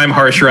harsher. I think I'm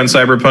harsher on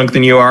Cyberpunk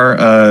than you are.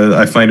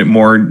 I find it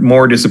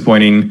more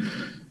disappointing.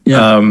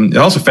 Yeah. It's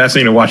also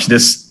fascinating to watch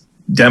this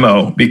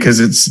demo because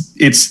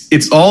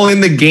it's all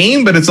in the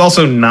game, but it's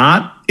also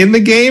not in the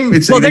game.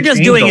 They're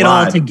just doing it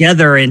all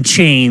together in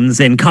chains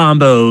and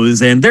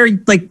combos, and they're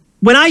like,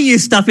 when I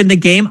use stuff in the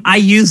game, I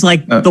use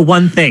like the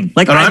one thing.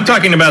 Like I'm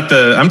talking about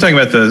the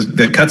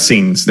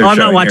cutscenes. I'm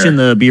not watching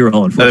the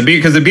B-roll, unfortunately,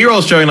 because the B-roll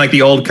is showing like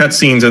the old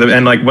cutscenes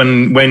and like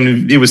when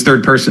it was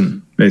third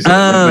person, basically,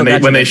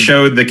 when they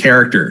showed the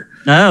character.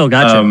 Oh,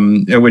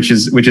 gotcha. Which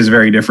is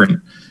very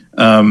different.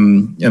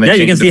 And you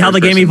can see how the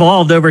game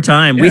evolved over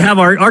time. Yeah. We have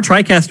our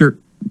TriCaster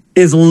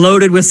is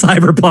loaded with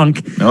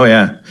Cyberpunk. Oh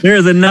yeah,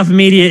 there's enough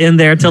media in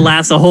there to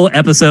last a whole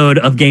episode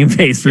of Game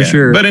Face for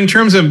sure. But in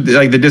terms of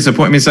like the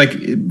disappointment, it's like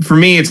for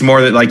me, it's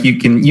more that like you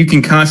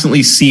can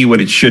constantly see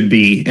what it should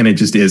be, and it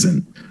just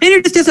isn't. And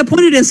you're just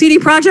disappointed in CD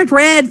Projekt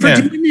Red for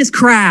doing this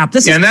crap.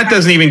 And that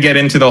doesn't even get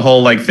into the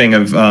whole like thing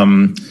of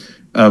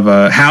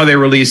how they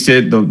released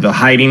it, the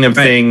hiding of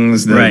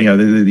things.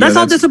 That's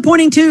all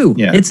disappointing too.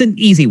 Yeah, it's an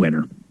easy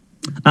winner.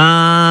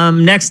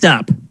 Next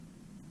up,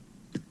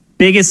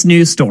 biggest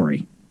news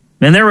story.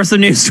 And there were some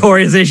news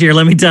stories this year,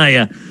 let me tell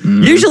you.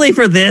 Usually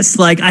for this,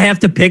 like I have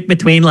to pick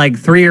between like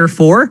 3 or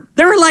 4.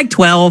 There were like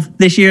 12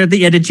 this year that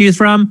you had to choose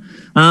from.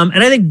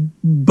 And I think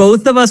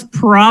both of us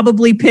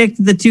probably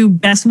picked the 2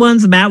 best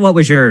ones. Matt, what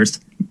was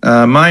yours?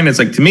 Mine is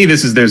like, to me,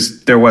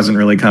 there wasn't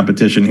really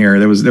competition here.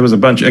 There was a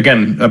bunch,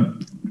 again, a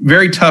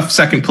very tough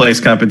second place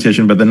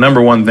competition, but the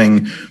number one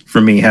thing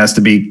for me has to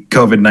be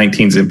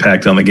COVID-19's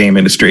impact on the game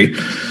industry.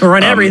 Or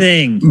on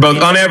everything.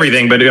 Both on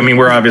everything, but I mean,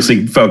 we're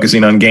obviously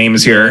focusing on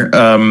games here.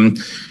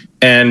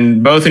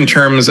 And both in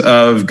terms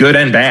of good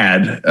and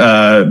bad,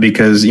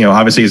 because,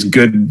 obviously it's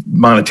good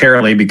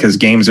monetarily because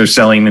games are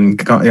selling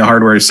and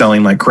hardware is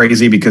selling like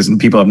crazy because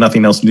people have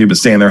nothing else to do but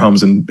stay in their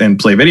homes and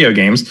play video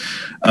games.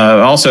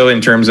 Also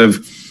in terms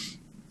of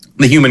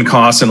the human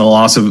costs and the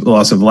loss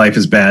of life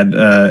is bad,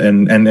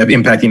 and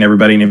impacting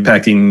everybody and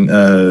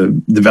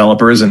impacting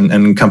developers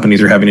and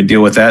companies are having to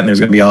deal with that. And there's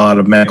going to be a lot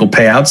of medical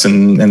payouts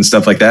and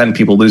stuff like that, and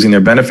people losing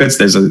their benefits.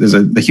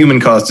 The human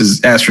cost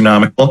is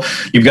astronomical.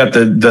 You've got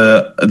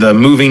the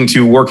moving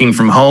to working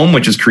from home,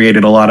 which has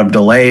created a lot of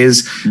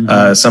delays.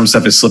 Some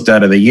stuff has slipped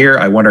out of the year.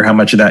 I wonder how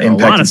much of that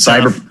impacted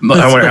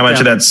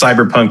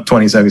Cyberpunk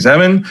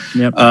 2077.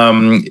 Yep.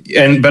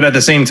 But at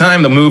the same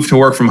time, the move to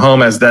work from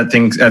home as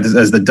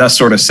the dust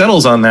sort of settles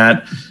on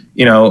that,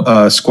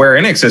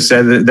 Square Enix has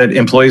said that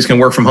employees can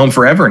work from home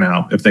forever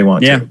now if they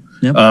want to.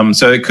 Yep.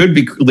 So it could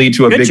lead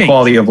to a big change.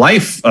 quality of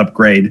life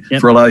upgrade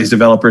Yep. for a lot of these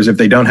developers. If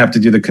they don't have to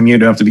do the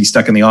commute, don't have to be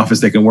stuck in the office,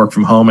 they can work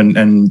from home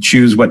and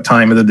choose what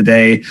time of the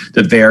day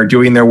that they are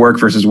doing their work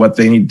versus what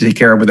they need to take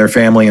care of with their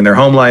family and their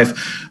home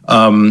life.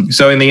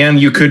 So in the end,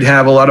 you could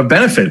have a lot of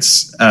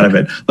benefits out of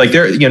it. Like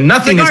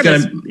nothing is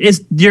going to. It's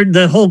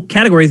the whole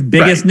category's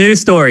biggest news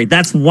story.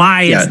 That's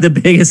why it's the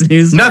biggest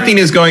news story. Nothing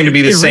is going to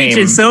be the same. It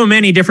reaches so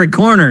many different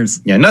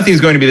corners. Yeah,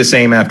 nothing's going to be the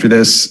same after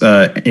this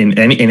in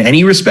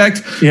any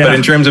respect. Yeah. But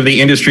in terms of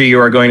the industry, you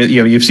are going to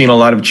you've seen a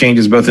lot of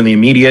changes both in the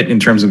immediate in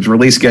terms of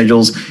release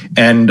schedules,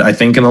 and I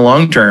think in the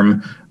long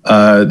term.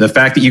 The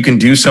fact that you can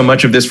do so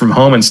much of this from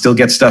home and still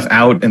get stuff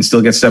out and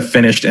still get stuff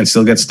finished and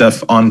still get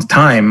stuff on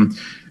time,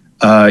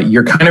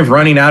 you're kind of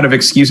running out of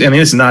excuse. I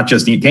mean, it's not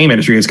just the game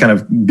industry; it's kind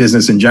of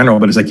business in general.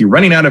 But it's like you're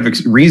running out of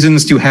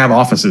reasons to have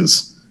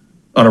offices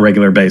on a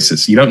regular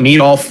basis. You don't need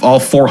all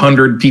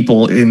 400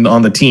 people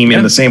on the team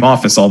in the same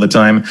office all the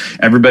time.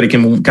 Everybody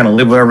can kind of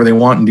live wherever they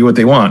want and do what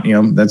they want.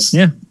 That's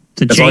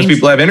as long as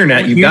people have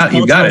internet, you've got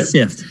it.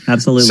 Shift.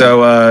 Absolutely.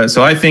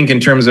 So I think in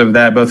terms of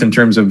that, both in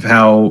terms of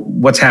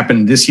what's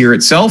happened this year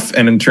itself,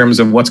 and in terms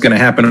of what's going to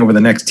happen over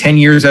the next 10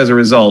 years as a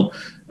result,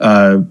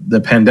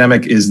 the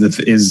pandemic is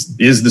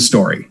the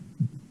story.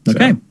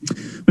 Okay,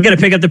 we got to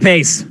pick up the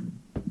pace.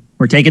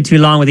 We're taking too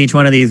long with each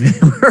one of these.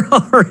 We're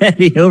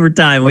already over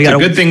time. It's a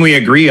good thing we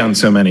agree on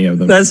so many of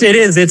them. It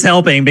is. It's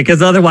helping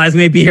because otherwise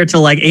we'd be here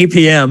till like 8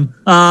 p.m.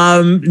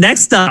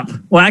 Next up,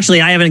 well, actually,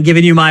 I haven't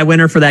given you my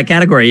winner for that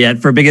category yet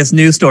for biggest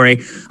news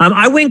story.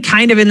 I went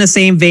kind of in the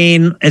same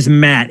vein as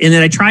Matt in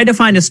that I tried to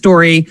find a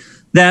story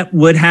that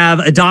would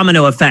have a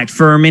domino effect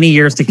for many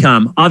years to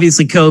come.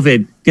 Obviously,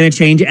 COVID going to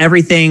change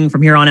everything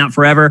from here on out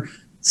forever.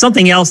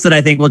 Something else that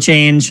I think will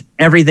change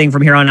everything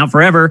from here on out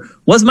forever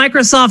was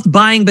Microsoft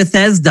buying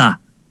Bethesda.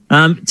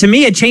 To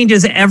me, it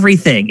changes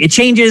everything. It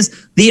changes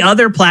the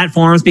other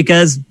platforms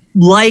because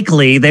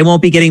likely they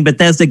won't be getting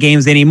Bethesda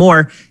games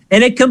anymore.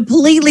 And it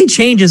completely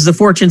changes the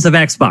fortunes of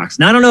Xbox.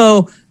 Now, I don't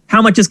know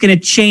how much it's going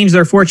to change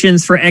their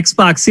fortunes for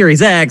Xbox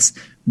Series X,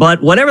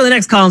 but whatever the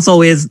next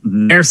console is,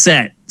 they're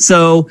set.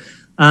 So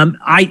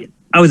I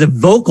was a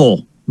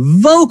vocal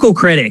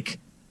critic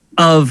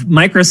of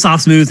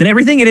Microsoft's moves and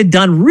everything it had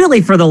done really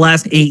for the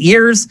last 8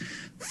 years.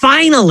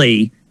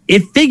 Finally,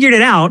 it figured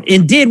it out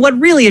and did what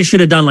really it should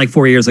have done like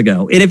 4 years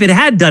ago. And if it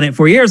had done it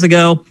 4 years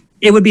ago,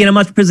 it would be in a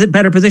much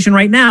better position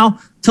right now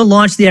to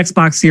launch the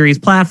Xbox Series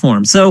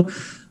platform. So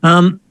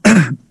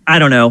I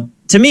don't know.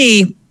 To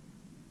me,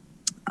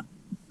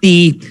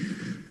 the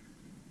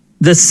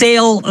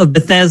sale of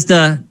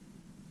Bethesda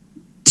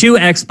to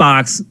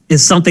Xbox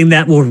is something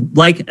that will,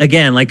 like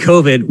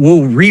COVID,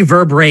 will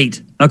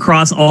reverberate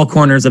across all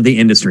corners of the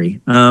industry.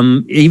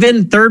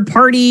 Even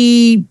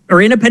third-party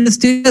or independent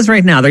studios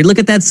right now, they look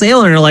at that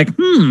sale and they're like,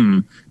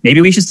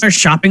 maybe we should start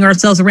shopping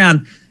ourselves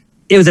around.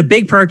 It was a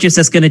big purchase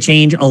that's going to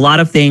change a lot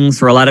of things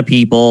for a lot of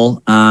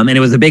people, and it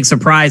was a big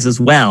surprise as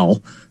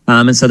well.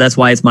 And so that's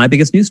why it's my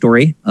biggest news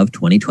story of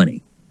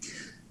 2020.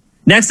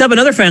 Next up,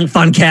 another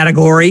fun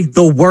category,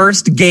 the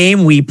worst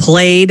game we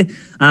played.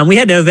 We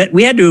had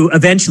to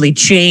eventually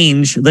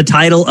change the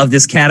title of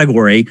this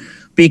category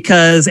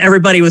because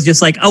everybody was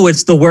just like, oh,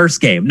 it's the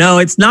worst game. No,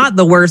 it's not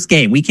the worst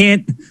game. We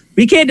can't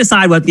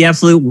decide what the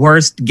absolute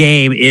worst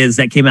game is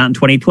that came out in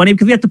 2020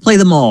 because we have to play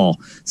them all.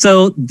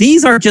 So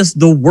these are just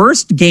the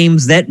worst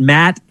games that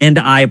Matt and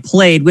I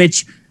played,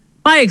 which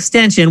by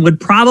extension would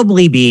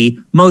probably be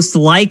most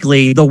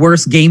likely the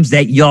worst games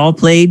that y'all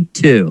played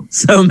too.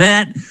 So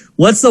Matt,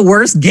 what's the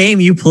worst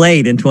game you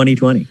played in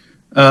 2020?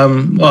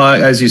 Well,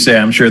 as you say,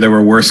 I'm sure there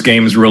were worse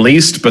games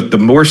released, but the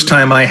worst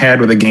time I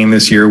had with a game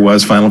this year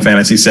was Final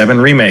Fantasy VII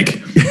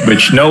Remake,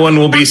 which no one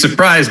will be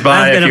surprised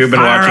by if you've been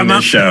watching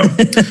this show.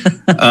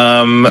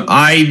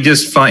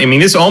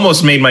 This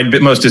almost made my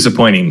most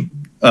disappointing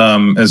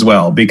as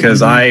well,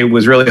 because I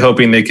was really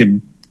hoping they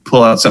could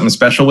pull out something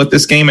special with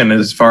this game, and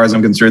as far as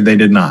I'm concerned, they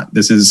did not.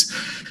 This is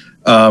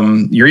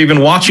you're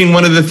even watching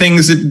one of the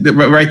things that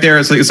right there.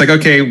 It's like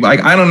okay,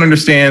 I don't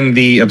understand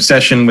the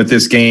obsession with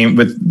this game,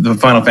 with the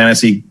Final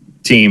Fantasy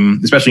team,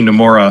 especially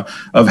Nomura,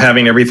 of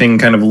having everything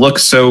kind of look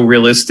so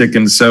realistic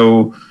and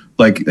so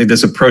like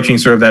this approaching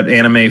sort of that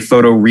anime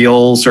photo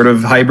real sort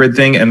of hybrid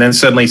thing, and then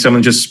suddenly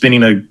someone just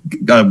spinning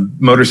a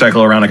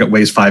motorcycle around like it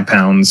weighs 5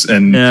 pounds,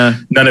 and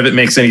none of it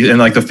makes any, and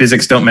like the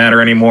physics don't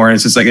matter anymore, and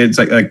it's just like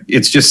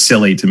it's just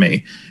silly to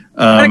me.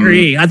 I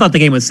agree. I thought the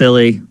game was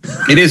silly.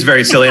 It is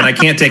very silly, and I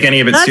can't take any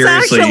of it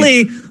seriously. That's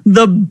actually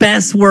the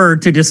best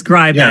word to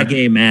describe that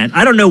game, man.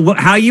 I don't know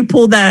how you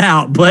pulled that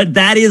out, but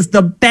that is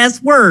the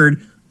best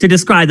word to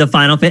describe the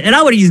Final Fantasy. And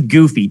I would use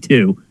goofy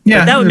too.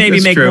 Yeah, that would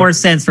maybe make more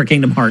sense for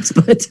Kingdom Hearts.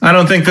 But I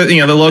don't think that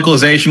the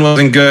localization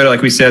wasn't good.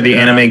 Like we said, the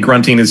anime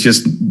grunting is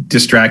just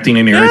distracting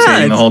and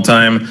irritating the whole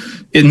time.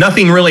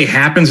 Nothing really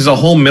happens. There's a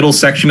whole middle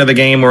section of the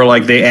game where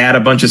like they add a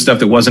bunch of stuff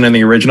that wasn't in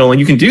the original, and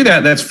you can do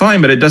that. That's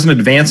fine, but it doesn't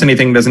advance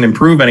anything, doesn't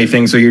improve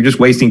anything. So you're just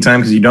wasting time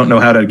because you don't know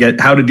how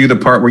to do the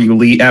part where you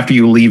leave after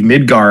you leave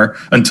Midgar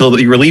until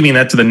you were leaving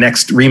that to the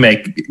next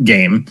remake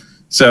game.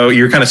 So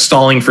you're kind of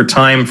stalling for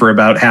time for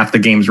about half the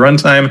game's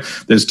runtime.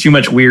 There's too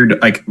much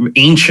weird, like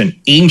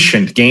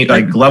ancient game,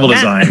 like level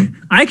design.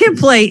 I can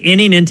play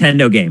any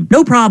Nintendo game,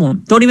 no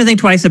problem. Don't even think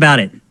twice about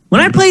it. When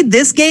I played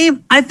this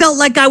game, I felt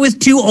like I was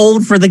too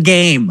old for the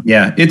game.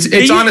 Yeah,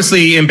 it's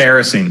honestly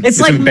embarrassing. It's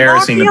like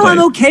embarrassing Mario to play.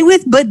 I'm okay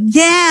with, but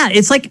yeah,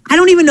 it's like I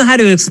don't even know how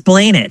to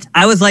explain it.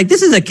 I was like,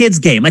 this is a kid's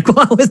game. Like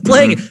while I was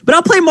playing it, but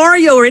I'll play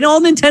Mario or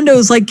all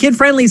Nintendo's like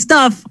kid-friendly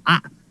stuff.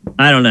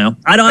 I don't know.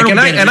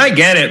 I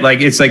get it. Like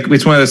it's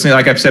one of those things.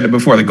 Like I've said it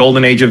before, the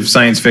golden age of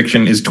science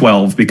fiction is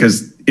 12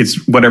 because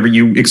it's whatever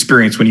you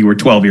experienced when you were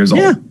 12 years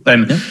old. Yeah.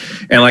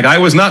 And like I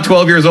was not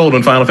 12 years old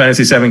when Final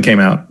Fantasy VII came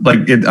out.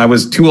 Like I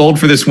was too old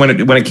for this when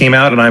it came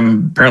out, and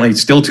I'm apparently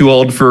still too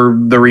old for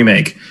the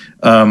remake.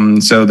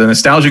 So the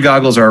nostalgia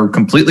goggles are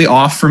completely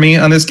off for me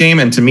on this game,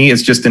 and to me,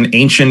 it's just an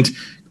ancient,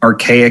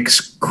 archaic,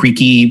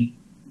 creaky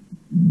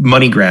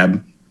money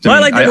grab. Well, I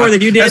liked it more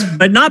than you did,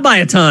 but not by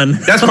a ton.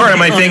 That's part of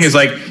my thing is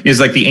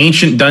like the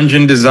ancient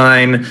dungeon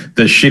design,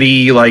 the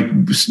shitty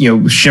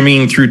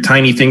shimmying through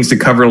tiny things to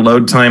cover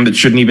load time that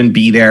shouldn't even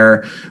be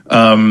there.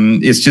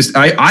 It's just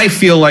I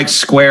feel like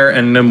Square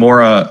and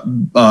Nomura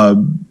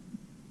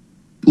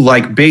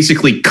like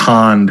basically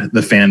conned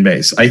the fan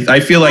base. I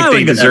feel like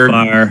they deserve.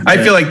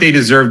 I feel like they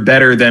deserve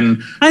better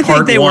than. I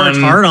think they worked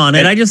hard on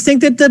it. I just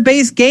think that the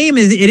base game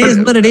is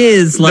what it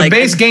is. Like the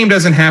base game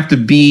doesn't have to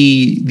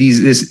be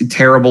this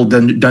terrible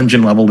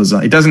dungeon level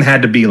design. It doesn't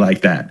have to be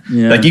like that.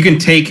 Yeah. Like you can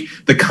take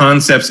the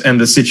concepts and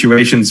the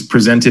situations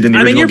presented in the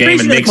original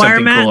game and make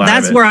something cool out of it.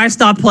 That's where I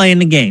stopped playing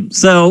the game.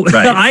 So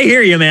right. I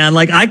hear you, man.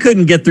 Like I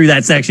couldn't get through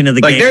that section of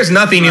the game. Like there's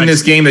nothing in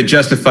this game that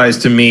justifies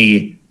to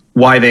me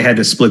why they had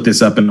to split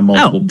this up into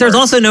multiple parts. There's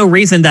also no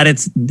reason that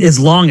it's as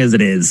long as it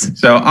is.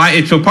 So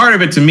part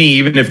of it to me,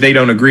 even if they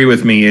don't agree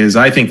with me, is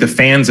I think the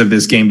fans of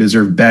this game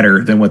deserve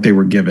better than what they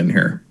were given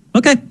here.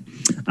 Okay.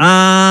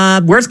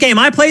 Worst game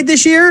I played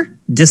this year?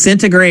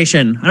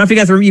 Disintegration. I don't know if you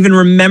guys even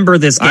remember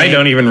this game. I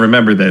don't even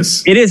remember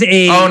this. It is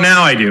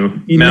now I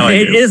do.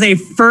 It is a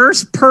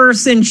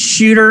first-person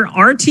shooter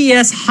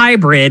RTS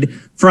hybrid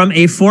from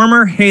a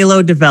former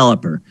Halo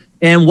developer.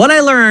 And what I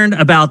learned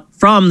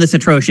from this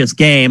atrocious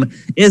game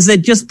is that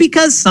just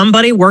because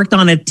somebody worked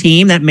on a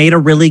team that made a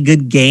really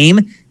good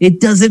game,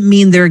 it doesn't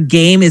mean their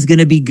game is going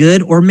to be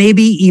good or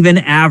maybe even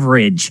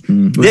average.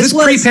 Was this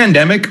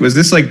pre-pandemic? Was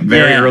this like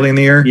very early in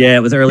the year? Yeah, it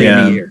was early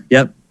in the year.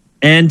 Yep.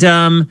 And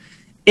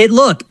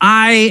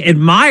I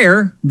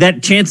admire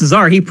that chances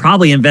are he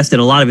probably invested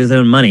a lot of his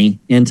own money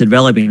into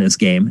developing this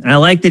game. And I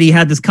like that he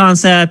had this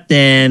concept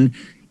and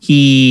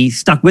he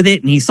stuck with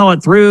it and he saw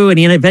it through and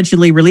he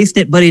eventually released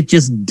it, but it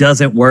just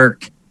doesn't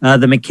work.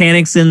 The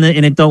mechanics in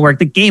it don't work.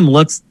 The game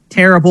looks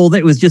terrible.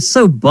 It was just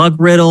so bug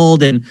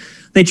riddled, and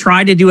they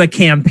tried to do a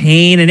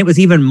campaign and it was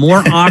even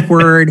more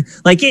awkward.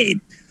 Like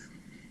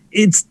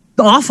it's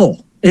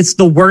awful. It's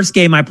the worst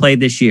game I played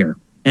this year.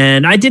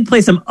 And I did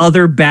play some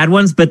other bad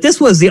ones, but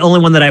this was the only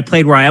one that I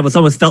played where I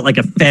almost felt like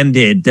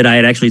offended that I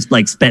had actually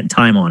like spent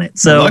time on it.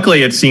 So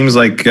luckily, it seems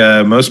like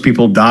most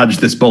people dodged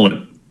this bullet.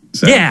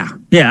 So. Yeah.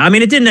 I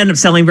mean, it didn't end up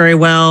selling very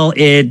well.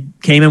 It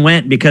came and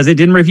went because it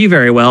didn't review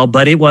very well,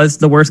 but it was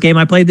the worst game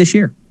I played this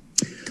year.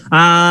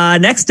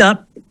 Next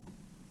up,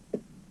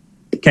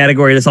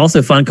 category that's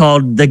also fun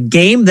called The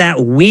Game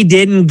That We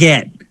Didn't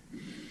Get.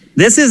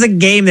 This is a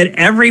game that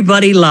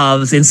everybody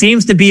loves and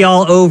seems to be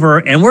all over,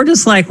 and we're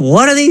just like,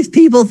 what are these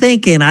people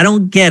thinking? I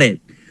don't get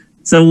it.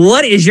 So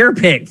what is your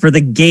pick for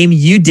the game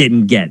you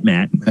didn't get,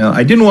 Matt? Well,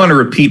 I didn't want to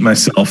repeat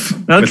myself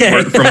from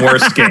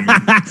worst game.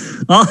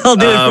 I'll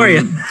do it for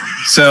you.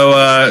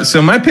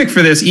 So my pick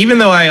for this, even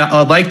though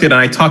I liked it and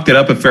I talked it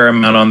up a fair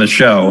amount on the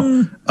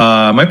show,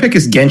 my pick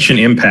is Genshin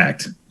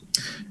Impact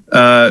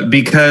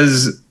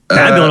because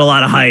that built a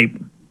lot of hype.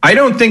 I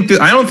don't think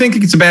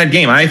it's a bad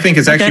game. I think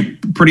it's actually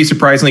pretty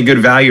surprisingly good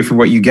value for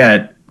what you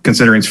get,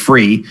 considering it's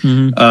free.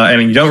 Mm-hmm. I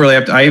mean, you don't really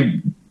have to. I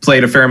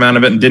played a fair amount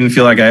of it and didn't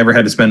feel like I ever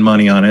had to spend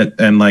money on it.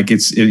 And like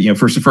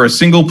for a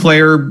single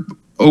player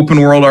open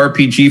world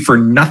RPG for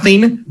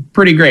nothing,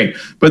 pretty great.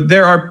 But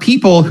there are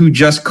people who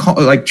just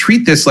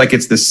treat this like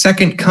it's the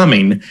second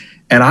coming,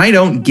 and I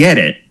don't get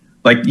it.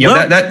 Like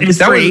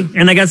it's free,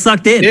 and I got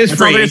sucked in. That's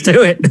free, all there is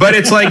to it. But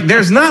it's like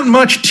there's not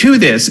much to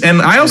this,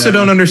 and I also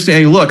don't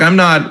understand. Look, I'm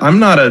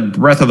not a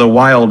Breath of the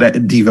Wild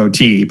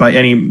devotee by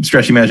any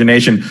stretch of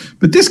imagination,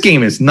 but this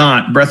game is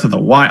not Breath of the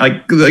Wild.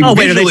 Are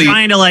they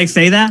trying to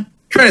say that?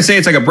 Trying to say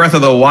it's like a Breath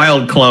of the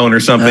Wild clone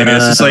or something. And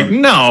it's just like,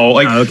 no,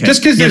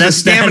 just because there's a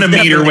stamina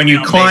meter when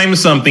you climb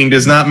something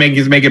does not make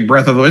it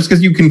Breath of the Wild. Just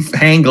because you can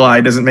hang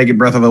glide doesn't make it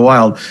Breath of the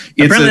Wild.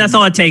 Apparently that's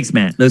all it takes,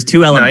 Matt. Those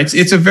two elements.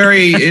 No, it's a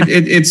very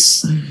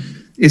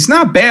it's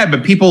not bad,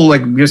 but people I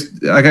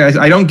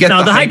don't get.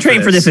 No, the hype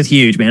train for this is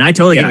huge, man. I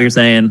totally get what you're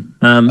saying.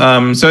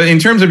 So in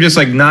terms of just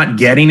not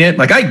getting it,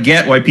 I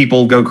get why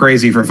people go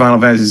crazy for Final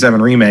Fantasy VII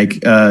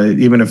Remake,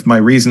 even if my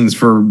reasons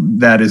for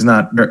that is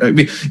not,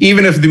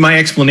 even if my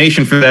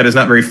explanation for that is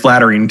not very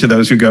flattering to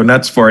those who go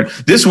nuts for it.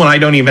 This one, I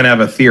don't even have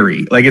a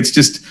theory. It's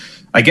just,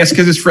 I guess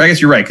because it's free. I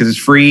guess you're right, because it's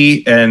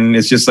free and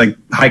it's just like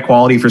high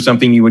quality for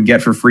something you would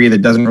get for free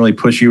that doesn't really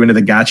push you into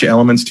the gacha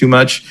elements too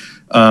much,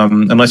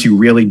 unless you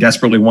really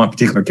desperately want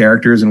particular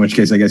characters, in which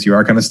case I guess you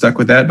are kind of stuck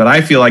with that. But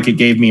I feel like it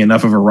gave me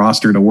enough of a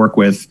roster to work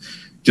with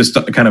just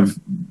kind of,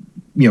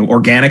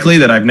 organically,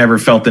 that I've never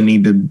felt the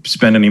need to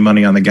spend any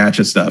money on the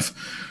gacha stuff.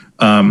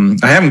 I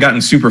haven't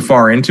gotten super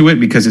far into it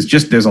because it's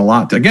just, there's a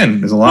lot.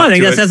 There's a lot. I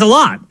think that says a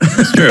lot.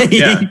 That's true.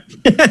 Yeah.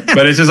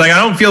 But it's just like,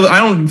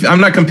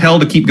 I'm not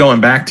compelled to keep going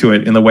back to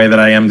it in the way that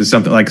I am to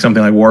something like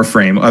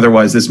Warframe.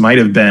 Otherwise, this might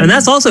have been. And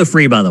that's also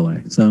free, by the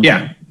way. So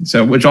yeah.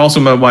 So which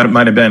also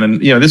might have been,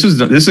 and this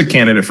is a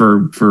candidate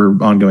for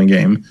ongoing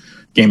game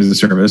as a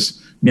service.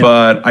 Yep.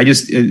 But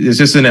it's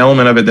just an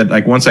element of it that,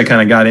 like, once I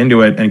kind of got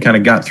into it and kind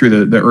of got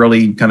through the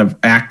early kind of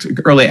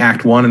early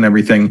act one and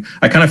everything,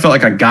 I kind of felt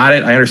like I got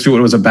it. I understood what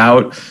it was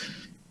about.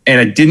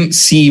 And I didn't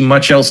see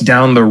much else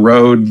down the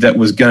road that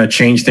was going to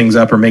change things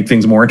up or make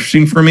things more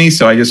interesting for me.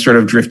 So I just sort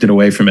of drifted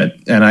away from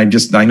it. And I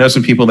know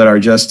some people that are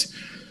just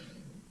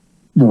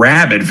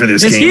rabid for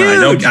this game.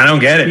 Huge. I don't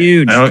get it.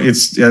 Huge.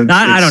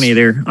 I don't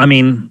either. I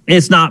mean,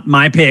 it's not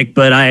my pick,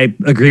 but I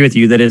agree with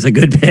you that it's a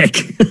good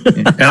pick.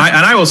 and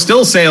I will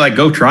still say, like,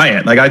 go try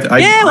it. Like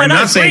I'm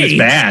not saying it's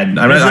bad.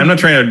 I'm not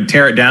trying to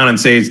tear it down and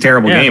say it's a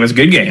terrible game. It's a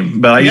good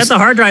game. But I got the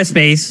hard drive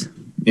space.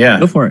 Yeah.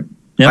 Go for it.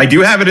 Yep. I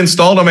do have it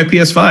installed on my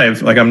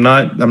PS5. Like, I'm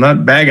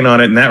not bagging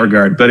on it in that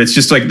regard, but it's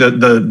just like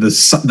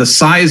the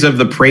size of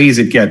the praise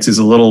it gets is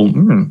a little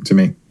to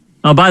me.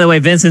 Oh, by the way,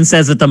 Vincent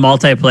says that the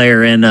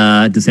multiplayer in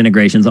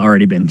Disintegration's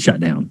already been shut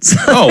down. So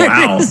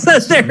wow. So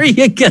there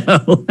you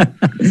go.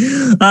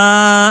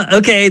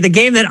 Okay, the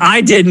game that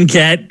I didn't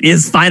get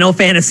is Final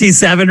Fantasy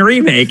VII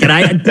Remake. And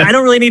I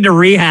don't really need to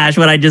rehash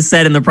what I just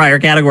said in the prior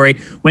category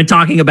when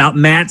talking about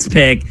Matt's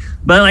pick.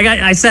 But like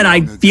I said,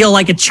 I feel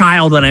like a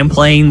child when I'm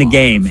playing the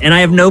game. And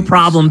I have no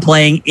problem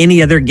playing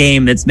any other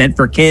game that's meant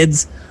for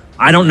kids.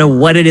 I don't know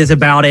what it is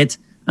about it.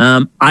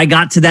 I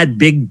got to that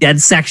big dead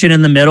section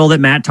in the middle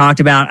that Matt talked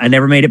about. I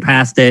never made it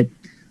past it.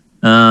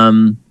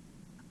 I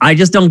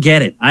just don't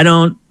get it. I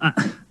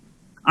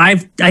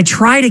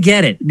try to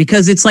get it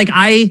because it's like,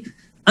 I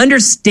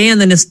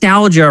understand the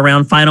nostalgia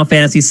around Final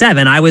Fantasy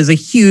VII. I was a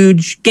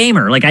huge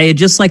gamer. Like, I had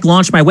just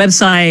launched my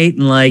website,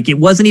 and like, it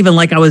wasn't even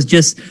like I was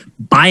just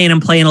buying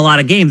and playing a lot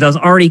of games. I was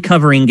already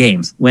covering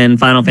games when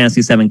Final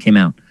Fantasy VII came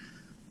out.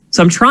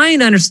 So I'm trying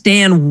to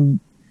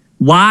understand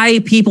why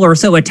people are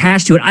so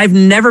attached to it. I've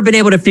never been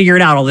able to figure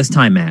it out all this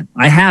time, Matt.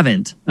 I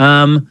haven't.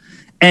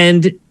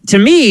 And to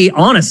me,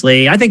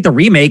 honestly, I think the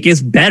remake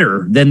is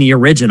better than the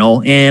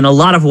original in a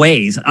lot of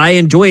ways. I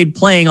enjoyed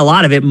playing a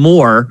lot of it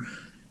more.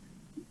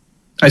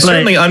 I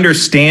certainly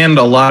understand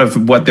a lot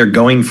of what they're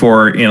going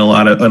for in a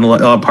lot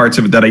of parts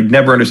of it that I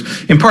never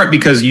understood. In part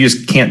because you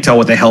just can't tell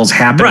what the hell's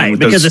happening. Right,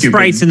 because the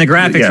sprites and the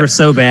graphics were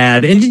so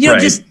bad. And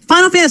just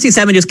Final Fantasy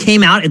VII just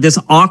came out at this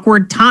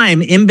awkward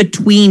time in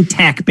between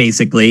tech,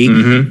 basically.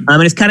 Mm-hmm.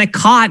 And it's kind of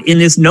caught in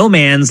this no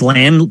man's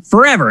land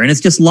forever, and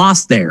it's just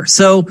lost there.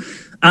 So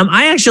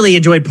I actually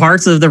enjoyed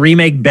parts of the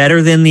remake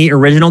better than the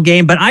original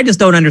game, but I just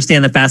don't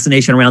understand the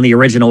fascination around the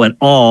original at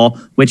all,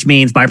 which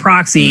means by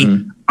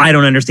proxy, I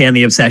don't understand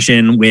the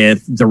obsession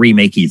with the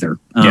remake either.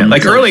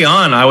 Early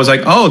on, I was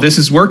like, "Oh, this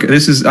is work.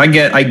 I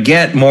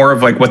get more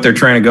of like what they're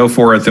trying to go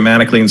for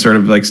thematically and sort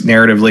of like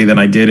narratively than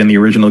I did in the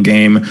original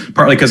game.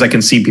 Partly because I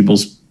can see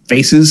people's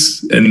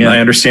faces and I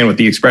understand what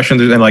the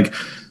expressions and like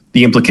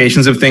the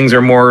implications of things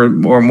are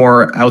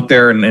more out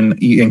there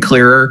and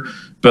clearer.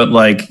 But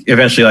like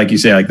eventually, like you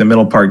say, like the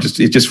middle part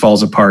just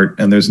falls apart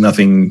and there's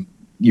nothing.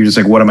 You're just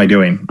like, what am I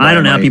doing? I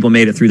don't know how people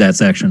made it through that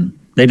section.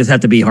 They just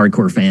have to be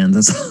hardcore fans.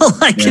 That's all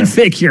I can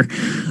figure.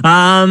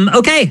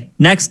 Okay,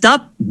 next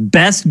up,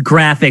 best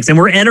graphics. And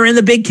we're entering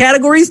the big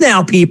categories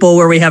now, people,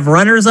 where we have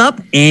runners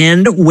up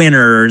and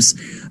winners.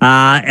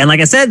 And like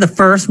I said, the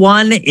first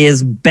one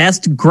is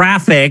best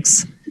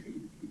graphics.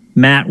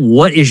 Matt,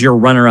 what is your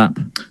runner up?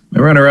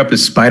 My runner up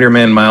is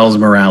Spider-Man Miles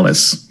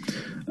Morales.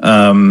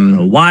 A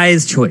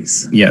wise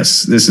choice.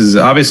 Yes, this is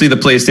obviously the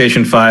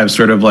PlayStation 5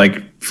 sort of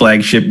like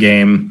flagship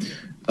game.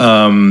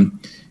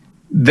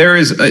 There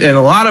is, and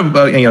a lot of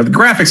the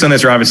graphics on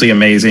this are obviously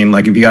amazing.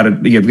 Like you've got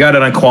it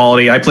on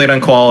quality. I played on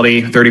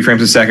quality, 30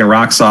 frames a second,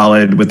 rock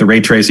solid with the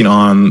ray tracing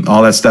on,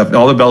 all that stuff.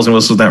 All the bells and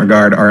whistles in that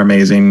regard are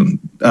amazing.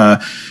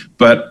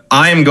 But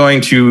I am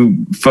going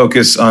to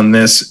focus on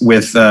this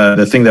with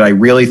the thing that I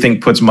really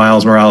think puts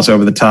Miles Morales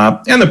over the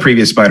top, and the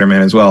previous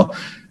Spider-Man as well,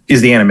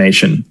 is the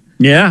animation.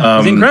 Yeah,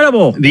 it's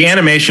incredible. The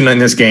animation in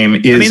this game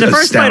is the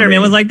first astounding.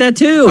 Spider-Man was like that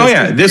too. Oh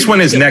yeah, this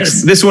one is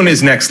next. This one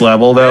is next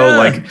level though. Yeah.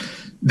 Like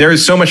there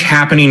is so much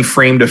happening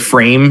frame to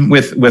frame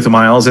with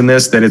Miles in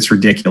this that it's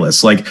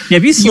ridiculous. Like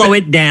if you slow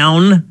it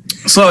down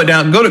slow it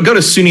down. Go to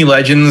SUNY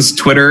Legends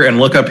Twitter and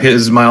look up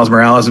his Miles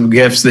Morales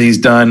gifs that he's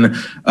done.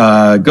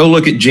 Go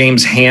look at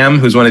James Ham,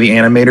 who's one of the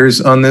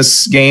animators on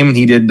this game.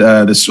 He did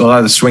a lot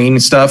of the swinging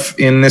stuff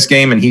in this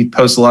game, and he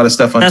posts a lot of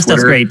stuff on Twitter. That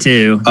stuff's great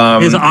too.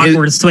 His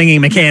awkward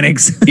swinging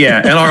mechanics. Yeah,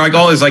 and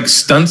all his like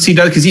stunts he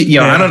does, because you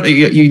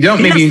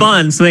don't maybe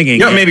fun swinging. You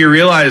don't maybe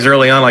realize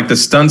early on like the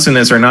stunts in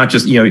this are not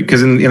just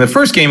because in the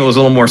first game it was a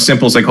little more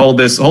simple. It's like hold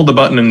the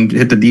button and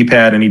hit the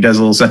D-pad, and he does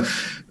a little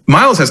stuff.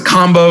 Miles has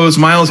combos.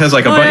 Miles has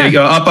like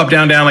up,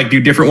 down, like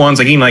do different ones.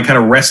 Like he can like kind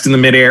of rest in the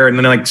midair and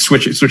then like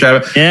switch out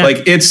of it. Yeah.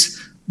 Like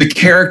it's the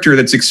character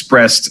that's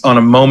expressed on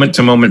a moment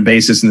to moment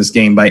basis in this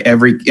game by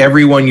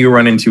everyone you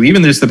run into,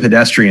 even just the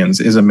pedestrians,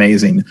 is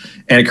amazing.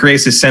 And it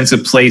creates a sense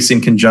of place in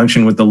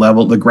conjunction with the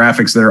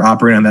graphics that are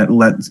operating on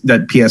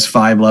that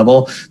PS5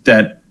 level,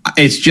 that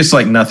it's just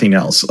like nothing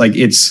else. Like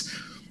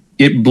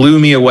it blew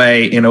me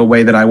away in a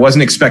way that I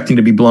wasn't expecting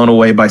to be blown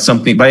away by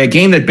a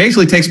game that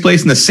basically takes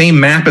place in the same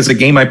map as a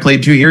game I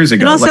played 2 years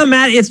ago. And also,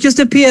 Matt, it's just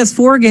a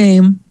PS4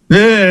 game.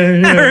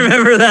 Yeah. I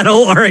remember that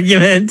whole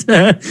argument.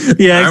 The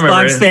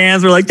Xbox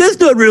fans were like, that's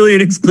not really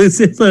an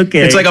exclusive. Okay.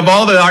 It's like, of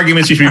all the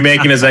arguments you should be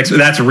making,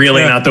 that's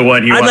really not the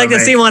one you want to make. I'd like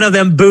to see one of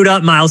them boot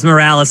up Miles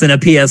Morales in a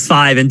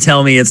PS5 and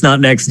tell me it's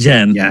not next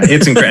gen. Yeah,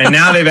 it's incredible. And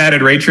now they've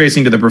added ray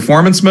tracing to the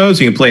performance mode,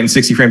 so you can play it in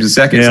 60 frames a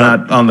second. It's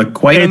not on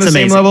the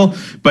same level,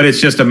 but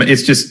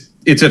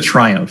it's a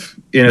triumph.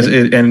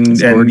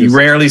 And you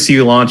rarely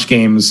see launch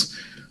games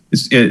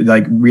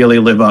like really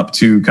live up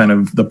to kind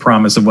of the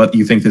promise of what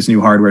you think this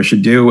new hardware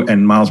should do,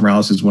 and Miles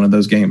Morales is one of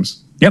those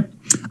games. Yep.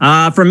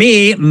 For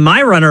me,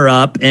 my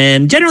runner-up,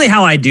 and generally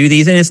how I do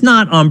these, and it's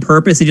not on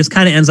purpose, it just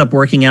kind of ends up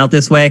working out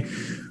this way.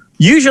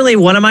 Usually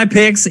one of my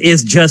picks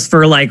is just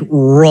for like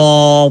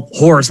raw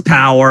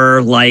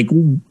horsepower, like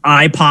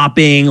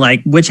eye-popping,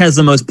 like which has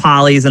the most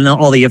polys and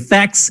all the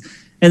effects.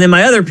 And then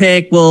my other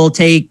pick will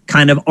take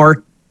kind of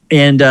art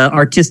and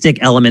artistic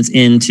elements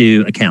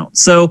into account.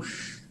 So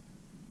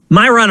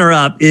my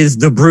runner-up is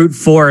the brute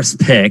force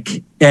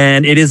pick,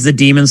 and it is the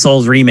Demon's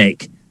Souls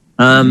remake.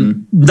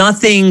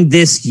 Nothing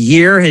this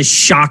year has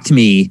shocked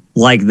me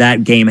like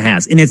that game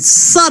has. And it's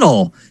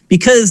subtle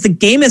because the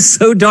game is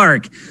so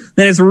dark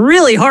that it's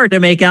really hard to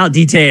make out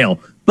detail.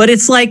 But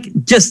it's like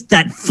just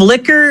that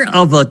flicker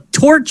of a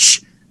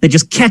torch that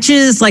just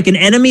catches like an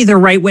enemy the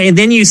right way. And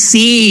then you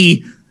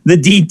see the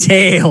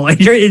detail.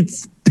 And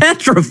it's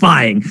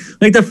petrifying.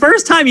 Like the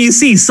first time you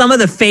see some of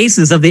the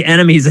faces of the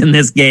enemies in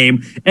this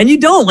game, and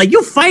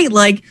you'll fight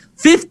like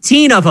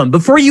 15 of them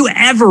before you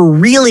ever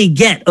really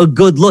get a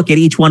good look at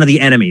each one of the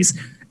enemies.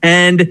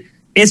 And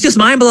it's just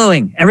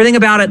mind-blowing. Everything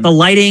about it, the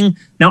lighting.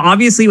 Now,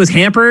 obviously, it was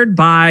hampered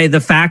by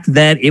the fact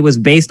that it was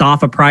based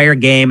off a prior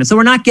game. And so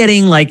we're not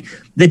getting like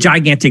the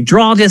gigantic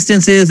draw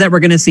distances that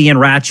we're going to see in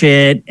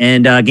Ratchet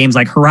and games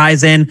like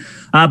Horizon.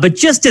 But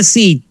just to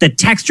see the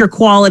texture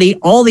quality,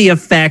 all the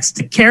effects,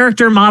 the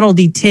character model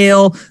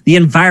detail, the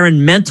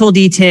environmental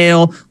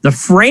detail, the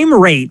frame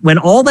rate, when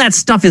all that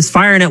stuff is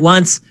firing at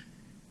once,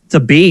 it's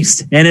a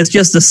beast. And it's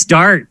just a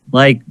start.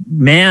 Like,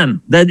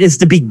 man, that is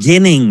the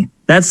beginning.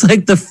 That's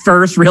like the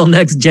first real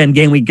next-gen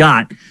game we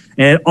got.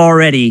 And it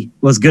already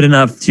was good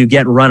enough to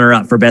get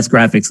runner-up for best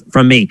graphics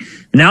from me.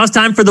 And now it's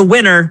time for the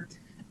winner.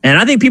 And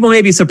I think people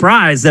may be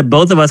surprised that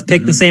both of us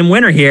picked the same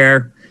winner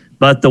here.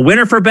 But the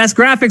winner for best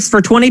graphics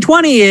for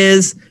 2020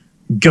 is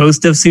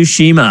Ghost of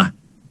Tsushima.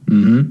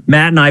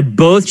 Matt and I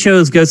both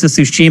chose Ghost of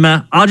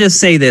Tsushima. I'll just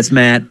say this,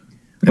 Matt.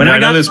 When I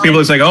know there's people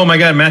that's like, oh my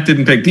God, Matt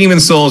didn't pick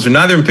Demon's Souls, or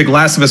neither of them picked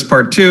Last of Us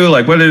Part 2.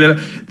 Like, what did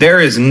it? There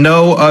is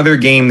no other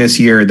game this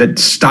year that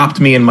stopped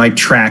me in my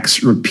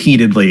tracks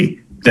repeatedly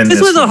than this.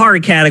 This was a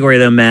hard category,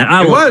 though, Matt.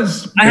 I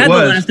had The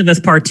Last of Us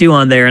Part 2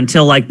 on there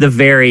until like the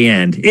very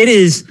end. It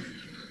is.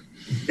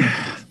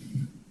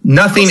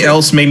 Nothing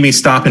else made me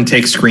stop and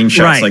take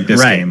screenshots like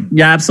this game.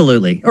 Yeah,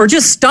 absolutely. Or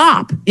just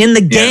stop in the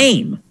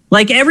game.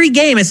 Like every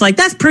game, it's like,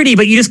 that's pretty,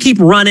 but you just keep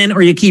running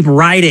or you keep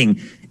riding.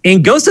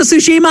 In Ghost of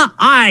Tsushima,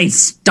 I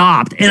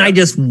stopped and I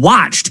just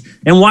watched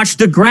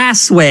the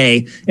grass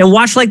sway and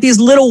watched like these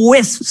little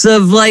wisps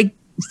of like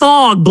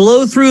fog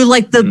blow through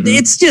like the,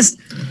 it's just.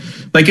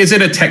 Like, is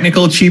it a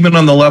technical achievement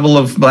on the level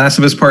of Last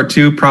of Us Part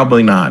 2?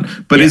 Probably not.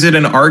 But is it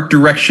an art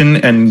direction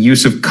and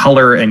use of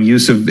color and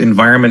use of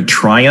environment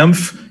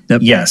triumph? Yep.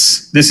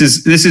 Yes. This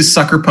is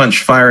Sucker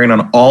Punch firing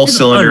on all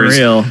cylinders.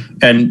 Unreal.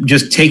 And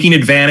just taking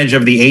advantage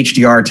of the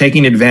HDR,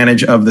 taking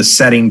advantage of the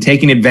setting,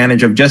 taking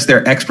advantage of just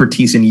their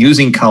expertise in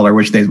using color,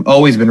 which they've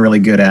always been really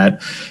good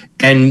at.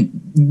 And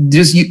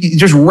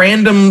just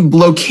random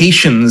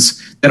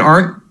locations that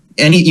aren't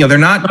they're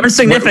not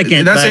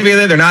significant.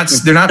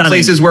 They're not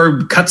places where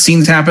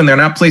cutscenes happen. They're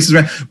not places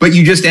but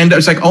you just end up,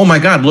 it's like, oh my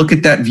God, look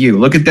at that view.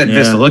 Look at that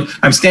vista. Look,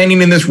 I'm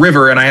standing in this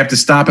river and I have to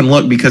stop and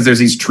look because there's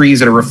these trees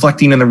that are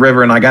reflecting in the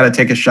river and I got to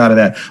take a shot of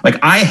that. Like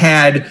I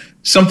had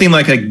something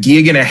like 1.5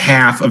 gigs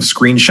of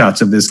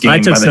screenshots of this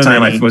game by the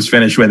time I was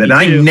finished with it. And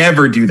I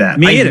never do that.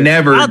 I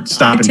never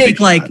stop and take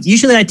shots.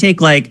 Usually I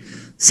take like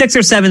 6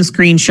 or 7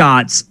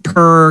 screenshots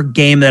per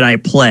game that I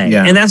play.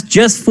 Yeah. And that's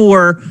just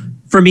for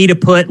for me to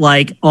put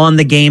like on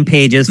the game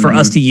pages for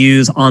us to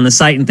use on the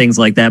site and things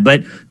like that.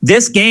 But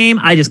this game,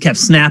 I just kept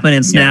snapping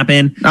and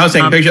snapping. I was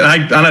taking pictures.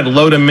 I'd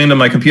load them into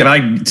my computer. I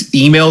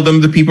emailed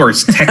them to people or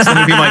text them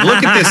to people like,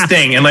 look at this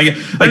thing. And like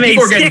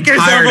people are getting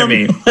tired of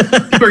me.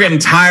 People are getting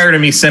tired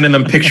of me sending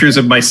them pictures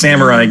of my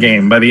samurai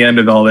game by the end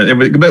of all that.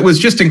 It was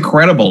just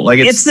incredible. Like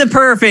it's the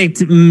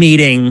perfect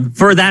meeting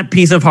for that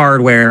piece of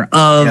hardware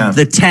of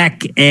the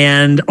tech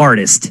and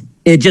artist.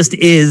 It just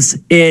is.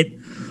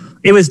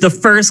 It was the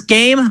first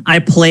game I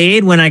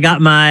played when I got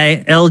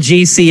my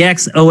LG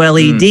CX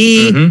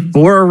OLED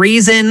for a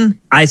reason.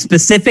 I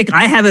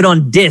have it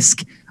on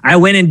disc. I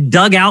went and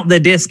dug out the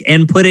disc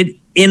and put it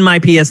in my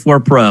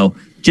PS4 Pro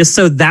just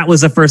so that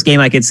was the first game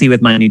I could see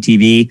with my new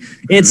TV.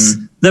 It's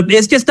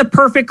just the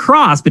perfect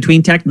cross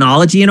between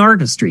technology and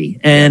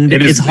artistry, and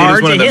it's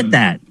hard to hit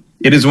that.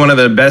 It is one of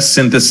the best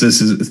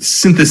syntheses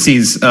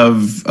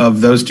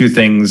of those two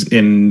things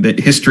in the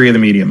history of the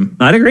medium.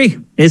 I'd agree.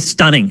 It's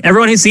stunning.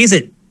 Everyone who sees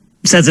it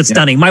says it's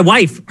stunning. My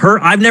wife,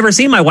 I've never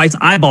seen my wife's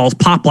eyeballs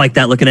pop like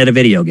that looking at a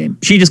video game.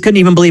 She just couldn't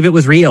even believe it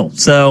was real.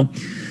 So,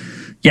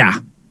 yeah.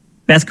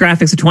 Best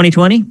graphics of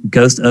 2020,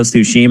 Ghost of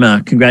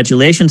Tsushima.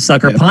 Congratulations,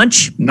 Sucker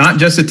Punch. Not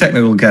just a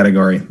technical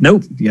category.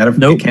 Nope.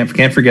 You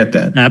can't forget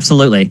that.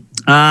 Absolutely.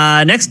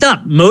 Next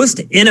up,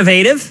 most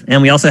innovative.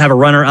 And we also have a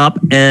runner-up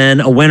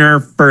and a winner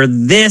for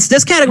this.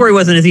 This category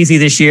wasn't as easy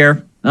this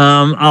year.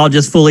 I'll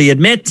just fully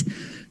admit.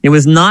 It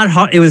was not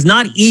hard. It was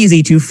not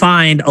easy to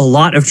find a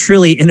lot of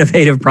truly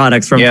innovative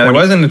products from. Yeah, there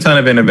wasn't a ton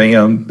of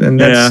innovation,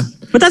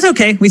 but that's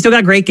okay. We still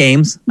got great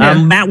games.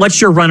 Matt,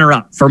 what's your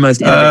runner-up for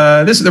most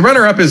innovative? The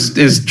runner-up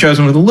is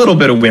chosen with a little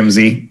bit of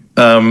whimsy,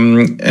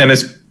 and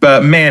it's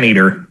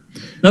Maneater.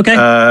 Okay.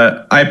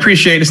 I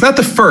appreciate it's not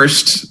the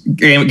first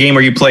game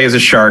where you play as a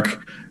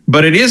shark,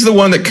 but it is the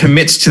one that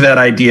commits to that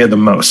idea the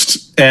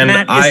most. And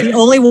Matt, it's the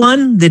only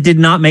one that did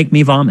not make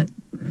me vomit.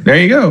 There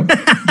you go.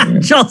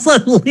 Jaws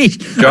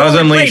Unleashed. Jaws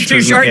Unleashed. Played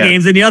two shark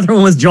games, and the other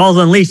one was Jaws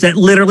Unleashed. That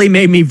literally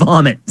made me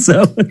vomit.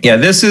 So yeah,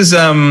 this is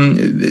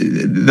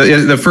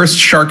the first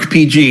Shark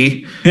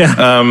PG.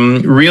 Yeah.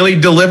 Really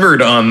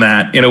delivered on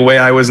that in a way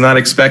I was not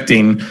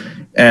expecting,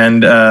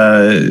 and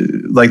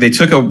like they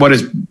took what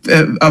is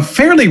a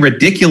fairly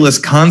ridiculous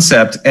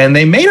concept, and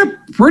they made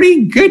a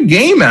pretty good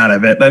game out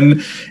of it.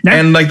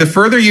 And like the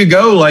further you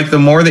go, like the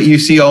more that you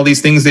see all these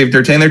things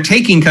they're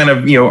taking kind of,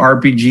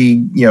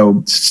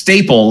 RPG,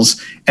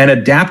 staples and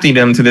adapting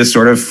them to this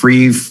sort of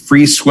free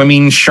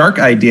swimming shark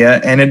idea.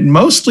 And it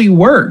mostly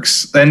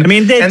works. And I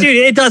mean, dude,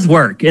 it does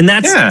work. And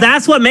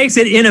that's what makes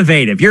it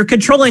innovative. You're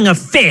controlling a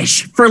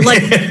fish for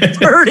like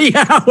 30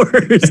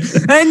 hours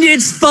and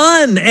it's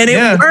fun and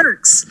it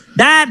works.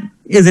 That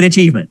is an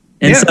achievement.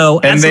 And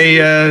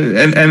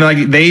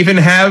they even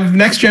have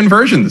next gen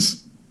versions.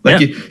 Like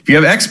if you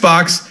have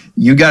Xbox,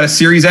 you got a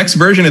Series X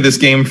version of this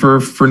game for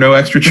no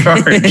extra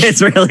charge.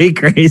 It's really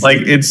crazy.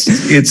 Like it's so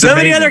amazing.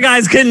 Many other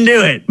guys couldn't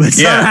do it, but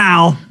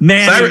somehow,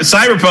 man,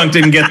 Cyberpunk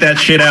didn't get that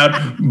shit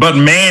out, but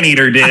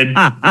Maneater did.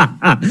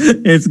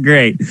 It's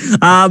great.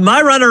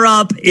 My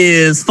runner-up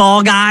is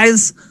Fall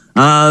Guys.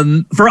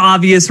 For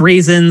obvious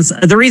reasons.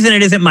 The reason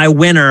it isn't my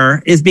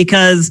winner is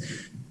because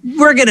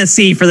we're going to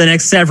see for the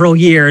next several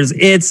years,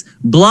 it's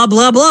blah,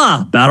 blah,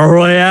 blah, Battle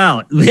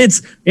Royale.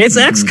 It's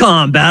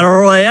XCOM Battle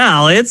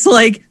Royale. It's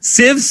like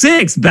Civ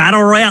 6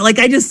 Battle Royale. Like,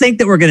 I just think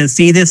that we're going to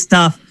see this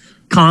stuff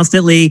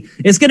constantly.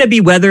 It's going to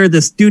be whether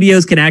the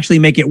studios can actually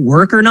make it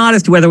work or not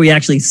as to whether we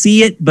actually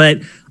see it. But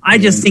I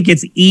just think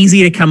it's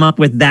easy to come up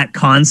with that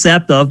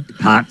concept of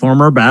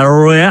platformer Battle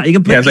Royale. You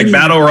can put it's like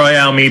Battle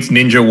Royale meets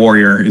Ninja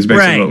Warrior is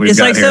basically what we've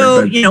got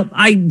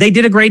here. They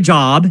did a great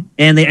job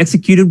and they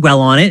executed well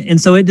on it. And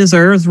so it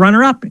deserves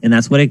runner-up. And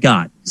that's what it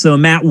got. So,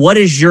 Matt, what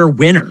is your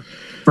winner?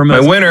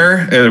 My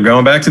winner,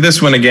 going back to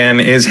this one again,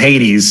 is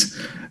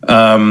Hades.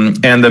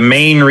 And the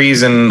main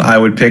reason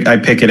I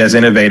pick it as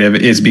innovative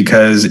is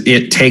because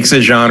it takes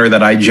a genre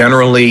that I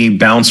generally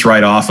bounce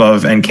right off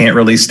of and can't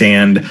really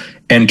stand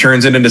and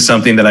turns it into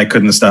something that I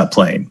couldn't stop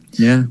playing.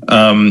 Yeah.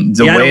 I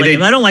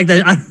don't like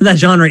that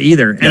genre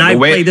either. And I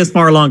played this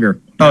far longer.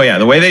 Oh yeah.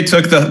 The way they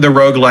took the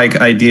roguelike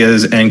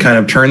ideas and kind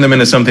of turned them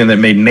into something that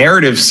made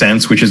narrative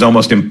sense, which is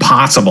almost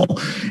impossible,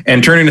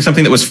 and turned into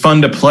something that was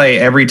fun to play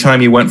every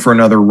time you went for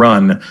another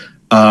run.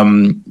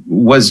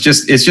 It's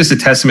just a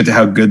testament to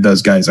how good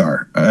those guys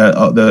are.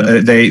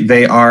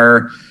 They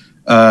are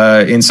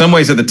in some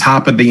ways at the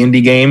top of the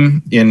indie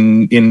game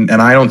and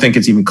I don't think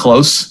it's even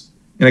close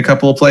in a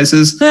couple of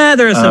places.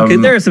 There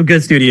are some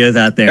good studios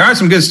out there. There are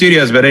some good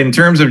studios, but in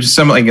terms of just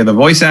some like the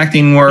voice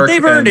acting work, but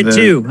they've earned it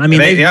too. I mean,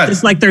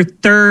 it's like their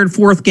third,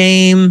 fourth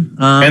game.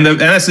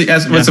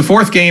 It's the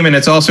fourth game, and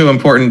it's also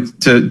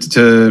important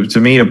to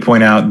me to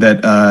point out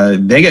that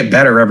they get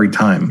better every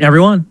time.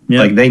 Everyone,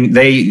 like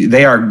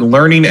they are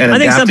learning and adapting. I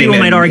think some people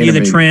might argue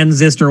the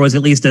Transistor was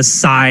at least a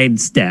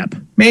sidestep.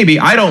 Maybe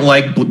I don't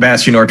like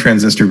Bastion or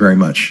Transistor very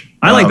much.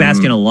 I like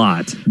Bastion a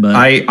lot, but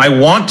I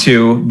want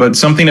to, but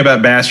something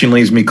about Bastion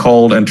leaves me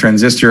cold, and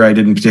Transistor I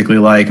didn't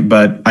particularly like,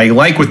 but I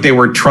like what they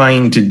were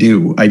trying to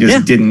do. I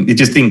just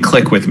didn't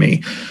click with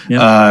me.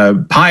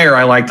 Yep. Pyre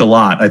I liked a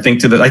lot. I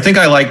think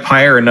I like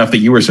Pyre enough that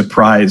you were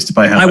surprised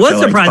by how much I was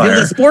surprised. It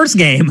was a sports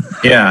game.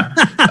 Yeah.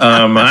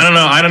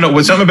 I don't know.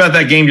 What something about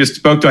that game just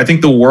spoke to. I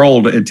think the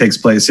world it takes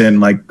place in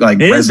like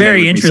it is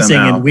very interesting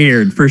and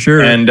weird for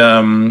sure.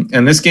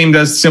 And this game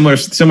does similar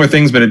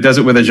things, but it does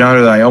it with a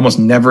genre that I almost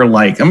never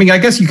like. I mean, I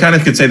guess you kind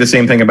of could say the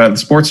same thing about the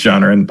sports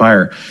genre in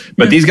Pyre,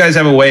 but these guys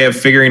have a way of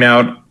figuring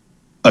out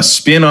a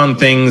spin on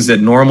things that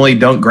normally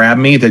don't grab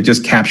me, that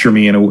just capture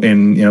me in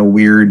a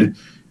weird.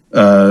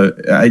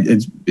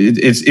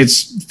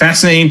 It's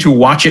fascinating to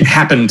watch it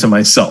happen to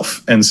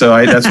myself, and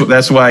so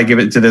that's why I give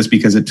it to this,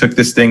 because it took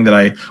this thing that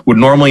I would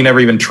normally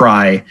never even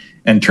try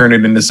and turn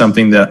it into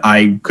something that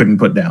I couldn't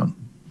put down.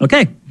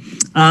 Okay,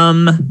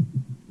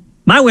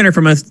 my winner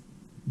for most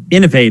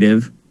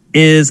innovative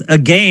is a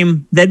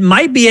game that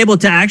might be able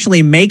to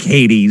actually make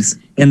Hades,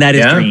 and that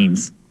is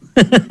Dreams.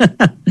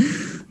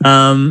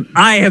 I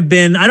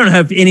don't know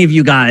if any of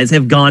you guys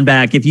have gone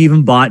back, if you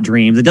even bought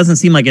Dreams. It doesn't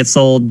seem like it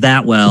sold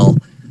that well.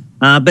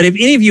 But if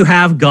any of you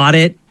have got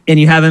it and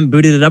you haven't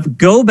booted it up,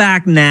 go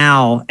back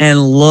now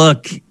and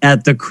look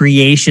at the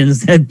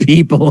creations that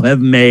people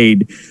have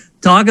made.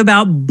 Talk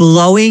about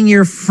blowing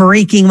your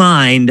freaking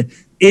mind.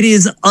 It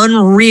is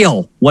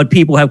unreal what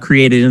people have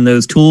created in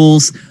those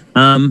tools.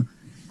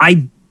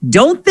 I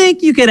don't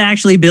think you could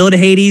actually build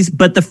Hades,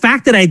 but the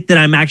fact that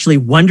I'm actually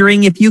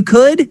wondering if you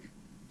could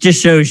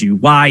just shows you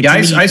why. Yeah,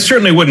 I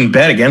certainly wouldn't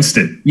bet against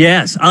it.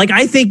 Yes,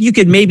 I think you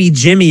could maybe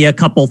jimmy a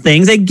couple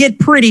things and get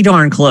pretty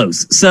darn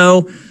close.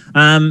 So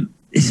I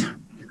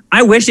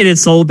wish it had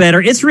sold better.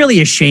 It's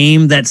really a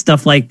shame that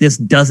stuff like this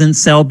doesn't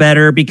sell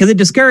better, because it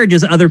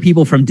discourages other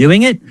people from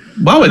doing it.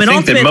 Well, I would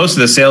think that most of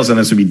the sales on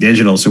this would be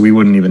digital, so we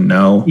wouldn't even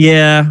know.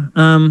 Yeah,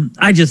 I don't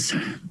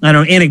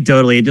know,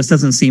 anecdotally, it just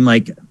doesn't seem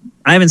like...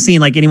 I haven't seen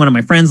like anyone on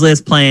my friends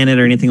list playing it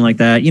or anything like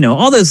that. You know,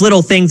 all those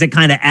little things that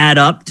kind of add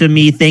up to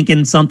me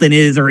thinking something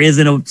is or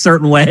isn't a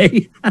certain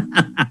way.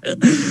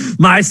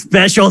 My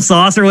special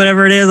sauce or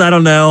whatever it is, I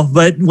don't know.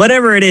 But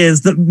whatever it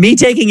is, me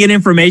taking in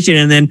information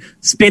and then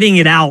spitting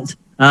it out,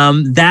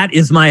 that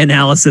is my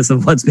analysis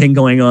of what's been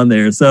going on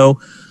there. So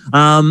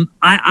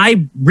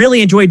I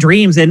really enjoyed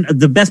Dreams. And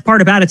the best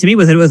part about it to me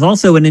was that it was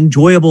also an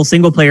enjoyable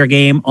single player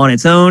game on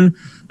its own.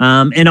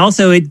 And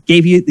also it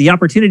gave you the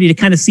opportunity to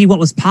kind of see what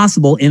was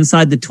possible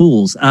inside the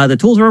tools. The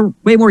tools were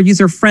way more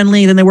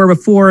user-friendly than they were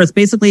before. It's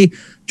basically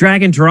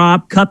drag and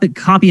drop,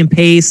 copy and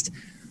paste.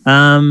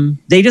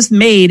 They just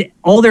made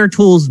all their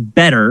tools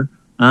better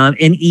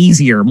and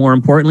easier, more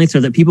importantly, so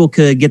that people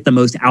could get the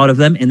most out of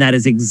them. And that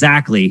is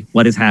exactly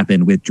what has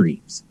happened with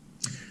Dreams.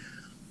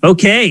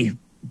 Okay.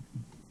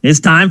 It's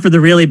time for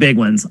the really big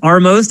ones. Our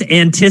most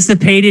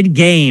anticipated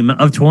game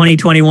of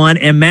 2021.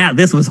 And Matt,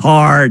 this was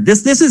hard.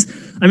 This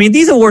is, I mean,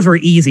 these awards were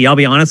easy, I'll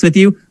be honest with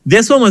you.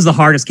 This one was the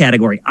hardest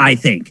category, I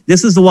think.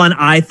 This is the one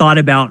I thought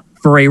about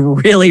for a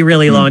really,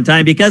 really long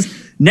time, because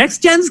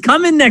next gen's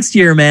coming next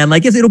year, man.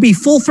 Like it'll be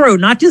full throat,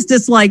 not just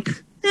this like,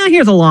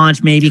 here's a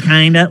launch, maybe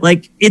kind of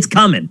like it's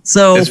coming.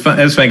 So it's fun.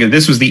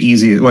 This was the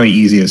easiest, one of the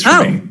easiest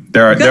for me.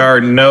 There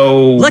are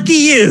no lucky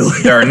you.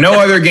 There are no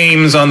other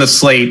games on the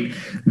slate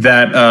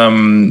that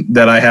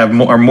I have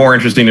are more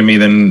interesting to me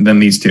than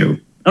these two.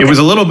 Okay. It was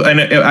a little,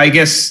 and I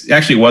guess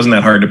actually it wasn't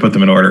that hard to put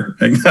them in order.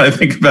 I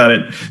think about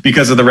it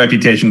because of the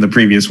reputation of the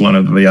previous one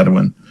of the other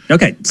one.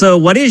 Okay, so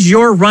what is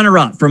your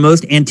runner-up for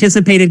most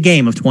anticipated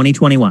game of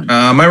 2021?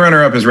 My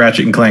runner-up is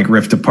Ratchet and Clank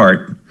Rift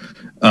Apart.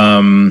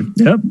 Because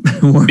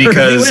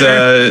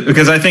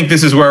I think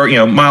this is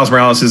where, Miles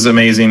Morales is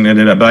amazing,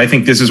 but I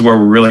think this is where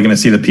we're really going to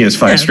see the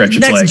PS5 stretch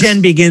its legs. Next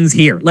gen begins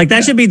here. Like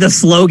that should be the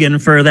slogan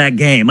for that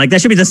game. Like that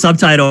should be the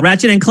subtitle.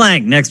 Ratchet and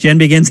Clank, next gen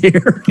begins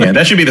here. Yeah,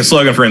 that should be the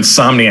slogan for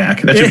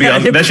Insomniac. That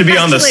should be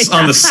on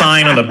the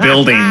sign on the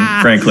building,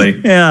 frankly.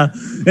 Yeah.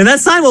 And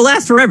that sign will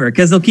last forever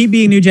because they'll keep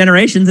being new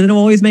generations and it'll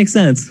always make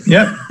sense.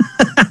 Yeah.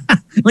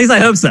 At least I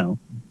hope so.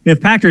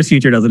 If Pactor's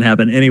future doesn't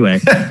happen anyway.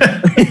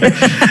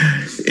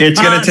 It's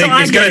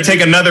gonna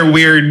take another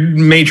weird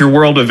major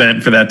world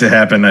event for that to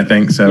happen, I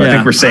think. So I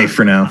think we're safe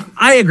for now.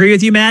 I agree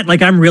with you, Matt.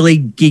 Like I'm really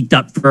geeked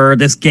up for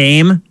this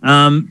game.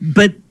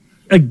 But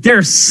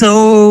there's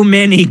so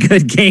many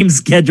good games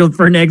scheduled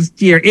for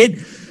next year.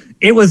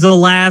 It was the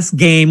last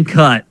game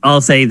cut,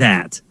 I'll say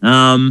that.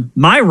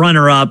 My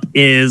runner-up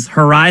is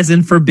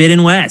Horizon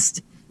Forbidden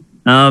West.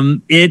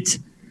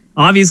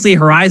 Obviously,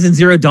 Horizon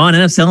Zero Dawn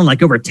ended up selling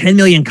like over 10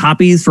 million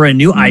copies for a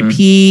new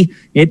IP.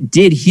 It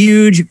did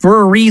huge for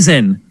a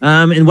reason.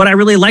 And what I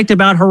really liked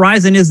about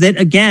Horizon is that,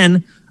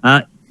 again,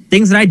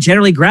 things that I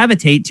generally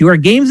gravitate to are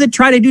games that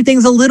try to do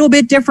things a little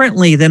bit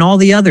differently than all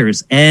the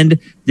others. And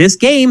this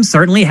game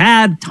certainly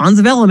had tons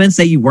of elements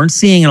that you weren't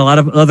seeing in a lot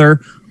of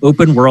other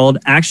open world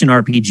action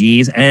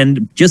RPGs.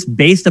 And just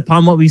based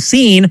upon what we've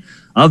seen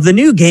of the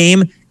new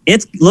game,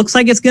 it looks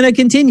like it's going to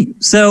continue.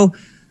 So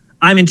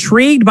I'm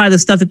intrigued by the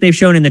stuff that they've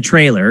shown in the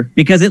trailer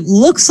because it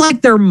looks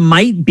like there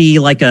might be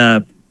like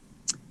a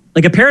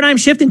like a paradigm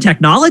shift in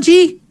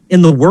technology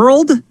in the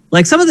world.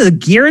 Like some of the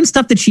gear and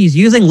stuff that she's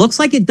using looks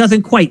like it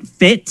doesn't quite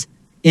fit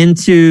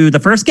into the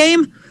first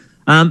game.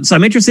 So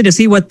I'm interested to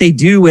see what they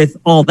do with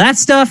all that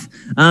stuff.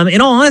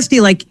 In all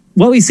honesty, like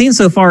what we've seen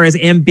so far is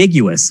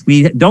ambiguous.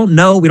 We don't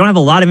know. We don't have a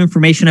lot of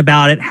information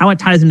about it, how it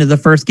ties into the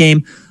first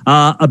game.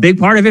 A big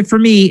part of it for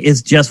me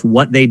is just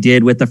what they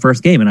did with the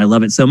first game. And I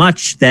love it so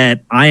much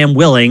that I am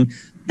willing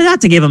not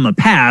to give them a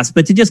pass,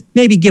 but to just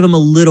maybe give them a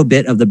little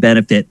bit of the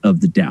benefit of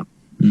the doubt.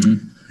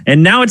 Mm-hmm.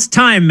 And now it's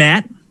time,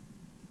 Matt,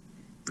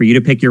 for you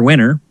to pick your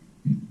winner.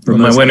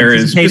 My winner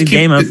is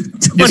game of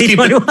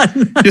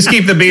 2021. Just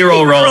keep the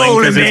B-roll rolling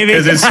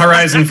because it's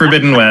Horizon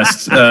Forbidden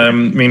West. His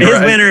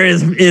winner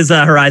is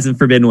Horizon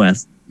Forbidden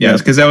West.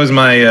 Yes, because that was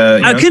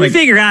my. I couldn't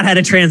figure out how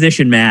to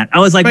transition, Matt. I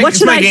was like, "What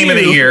should I do?" It's my game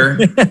of the year.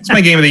 It's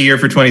my game of the year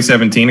for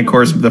 2017. Of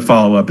course, the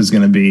follow-up is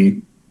going to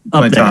be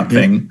my top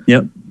thing.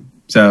 Yep.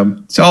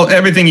 So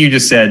everything you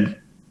just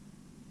said.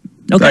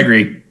 Okay. I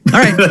agree. All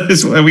right.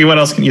 What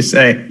else can you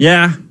say?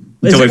 Yeah.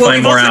 Until we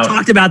find more out. We've also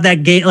talked about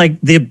that game,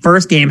 like the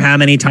first game, how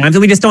many times,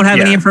 and we just don't have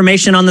any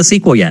information on the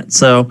sequel yet.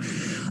 So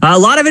a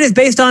lot of it is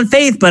based on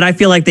faith, but I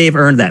feel like they've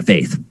earned that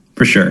faith.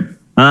 For sure.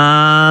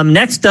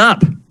 Next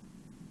up,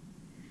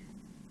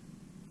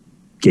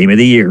 game of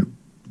the year.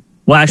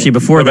 Well, actually,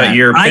 before that,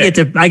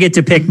 I get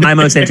to pick my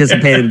most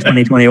anticipated in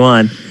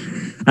 2021.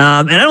 And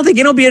I don't think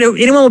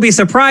anyone will be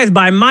surprised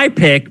by my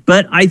pick,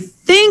 but I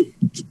think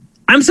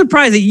I'm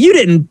surprised that you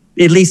didn't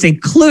at least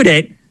include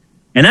it,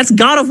 and that's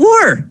God of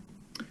War.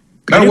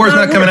 God of War's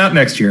not coming out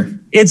next year.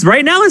 It's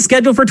right now. It's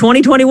scheduled for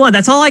 2021.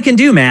 That's all I can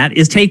do, Matt,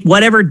 is take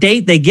whatever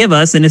date they give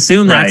us and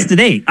assume that's the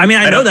date. I mean,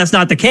 I know that's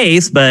not the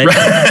case, but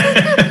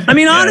I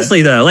mean,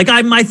 honestly, though, like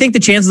I think the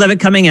chances of it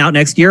coming out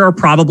next year are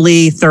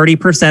probably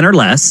 30% or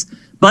less,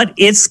 but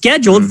it's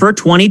scheduled for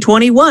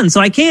 2021.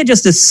 So I can't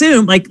just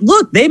assume, like,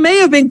 look, they may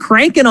have been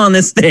cranking on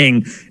this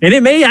thing and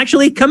it may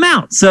actually come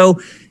out. So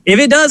if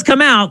it does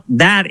come out,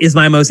 that is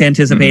my most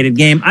anticipated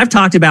game. I've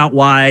talked about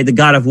why the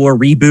God of War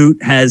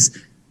reboot has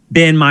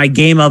been my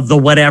game of the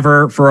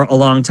whatever for a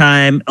long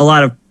time. A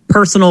lot of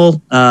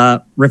personal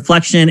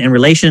reflection in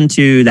relation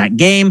to that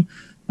game.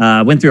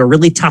 Went through a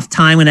really tough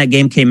time when that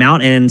game came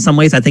out, and in some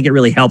ways I think it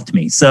really helped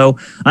me. So,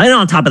 and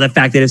on top of the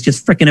fact that it's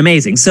just freaking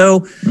amazing.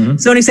 So,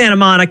 Sony Santa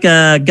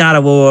Monica, God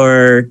of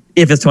War,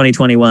 if it's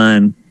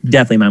 2021,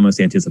 definitely my most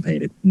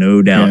anticipated.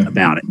 No doubt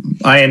about it.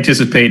 I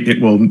anticipate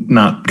it will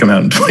not come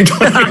out in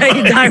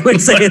 2021. I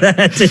would say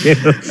that too.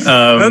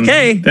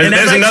 Okay.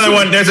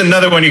 There's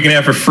another one you can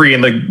have for free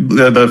in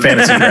the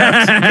fantasy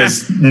draft.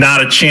 There's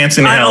not a chance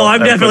in hell. I'm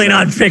definitely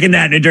not picking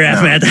that in a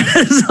draft, man.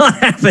 That's not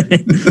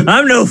happening.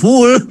 I'm no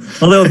fool,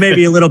 although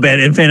maybe a little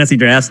bit in fantasy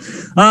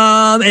drafts.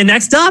 And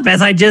next up,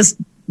 as I just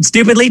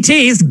stupidly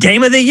teased,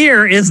 game of the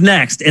year is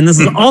next. And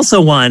this is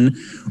also one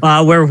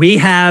where we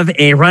have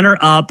a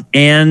runner-up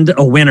and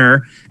a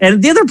winner.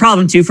 And the other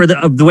problem, too, for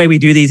the way we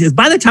do these is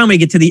by the time we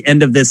get to the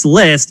end of this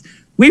list,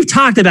 we've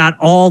talked about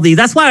all these.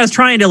 That's why I was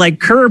trying to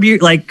curb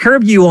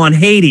you on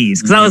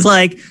Hades. Because I was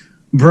like,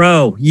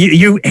 bro,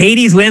 you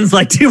Hades wins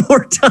like 2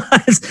 more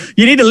times.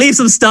 You need to leave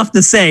some stuff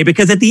to say,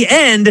 because at the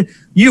end,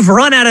 you've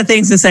run out of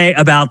things to say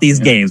about these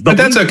games. But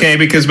that's okay,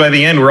 because by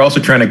the end, we're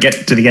also trying to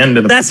get to the end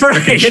of the That's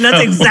right, and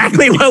that's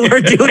exactly what we're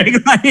doing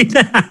right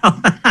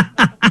now.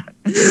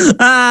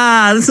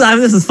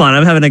 This is fun.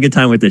 I'm having a good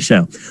time with this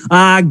show.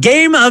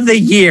 Game of the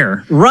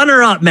year.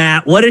 Runner-up,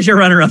 Matt. What is your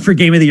runner-up for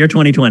Game of the Year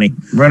 2020?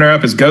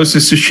 Runner-up is Ghost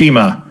of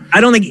Tsushima. I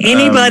don't think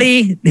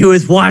anybody who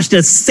has watched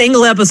a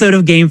single episode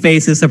of Game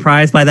Face is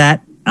surprised by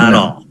that at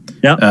all.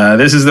 Yep.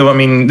 This is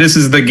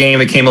the game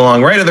that came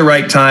along right at the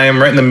right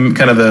time, right in the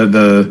kind of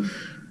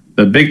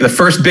the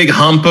first big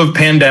hump of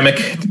pandemic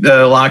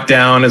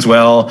lockdown as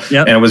well.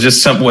 Yep. And it was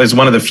just was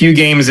one of the few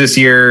games this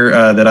year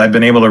that I've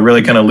been able to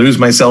really kind of lose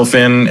myself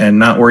in and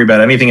not worry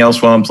about anything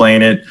else while I'm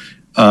playing it.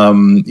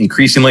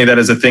 Increasingly, that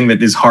is a thing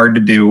that is hard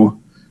to do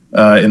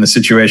in the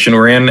situation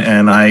we're in.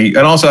 And I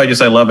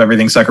love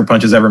everything Sucker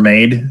Punch has ever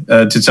made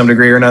to some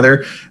degree or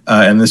another.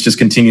 And this just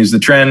continues the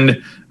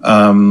trend.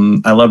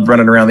 I love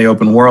running around the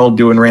open world,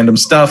 doing random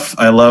stuff.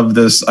 I love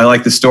this. I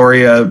like the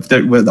story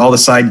with all the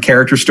side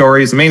character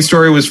stories. The main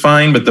story was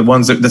fine, but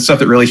the stuff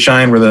that really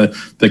shined were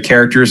the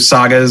characters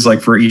sagas,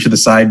 like for each of the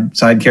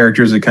side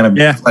characters, it kind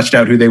of fleshed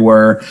out who they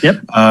were.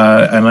 Yep.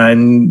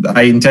 And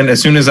I intend,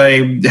 as soon as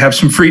I have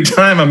some free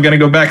time, I'm going to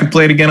go back and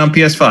play it again on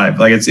PS5.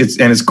 Like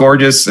it's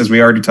gorgeous, as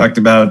we already talked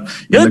about.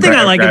 The other thing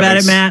I like about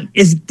it, Matt,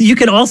 is you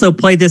can also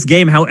play this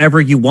game however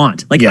you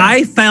want. Like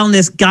I found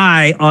this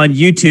guy on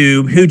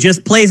YouTube who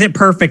just plays it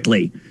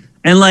perfectly,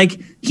 and like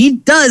he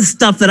does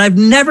stuff that I've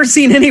never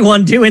seen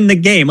anyone do in the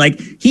game. Like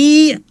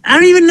I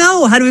don't even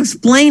know how to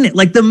explain it.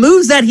 Like the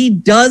moves that he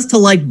does to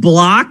like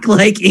block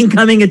like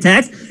incoming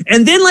attacks,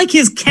 and then like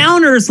his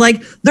counters,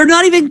 like they're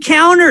not even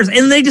counters,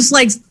 and they just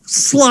like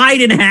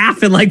slide in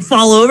half and like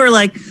fall over.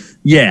 Like,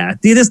 yeah,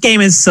 dude, this game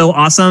is so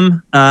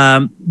awesome.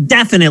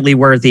 Definitely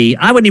worthy.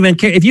 I wouldn't even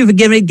care if you could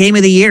give it Game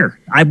of the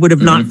Year. I would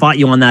have not fought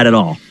you on that at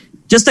all.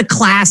 Just a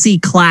classy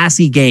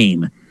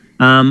game.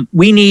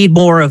 We need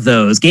more of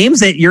those games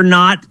that you're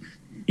not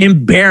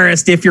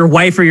embarrassed if your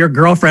wife or your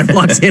girlfriend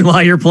walks in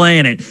while you're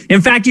playing it.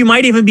 In fact, you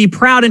might even be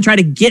proud and try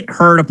to get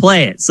her to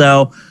play it.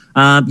 So,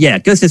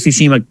 Ghost of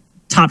Tsushima,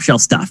 top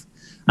shelf stuff.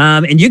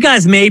 And you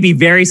guys may be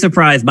very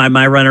surprised by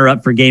my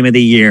runner-up for Game of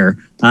the Year.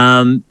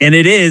 And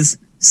it is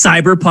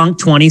Cyberpunk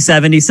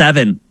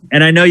 2077.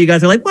 And I know you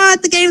guys are like,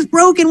 what? The game's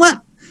broken?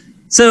 What?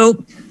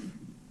 So,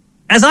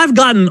 as I've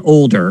gotten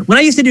older, when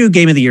I used to do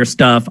Game of the Year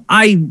stuff,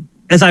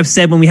 as I've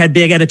said, when we had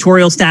big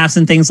editorial staffs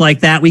and things like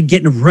that, we'd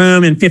get in a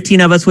room and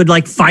 15 of us would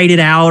like fight it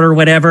out or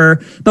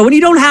whatever. But when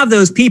you don't have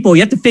those people,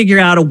 you have to figure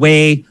out a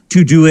way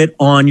to do it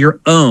on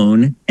your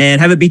own and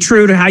have it be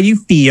true to how you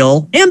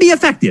feel and be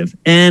effective.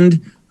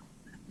 And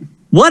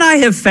what I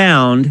have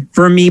found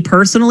for me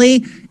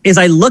personally is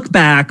I look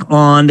back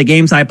on the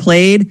games I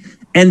played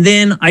and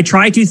then I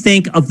try to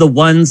think of the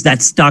ones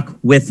that stuck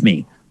with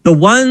me. The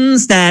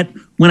ones that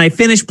when I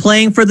finished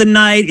playing for the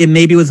night, it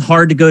maybe was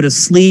hard to go to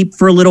sleep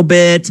for a little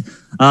bit.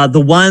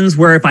 The ones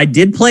where if I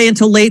did play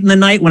until late in the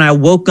night, when I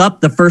woke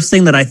up, the first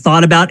thing that I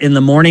thought about in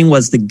the morning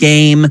was the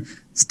game,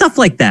 stuff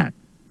like that.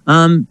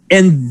 And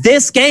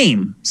this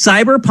game,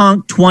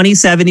 Cyberpunk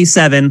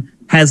 2077,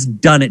 has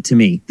done it to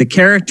me. The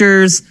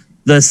characters,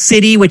 the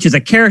city, which is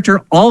a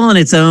character all on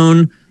its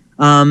own,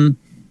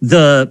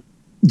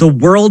 the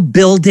world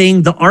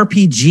building, the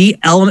RPG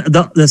element,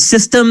 the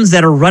systems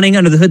that are running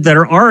under the hood that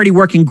are already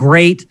working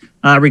great,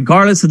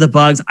 regardless of the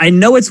bugs. I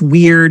know it's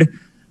weird,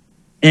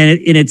 and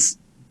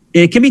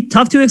it can be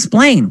tough to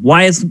explain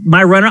why it's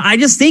my runner. I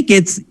just think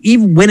it's,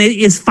 even when it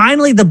is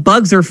finally the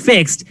bugs are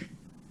fixed,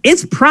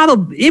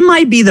 it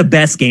might be the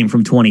best game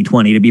from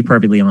 2020, to be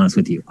perfectly honest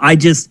with you.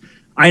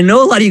 I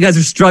know a lot of you guys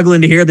are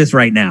struggling to hear this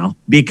right now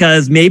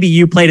because maybe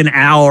you played an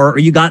hour or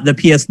you got the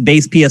base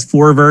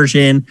PS4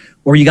 version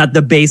or you got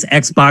the base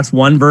Xbox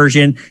One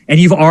version and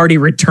you've already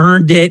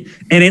returned it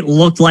and it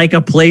looked like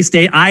a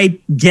PlayStation. I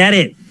get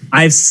it.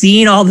 I've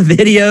seen all the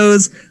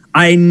videos.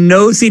 I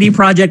know CD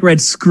Projekt Red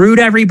screwed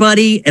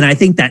everybody and I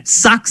think that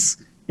sucks.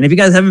 And if you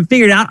guys haven't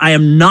figured out, I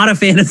am not a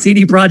fan of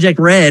CD Projekt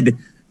Red,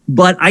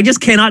 but I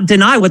just cannot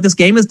deny what this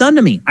game has done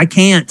to me. I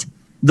can't.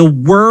 The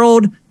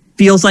world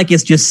feels like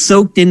it's just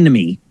soaked into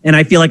me and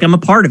I feel like I'm a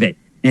part of it.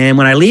 And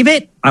when I leave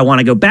it, I want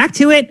to go back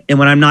to it. And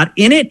when I'm not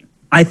in it,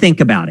 I think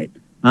about it.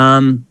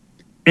 And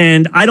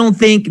I don't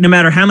think no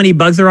matter how many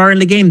bugs there are in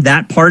the game,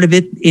 that part of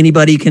it,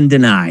 anybody can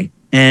deny.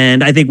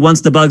 And I think once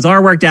the bugs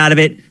are worked out of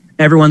it,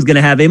 everyone's going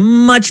to have a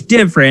much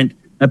different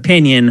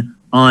opinion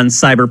on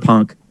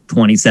Cyberpunk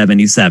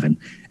 2077.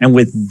 And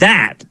with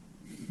that,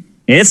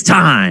 it's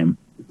time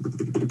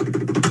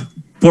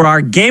for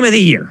our Game of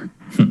the Year.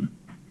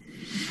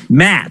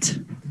 Matt,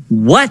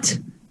 what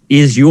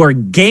is your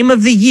Game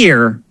of the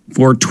Year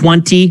for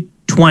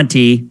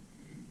 2020?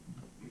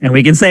 And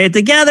we can say it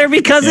together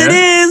because it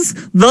is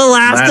The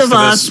Last of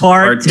Us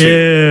Part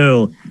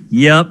 2.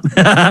 Yep.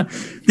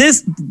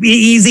 This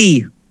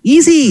easy.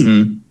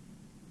 Mm-hmm.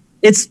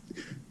 It's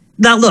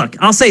now look,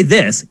 I'll say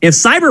this. If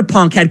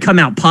Cyberpunk had come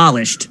out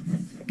polished,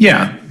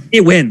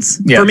 it wins.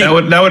 Yeah, for me.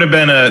 that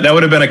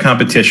would have been a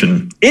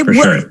competition.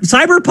 Sure.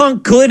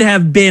 Cyberpunk could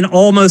have been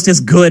almost as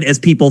good as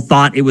people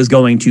thought it was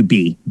going to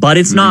be, but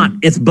it's not.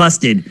 It's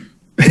busted.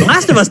 The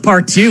Last of Us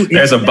Part 2.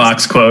 There's a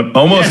box quote.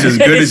 Almost as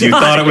good as you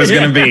thought it was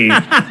going to be.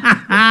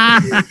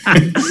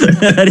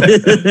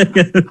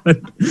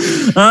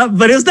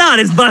 But it's not.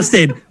 It's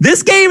busted.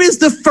 This game is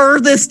the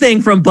furthest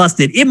thing from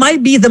busted. It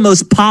might be the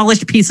most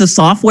polished piece of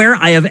software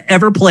I have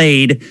ever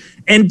played.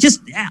 And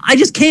I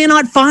just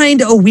cannot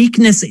find a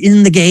weakness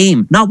in the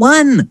game. Not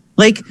one.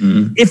 Like,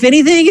 if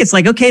anything, it's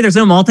like, okay, there's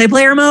no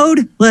multiplayer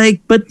mode.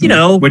 Like, but you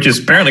know. Which is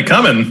apparently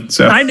coming.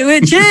 So I knew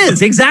it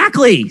is.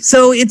 Exactly.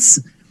 So it's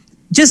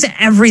just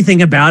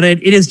everything about it.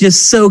 It is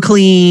just so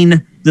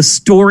clean. The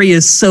story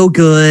is so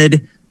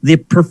good. The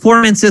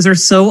performances are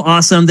so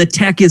awesome. The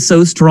tech is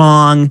so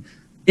strong.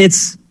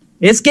 It's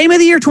Game of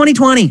the Year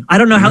 2020. I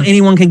don't know how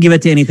anyone can give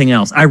it to anything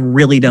else. I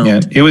really don't.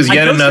 Yeah, it was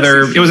yet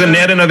another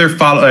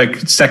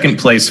second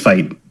place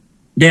fight.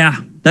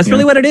 Yeah, that's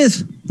really what it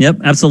is. Yep,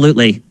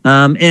 absolutely.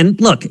 And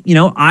look,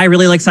 I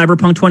really like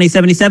Cyberpunk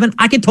 2077.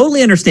 I can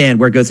totally understand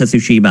where Ghost of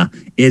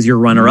Tsushima is your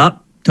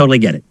runner-up. Totally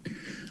get it.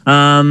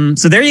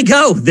 So there you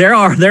go.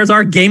 There's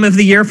our Game of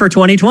the Year for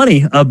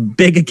 2020. A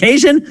big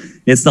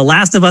occasion. It's The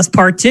Last of Us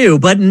Part 2.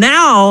 But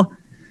now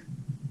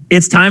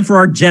it's time for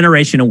our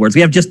Generation Awards.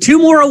 We have just 2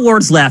 more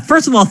awards left.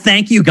 First of all,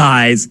 thank you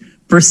guys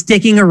for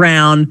sticking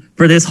around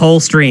for this whole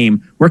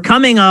stream. We're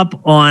coming up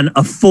on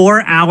a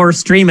 4-hour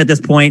stream at this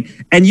point,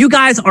 and you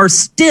guys are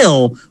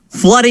still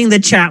flooding the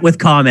chat with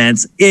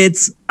comments.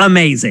 It's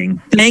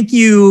amazing. Thank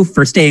you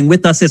for staying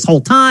with us this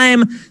whole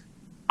time.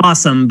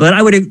 Awesome. But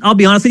I'll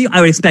be honest with you,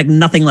 I would expect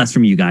nothing less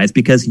from you guys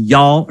because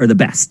y'all are the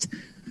best.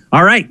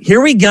 All right,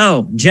 here we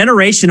go.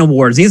 Generation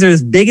Awards. These are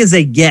as big as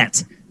they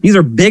get. These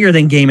are bigger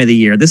than Game of the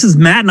Year. This is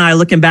Matt and I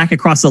looking back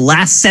across the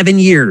last 7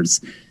 years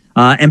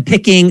and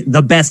picking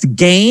the best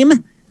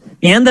game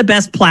and the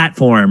best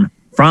platform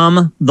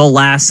from the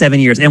last 7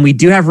 years. And we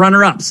do have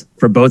runner-ups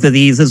for both of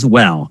these as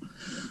well.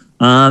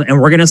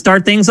 And we're going to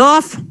start things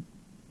off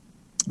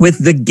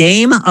with the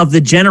game of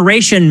the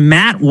generation.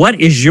 Matt, what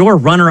is your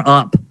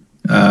runner-up?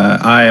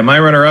 My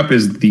runner-up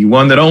is the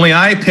one that only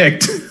I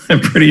picked, I'm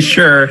pretty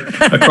sure,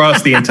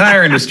 across the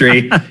entire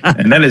industry,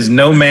 and that is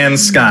No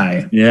Man's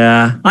Sky.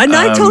 Yeah. I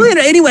totally,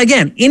 anyway,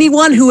 again,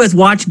 anyone who has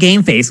watched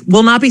Game Face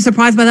will not be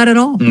surprised by that at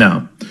all.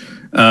 No.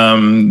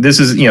 This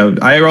is,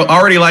 I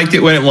already liked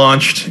it when it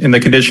launched in the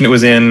condition it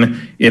was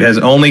in. It has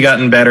only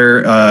gotten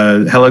better.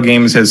 Hello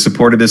Games has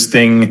supported this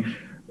thing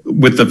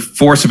with the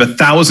force of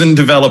 1,000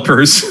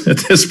 developers at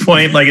this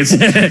point. Like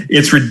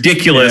it's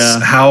ridiculous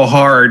how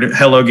hard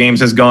Hello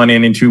Games has gone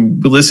into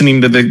listening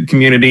to the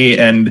community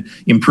and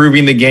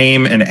improving the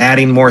game and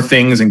adding more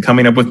things and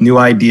coming up with new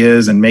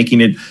ideas and making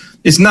it.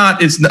 It's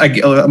much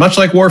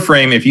like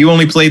Warframe. If you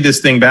only played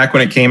this thing back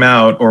when it came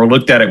out or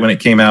looked at it when it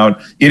came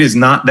out, it is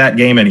not that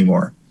game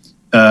anymore.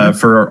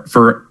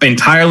 For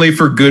entirely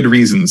for good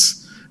reasons.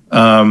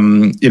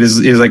 It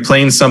is like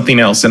playing something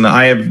else. And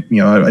I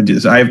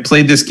have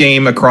played this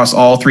game across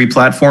all 3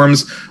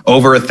 platforms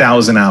over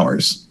 1,000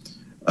 hours.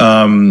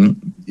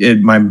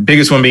 My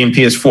biggest one being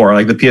PS4.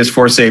 Like the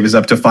PS4 save is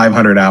up to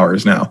 500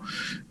 hours now.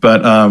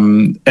 But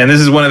and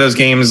this is one of those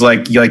games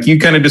like you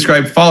kind of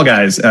described Fall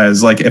Guys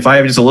as like, if I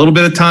have just a little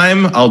bit of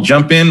time, I'll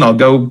jump in, I'll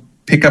go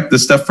pick up the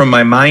stuff from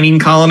my mining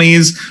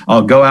colonies,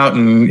 I'll go out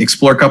and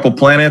explore a couple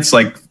planets,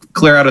 like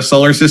clear out a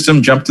solar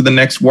system, jump to the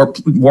next warp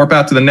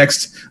out to the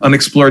next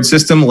unexplored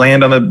system,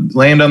 land on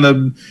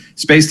the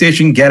space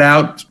station, get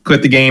out,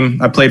 quit the game.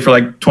 I played for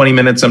like 20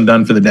 minutes, I'm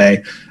done for the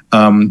day.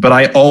 But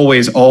I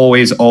always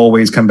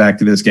come back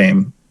to this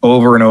game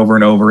over and over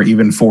and over,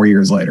 even 4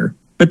 years later.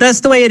 But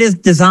that's the way it is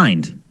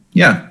designed.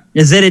 Yeah.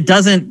 Is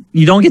that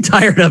you don't get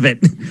tired of it.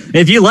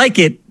 If you like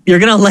it, you're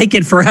going to like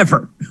it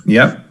forever.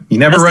 Yep. You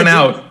never run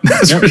out.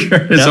 That's for sure.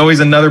 There's always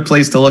another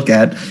place to look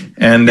at.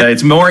 And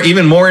it's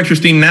even more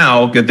interesting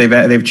now that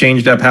they've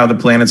changed up how the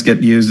planets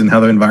get used and how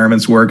the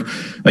environments work.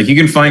 Like you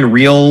can find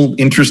real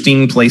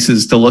interesting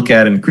places to look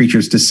at and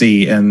creatures to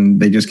see. And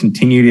they just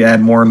continue to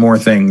add more and more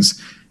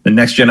things. The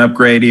next gen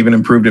upgrade even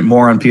improved it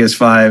more on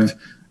PS5.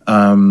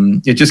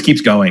 It just keeps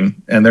going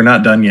and they're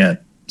not done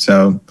yet.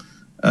 So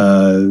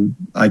I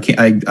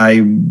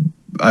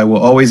will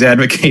always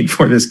advocate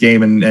for this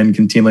game and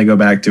continually go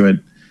back to it.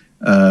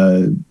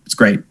 It's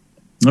great.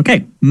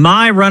 Okay.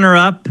 My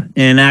runner-up,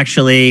 and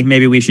actually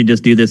maybe we should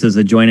just do this as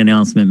a joint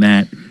announcement,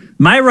 Matt.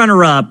 My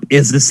runner-up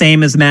is the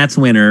same as Matt's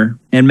winner,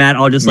 and Matt,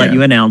 I'll just let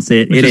you announce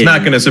it. Which is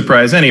not going to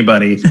surprise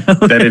anybody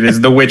that it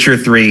is The Witcher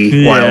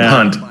 3 Wild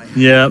Hunt.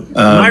 Yep.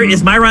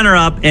 It's my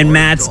runner-up and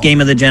Matt's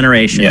Game of the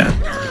Generation. Yeah.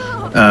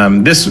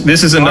 This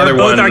is another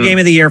both one. Our Game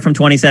of the Year from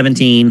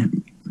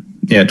 2017.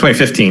 Yeah,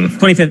 2015.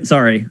 2015.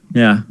 Sorry.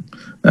 Yeah.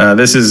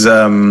 This is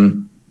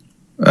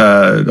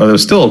it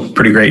was still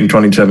pretty great in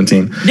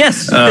 2017.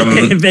 Yes.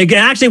 It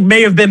actually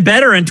may have been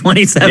better in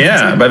 2017.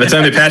 Yeah. By the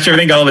time they patched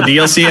everything, got all the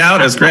DLC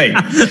out, it was great.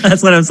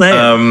 That's what I'm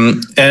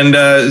saying. And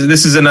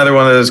this is another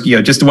one of those,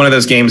 just one of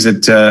those games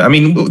that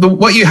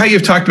how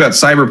you've talked about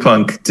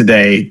Cyberpunk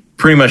today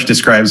pretty much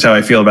describes how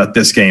I feel about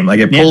this game. Like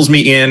it pulls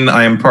me in.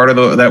 I am part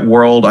of that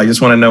world. I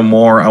just want to know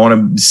more. I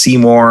want to see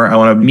more. I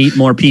want to meet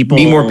more people,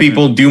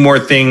 do more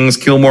things,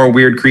 kill more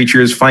weird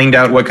creatures, find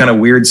out what kind of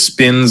weird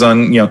spins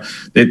on, one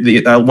of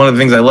the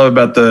things I love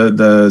about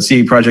the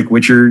CD Projekt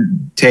Witcher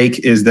take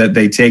is that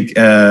they take,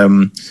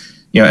 and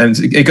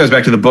it goes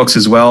back to the books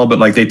as well, but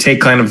like they take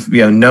kind of,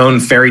 known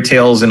fairy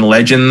tales and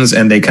legends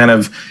and they kind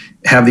of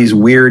have these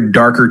weird,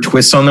 darker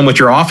twists on them,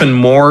 which are often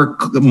more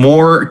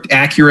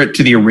accurate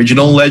to the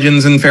original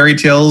legends and fairy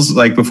tales,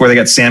 like before they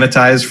got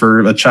sanitized for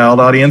a child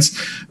audience.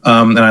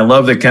 And I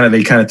love that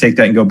they take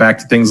that and go back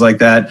to things like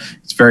that.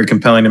 It's very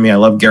compelling to me. I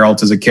love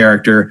Geralt as a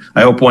character.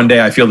 I hope one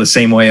day I feel the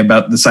same way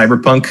about the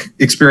Cyberpunk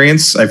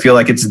experience. I feel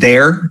like it's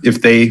there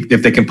if they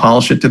can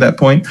polish it to that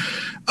point.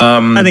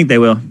 I think they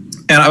will.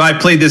 And I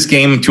played this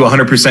game to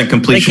 100%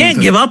 completion. They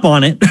can't give up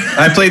on it.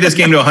 I played this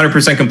game to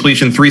 100%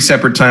 completion 3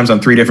 separate times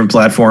on 3 different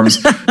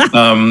platforms.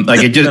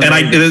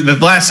 The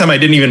last time I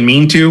didn't even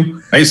mean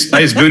to. I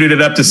just booted it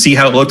up to see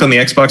how it looked on the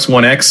Xbox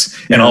One X,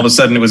 and all of a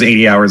sudden it was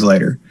 80 hours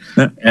later.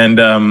 And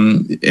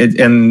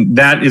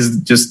that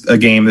is just a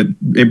game that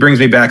it brings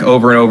me back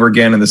over and over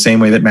again in the same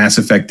way that Mass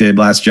Effect did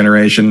last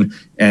generation,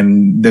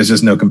 and there's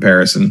just no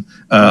comparison.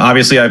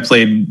 Obviously, I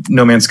played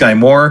No Man's Sky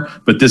more,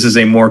 but this is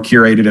a more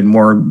curated and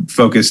more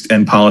focused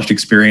and polished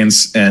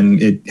experience,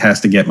 and it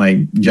has to get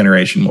my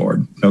generation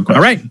award. No question.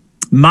 All right.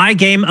 My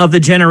game of the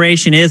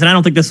generation is, and I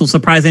don't think this will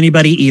surprise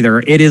anybody either,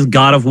 it is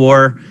God of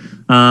War.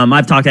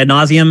 I've talked ad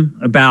nauseum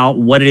about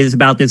what it is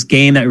about this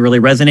game that really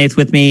resonates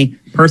with me.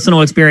 Personal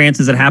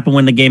experiences that happened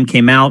when the game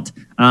came out.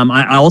 I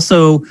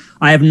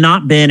have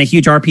not been a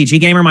huge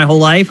RPG gamer my whole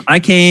life.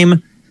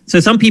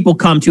 So some people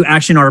come to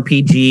action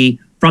RPG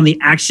from the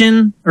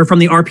action or from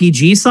the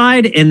RPG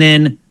side and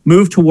then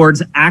move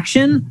towards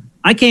action.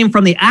 I came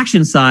from the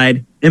action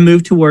side and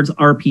moved towards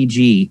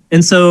RPG.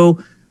 And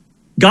so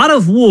God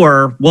of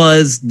War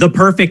was the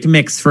perfect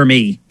mix for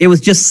me. It was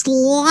just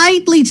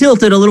slightly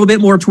tilted a little bit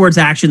more towards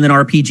action than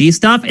RPG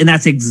stuff, and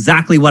that's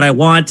exactly what I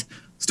want.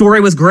 Story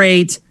was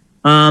great.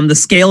 The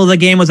scale of the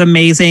game was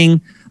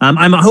amazing.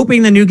 I'm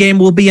hoping the new game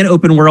will be an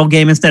open world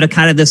game instead of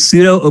kind of this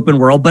pseudo open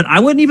world, but I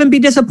wouldn't even be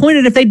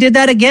disappointed if they did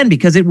that again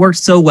because it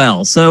works so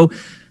well. So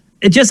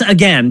it just,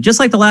 again, just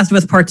like The Last of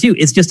Us Part 2,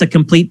 it's just a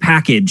complete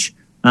package.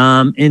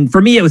 And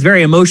for me, it was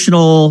very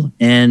emotional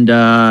and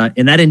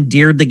that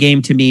endeared the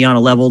game to me on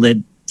a level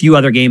that few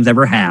other games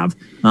ever have.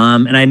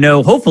 And I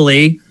know,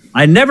 hopefully,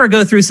 I never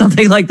go through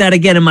something like that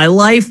again in my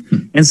life.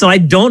 And so I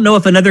don't know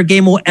if another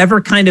game will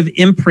ever kind of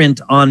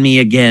imprint on me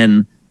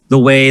again the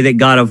way that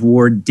God of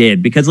War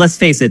did, because let's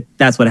face it,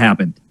 that's what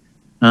happened.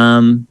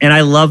 And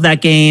I love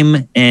that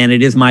game, and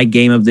it is my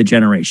game of the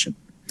generation.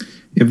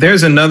 If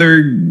there's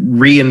another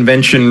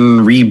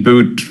reinvention,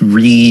 reboot,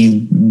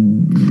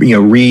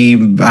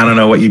 I don't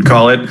know what you'd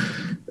call it,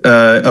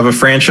 of a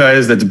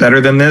franchise that's better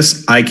than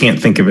this, I can't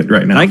think of it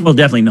right now. Well,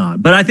 definitely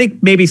not. But I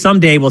think maybe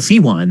someday we'll see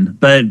one.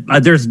 But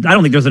I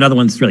don't think there's another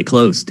one that's really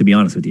close, to be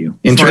honest with you.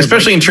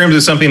 Especially in terms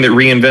of something that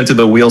reinvented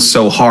the wheel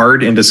so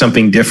hard into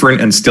something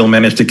different and still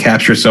managed to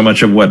capture so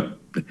much of what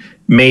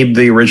made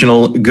the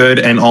original good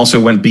and also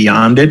went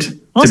beyond it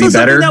also, to be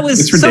better. That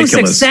was so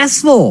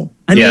successful.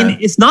 I mean,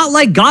 it's not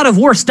like God of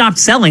War stopped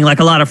selling like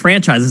a lot of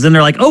franchises and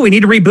they're like, oh, we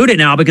need to reboot it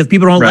now because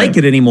people don't like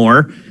it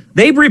anymore.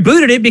 They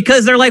rebooted it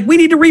because they're like, we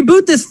need to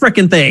reboot this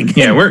freaking thing.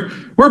 Yeah,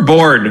 we're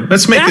bored.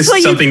 Let's make this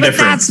something different.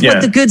 That's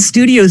what the good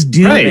studios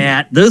do,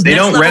 Matt. Those they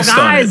don't rest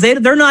guys, on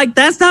it. They're not.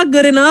 That's not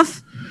good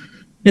enough.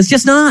 It's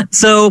just not.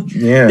 So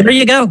there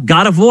you go.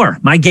 God of War,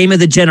 my game of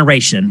the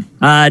generation.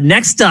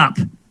 Next up,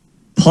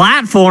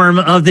 platform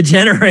of the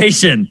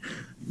generation.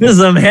 This is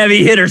some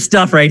heavy hitter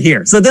stuff right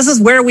here. So this is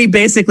where we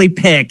basically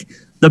pick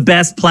the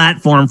best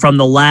platform from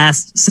the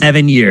last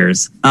 7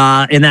 years.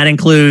 And that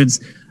includes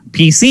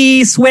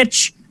PC,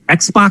 Switch,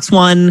 Xbox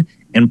One,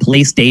 and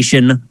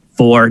PlayStation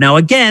 4. Now,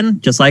 again,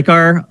 just like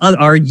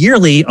our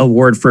yearly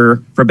award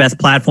for best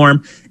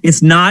platform,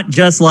 it's not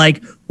just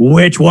like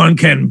which one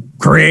can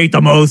create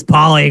the most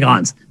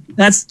polygons.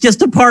 That's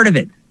just a part of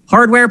it.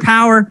 Hardware,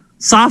 power,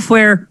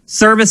 software,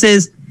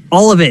 services,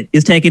 all of it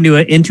is taken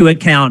into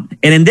account.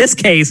 And in this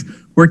case,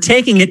 we're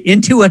taking it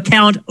into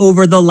account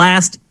over the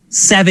last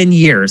 7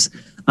 years.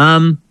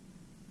 Now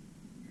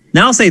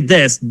I'll say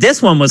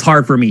this one was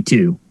hard for me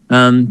too.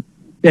 And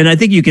I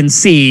think you can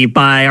see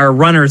by our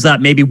runners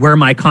up maybe where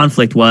my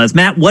conflict was.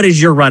 Matt, what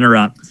is your runner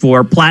up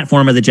for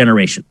platform of the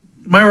generation?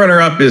 My runner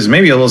up is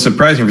maybe a little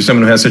surprising for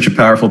someone who has such a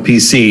powerful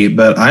PC,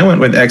 but I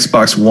went with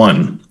Xbox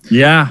One.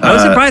 Yeah, I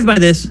was surprised by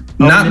this.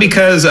 Not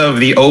because of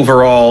the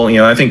overall,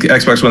 I think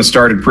Xbox One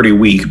started pretty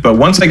weak, but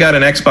once I got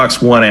an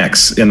Xbox One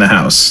X in the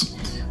house,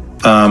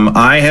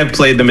 I have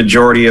played the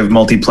majority of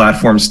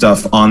multi-platform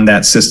stuff on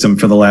that system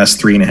for the last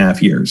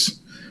 3.5 years.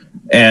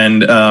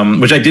 And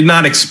which I did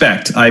not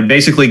expect. I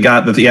basically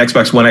got the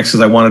Xbox One X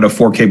because I wanted a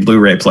 4K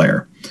Blu-ray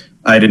player.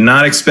 I did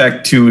not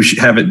expect to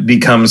have it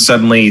become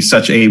suddenly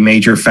such a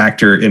major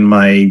factor in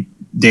my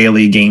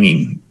daily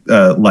gaming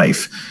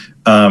life.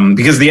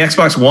 Because the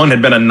Xbox One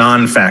had been a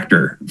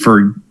non-factor for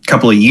a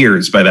couple of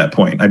years by that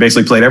point. I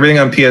basically played everything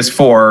on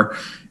PS4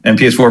 and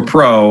PS4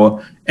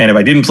 Pro, and if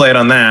I didn't play it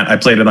on that, I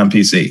played it on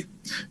PC.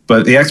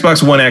 But the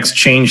Xbox One X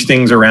changed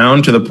things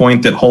around to the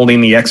point that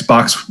holding the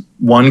Xbox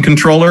One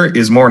controller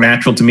is more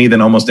natural to me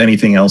than almost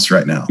anything else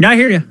right now. Yeah, I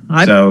hear you.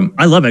 I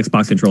love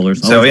Xbox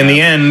controllers. So in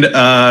the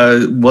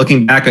end,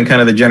 looking back on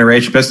kind of the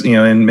generation,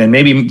 and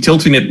maybe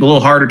tilting it a little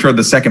harder toward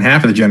the second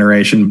half of the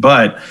generation,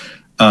 but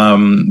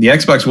the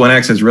Xbox One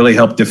X has really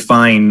helped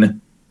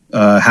define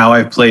how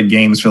I've played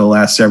games for the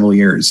last several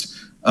years.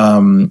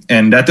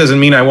 And that doesn't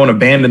mean I won't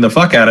abandon the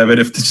fuck out of it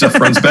if the stuff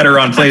runs better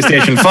on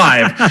PlayStation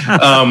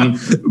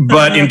 5.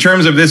 But in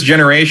terms of this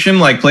generation,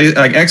 like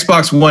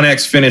Xbox One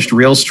X finished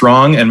real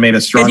strong and made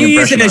a strong impression. And you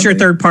use it as your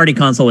third-party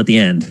console at the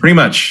end. Pretty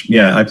much,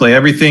 yeah. I play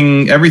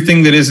everything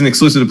that isn't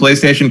exclusive to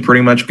PlayStation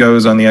pretty much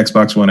goes on the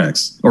Xbox One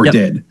X, or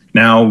did.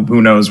 Now,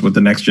 who knows what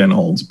the next gen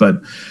holds,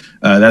 but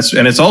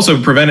and it's also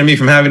prevented me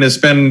from having to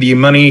spend the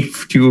money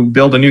to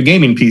build a new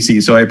gaming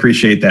PC. So I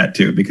appreciate that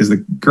too, because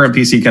the current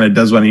PC kind of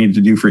does what I need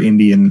to do for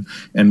indie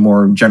and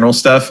more general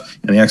stuff.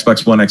 And the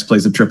Xbox One X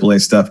plays the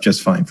AAA stuff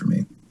just fine for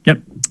me. Yep.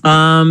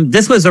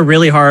 This was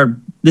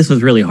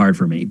really hard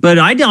for me, but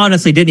I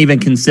honestly didn't even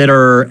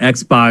consider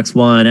Xbox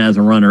One as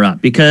a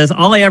runner-up because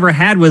all I ever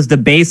had was the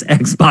base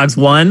Xbox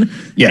One.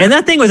 Yeah. And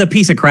that thing was a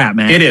piece of crap,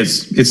 man. It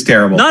is. It's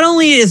terrible. Not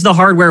only is the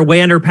hardware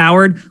way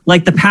underpowered,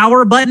 like the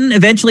power button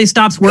eventually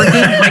stops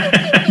working.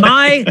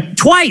 My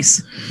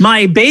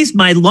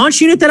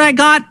launch unit that I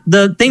got,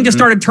 the thing just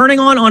started turning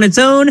on its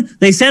own.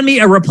 They send me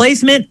a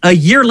replacement. A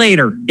year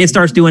later, it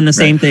starts doing the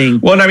same thing.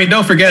 Well, I mean,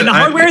 don't forget. And the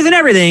hardware isn't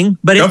everything,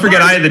 but don't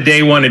forget, I had the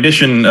day one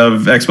edition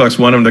of Xbox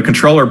One and the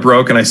controller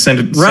broke and I sent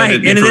it. And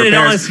then it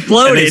all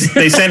exploded.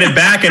 They sent it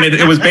back and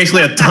it was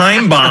basically a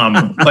time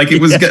bomb. Like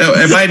it was, if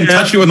I hadn't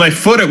touched it with my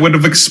foot, it would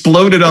have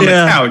exploded on the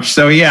couch.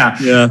 So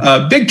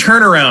big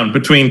turnaround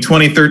between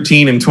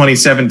 2013 and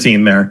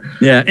 2017 there.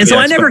 Yeah. And so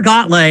I never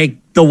got like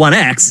the One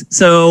X.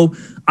 So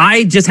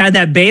I just had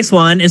that base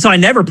one, and so I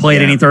never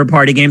played any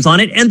third-party games on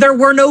it, and there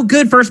were no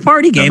good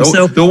first-party games.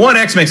 The One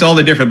X makes all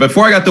the difference.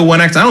 Before I got the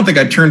One X, I don't think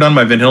I turned on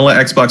my vanilla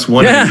Xbox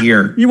One in a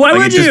year. Why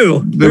would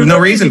you? There's no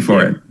reason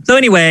for it. So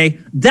anyway,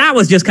 that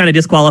was just kind of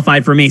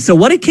disqualified for me. So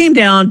what it came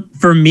down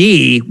for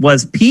me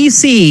was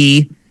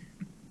PC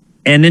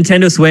and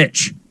Nintendo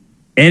Switch.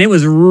 And it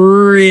was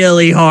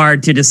really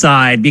hard to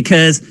decide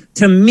because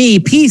to me,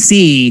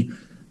 PC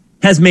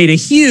has made a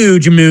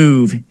huge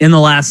move in the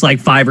last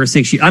 5 or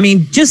 6 years. I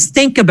mean, just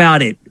think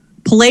about it.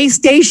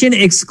 PlayStation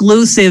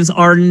exclusives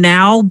are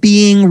now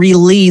being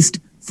released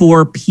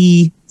for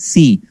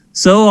PC.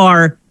 So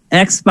are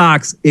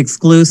Xbox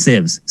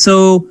exclusives.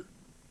 So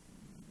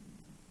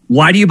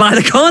why do you buy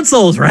the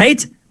consoles,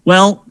 right?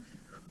 Well,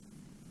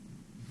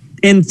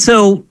 and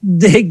so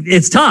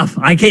it's tough.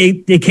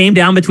 It came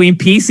down between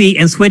PC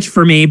and Switch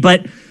for me,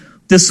 but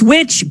the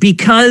Switch,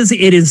 because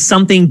it is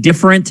something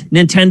different,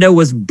 Nintendo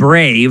was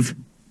brave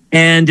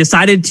and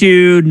decided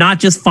to not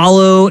just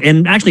follow.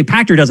 And actually,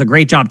 Pactor does a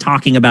great job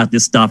talking about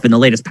this stuff in the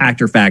latest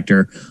Pactor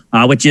Factor,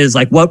 which is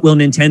what will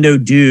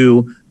Nintendo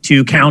do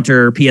to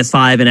counter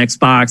PS5 and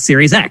Xbox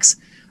Series X?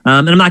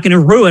 And I'm not going to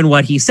ruin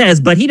what he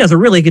says, but he does a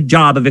really good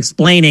job of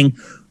explaining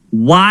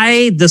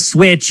why the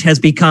Switch has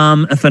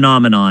become a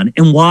phenomenon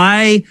and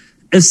why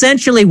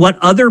essentially what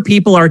other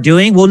people are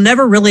doing will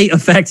never really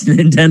affect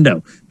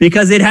Nintendo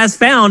because it has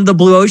found the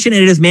blue ocean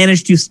and it has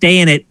managed to stay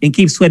in it and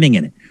keep swimming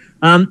in it.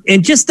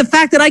 And just the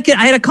fact that I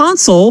had a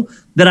console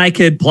that I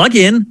could plug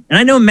in, and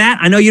I know, Matt,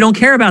 I know you don't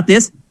care about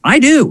this. I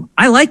do.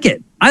 I like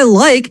it. I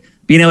like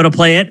being able to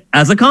play it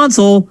as a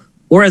console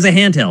or as a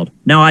handheld.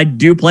 Now, I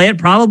do play it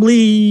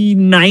probably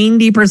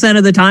 90%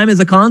 of the time as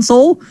a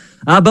console,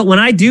 but when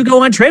I do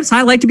go on trips,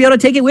 I like to be able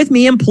to take it with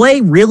me and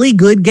play really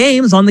good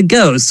games on the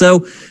go. So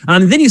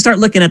then you start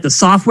looking at the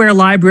software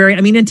library. I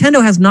mean,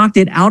 Nintendo has knocked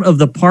it out of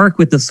the park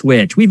with the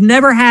Switch. We've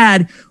never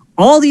had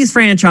all these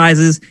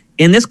franchises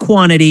in this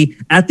quantity,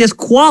 at this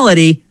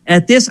quality,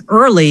 at this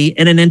early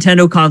in a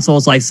Nintendo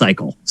console's life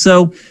cycle.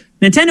 So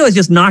Nintendo has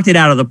just knocked it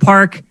out of the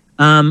park.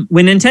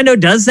 When Nintendo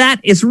does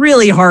that, it's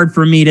really hard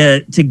for me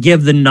to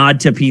give the nod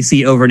to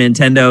PC over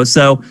Nintendo.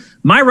 So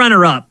my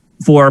runner-up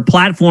for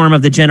platform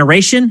of the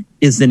generation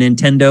is the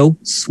Nintendo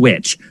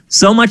Switch.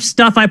 So much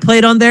stuff I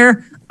played on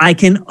there, I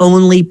can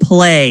only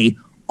play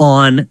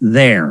on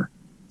there.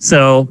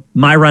 So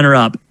my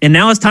runner-up. And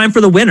now it's time for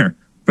the winner,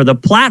 for the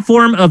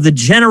platform of the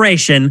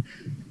generation.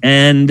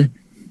 And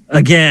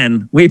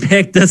again, we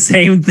picked the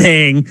same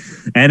thing,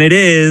 and it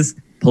is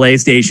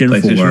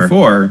PlayStation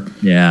 4.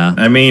 Yeah.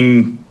 I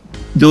mean,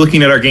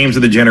 looking at our games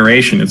of the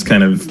generation, it's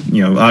kind of,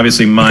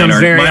 obviously mine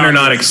are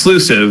not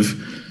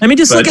exclusive. I mean,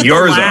 just look at the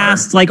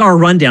last, our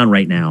rundown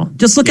right now.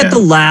 Just look at the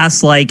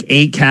last,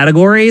 8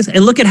 categories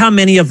and look at how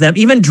many of them,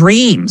 even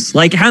Dreams,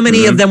 how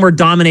many of them were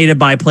dominated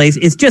by place.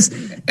 It's just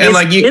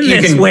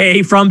this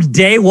way from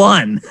day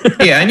one.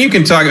 Yeah, and you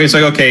can talk, it's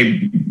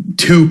okay,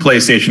 2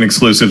 PlayStation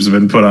exclusives have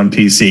been put on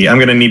PC. I'm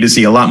going to need to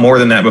see a lot more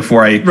than that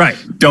before I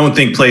don't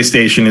think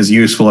PlayStation is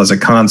useful as a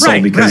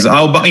console because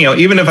I'll,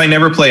 even if I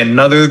never play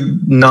another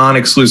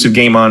non-exclusive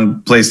game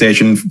on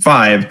PlayStation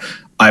 5,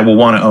 I will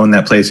want to own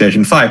that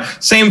PlayStation 5.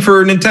 Same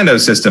for Nintendo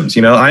systems.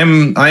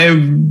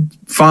 I'm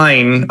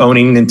fine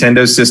owning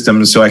Nintendo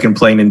systems so I can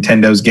play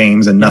Nintendo's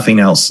games and nothing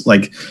else,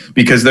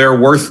 because they're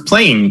worth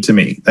playing to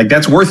me.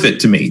 That's worth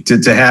it to me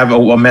to have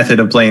a method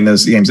of playing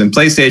those games. And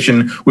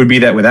PlayStation would be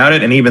that without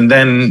it. And even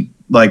then,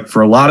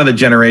 for a lot of the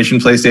generation,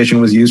 PlayStation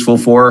was useful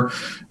for,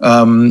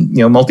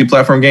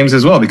 multi-platform games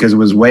as well, because it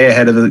was way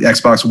ahead of the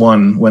Xbox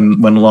One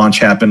when launch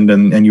happened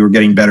and you were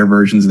getting better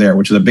versions there,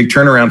 which is a big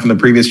turnaround from the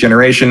previous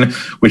generation,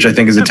 which I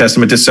think is a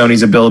testament to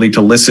Sony's ability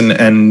to listen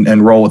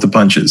and roll with the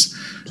punches.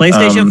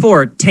 PlayStation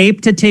 4,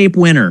 tape-to-tape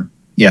winner.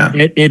 Yeah.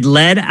 It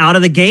led out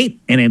of the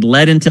gate and it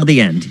led until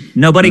the end.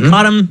 Nobody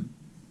caught them.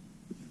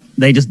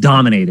 They just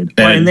dominated.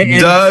 And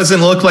it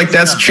doesn't look like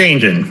that's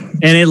changing.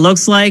 And it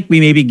looks like we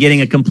may be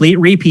getting a complete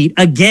repeat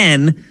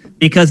again,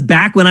 because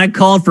back when I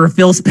called for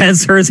Phil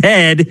Spencer's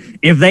head,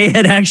 if they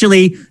had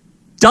actually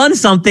done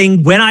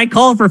something when I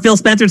called for Phil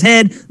Spencer's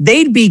head,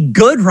 they'd be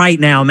good right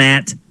now,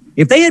 Matt.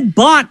 If they had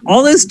bought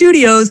all those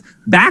studios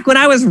back when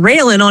I was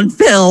railing on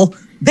Phil,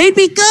 they'd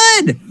be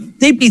good.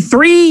 They'd be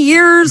 3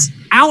 years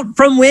out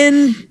from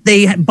when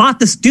they bought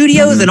the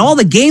studios and all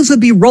the games would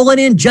be rolling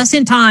in just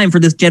in time for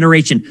this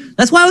generation.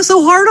 That's why I was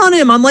so hard on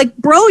him. I'm like,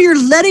 bro, you're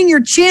letting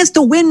your chance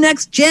to win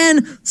next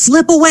gen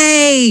slip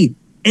away.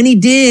 And he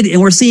did,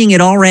 and we're seeing it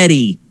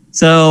already.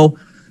 So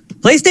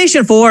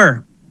PlayStation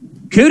 4,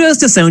 kudos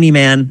to Sony,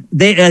 man.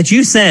 They, as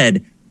you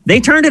said, they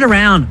turned it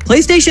around.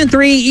 PlayStation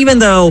 3, even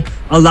though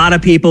a lot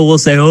of people will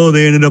say, oh,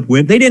 they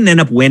didn't end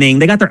up winning.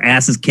 They got their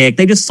asses kicked.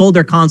 They just sold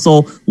their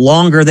console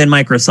longer than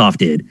Microsoft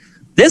did.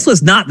 This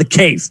was not the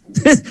case.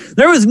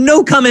 There was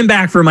no coming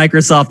back for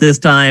Microsoft this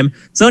time.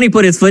 Sony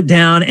put its foot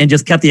down and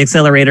just kept the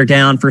accelerator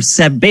down for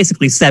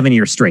basically 7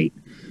 years straight,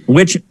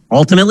 which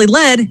ultimately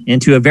led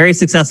into a very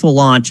successful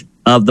launch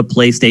of the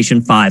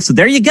PlayStation 5. So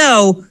there you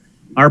go.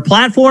 Our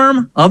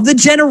platform of the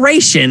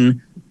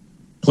generation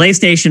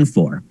PlayStation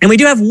 4. And we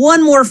do have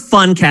one more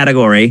fun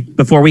category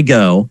before we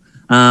go.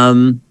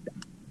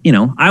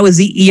 I was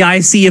the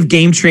EIC of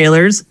game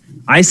trailers.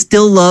 I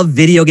still love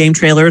video game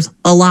trailers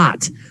a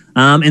lot.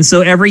 And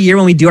so every year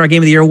when we do our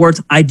Game of the Year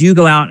awards, I do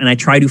go out and I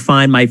try to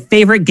find my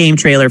favorite game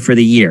trailer for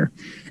the year.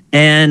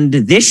 And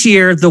this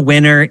year, the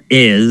winner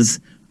is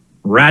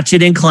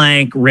Ratchet &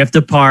 Clank Rift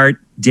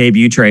Apart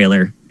debut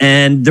trailer.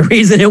 And the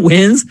reason it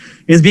wins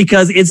is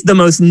because it's the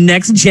most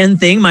next-gen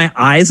thing my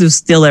eyes have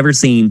still ever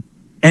seen.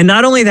 And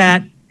not only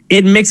that,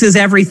 it mixes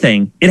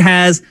everything. It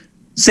has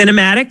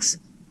cinematics.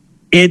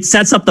 It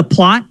sets up the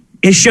plot.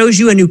 It shows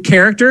you a new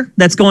character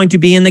that's going to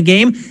be in the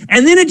game.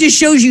 And then it just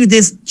shows you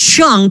this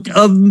chunk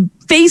of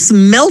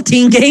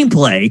face-melting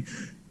gameplay.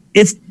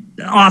 It's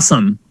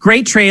awesome.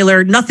 Great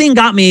trailer. Nothing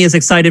got me as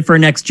excited for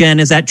next gen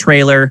as that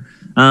trailer.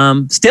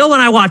 Still, when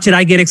I watch it,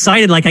 I get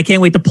excited. Like, I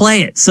can't wait to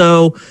play it.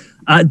 So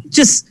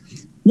just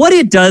what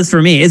it does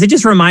for me is it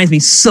just reminds me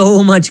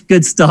so much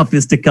good stuff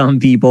is to come,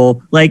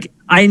 people. Like,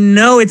 I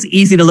know it's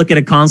easy to look at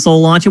a console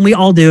launch, and we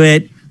all do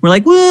it. We're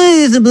like, what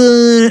is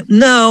it?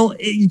 No,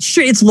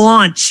 it's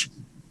launch.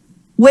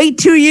 Wait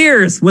 2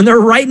 years. When they're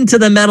right into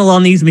the metal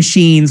on these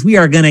machines, we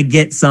are going to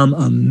get some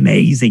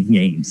amazing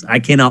games. I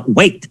cannot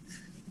wait.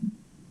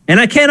 And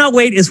I cannot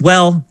wait as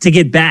well to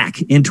get back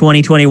in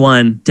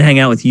 2021 to hang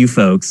out with you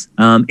folks.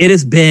 It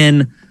has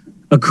been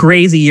a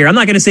crazy year. I'm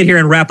not going to sit here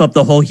and wrap up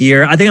the whole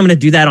year. I think I'm going to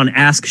do that on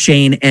Ask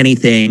Shane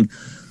Anything.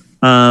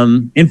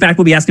 In fact,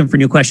 we'll be asking for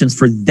new questions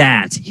for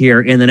that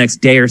here in the next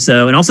day or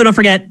so. And also don't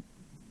forget,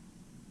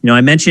 I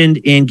mentioned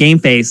in Game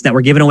Face that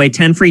we're giving away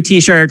 10 free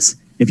t-shirts.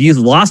 If you've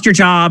lost your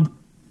job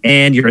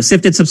and you're a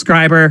Sifted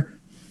subscriber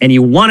and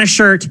you want a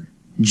shirt,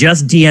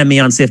 just DM me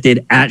on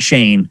Sifted at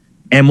Shane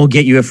and we'll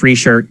get you a free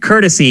shirt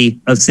courtesy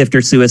of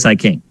Sifter Suicide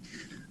King.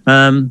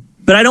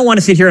 But I don't want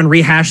to sit here and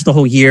rehash the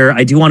whole year.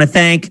 I do want to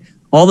thank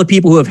all the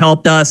people who have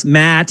helped us,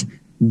 Matt,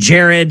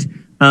 Jared,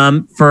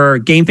 for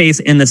Game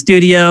Face in the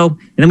studio.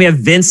 And then we have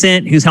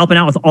Vincent, who's helping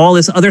out with all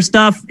this other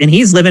stuff. And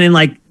he's living in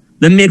like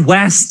the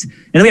Midwest.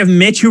 And then we have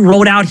Mitch, who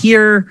rolled out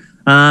here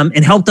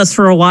and helped us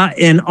for a while.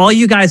 And all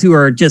you guys who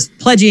are just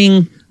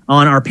pledging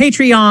on our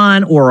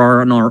Patreon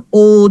or on our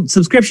old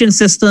subscription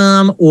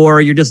system, or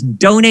you're just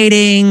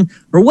donating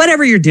or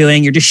whatever you're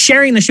doing, you're just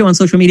sharing the show on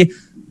social media.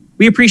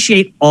 We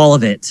appreciate all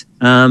of it.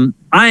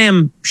 I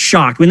am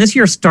shocked. When this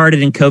year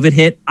started and COVID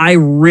hit, I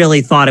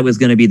really thought it was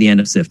going to be the end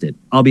of Sifted.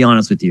 I'll be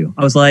honest with you.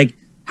 I was like,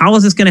 how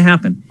is this going to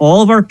happen?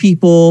 All of our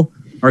people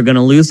are going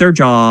to lose their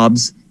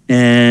jobs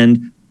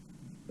and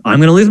I'm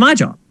going to lose my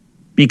job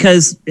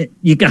because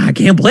I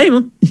can't blame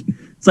them.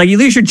 It's like you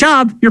lose your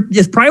job,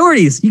 it's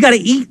priorities. You got to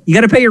eat. You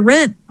got to pay your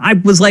rent. I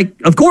was like,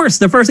 of course,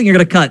 the first thing you're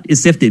going to cut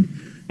is Sifted.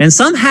 And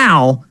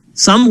somehow,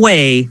 some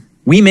way,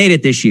 we made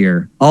it this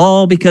year,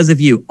 all because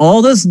of you.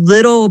 All those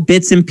little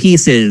bits and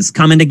pieces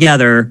coming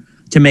together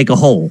to make a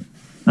whole.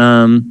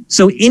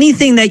 So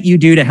anything that you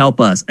do to help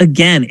us,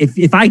 again,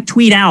 if I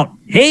tweet out,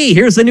 hey,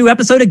 here's the new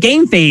episode of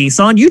Game Face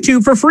on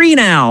YouTube for free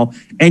now,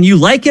 and you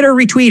like it or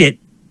retweet it,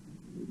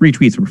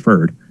 retweets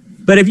preferred.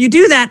 But if you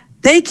do that,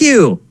 thank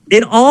you.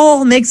 It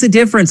all makes a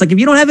difference. Like if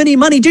you don't have any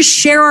money, just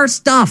share our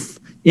stuff.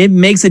 It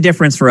makes a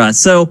difference for us.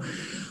 So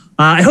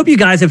I hope you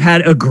guys have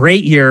had a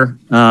great year,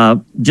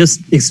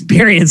 just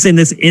experiencing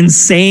this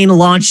insane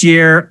launch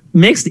year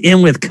mixed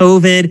in with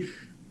COVID.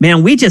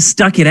 Man, we just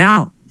stuck it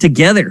out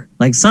together.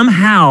 Like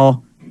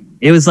somehow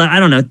it was like, I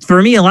don't know.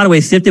 For me, a lot of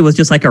ways, Sifted was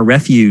just like a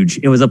refuge.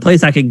 It was a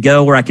place I could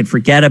go where I could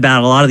forget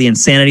about a lot of the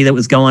insanity that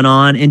was going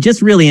on and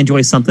just really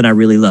enjoy something I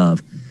really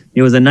love.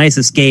 It was a nice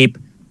escape.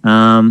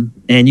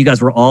 And you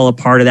guys were all a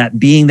part of that,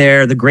 being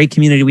there, the great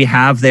community we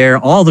have there,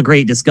 all the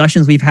great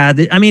discussions we've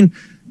had. I mean,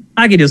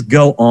 I could just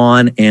go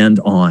on and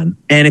on.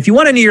 And if you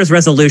want a New Year's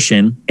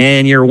resolution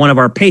and you're one of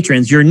our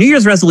patrons, your New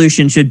Year's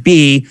resolution should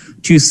be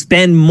to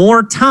spend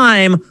more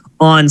time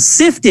on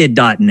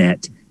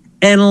sifted.net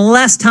and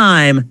less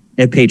time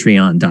at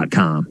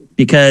patreon.com.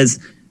 Because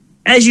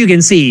as you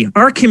can see,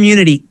 our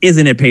community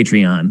isn't at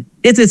Patreon.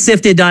 It's at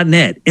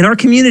sifted.net. And our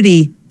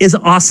community is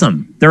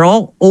awesome. They're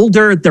all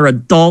older. They're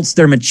adults.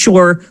 They're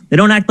mature. They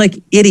don't act like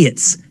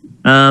idiots.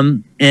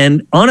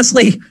 And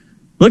honestly,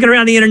 looking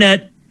around the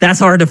internet, that's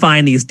hard to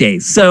find these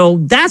days. So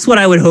that's what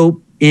I would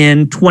hope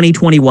in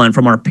 2021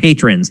 from our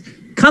patrons.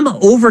 Come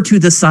over to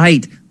the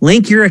site,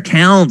 link your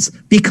accounts,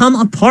 become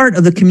a part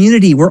of the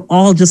community. We're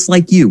all just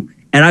like you.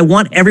 And I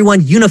want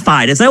everyone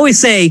unified. As I always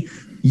say,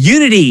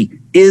 unity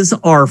is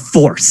our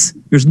force.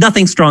 There's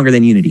nothing stronger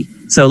than unity.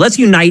 So let's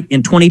unite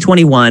in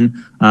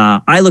 2021.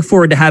 I look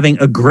forward to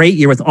having a great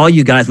year with all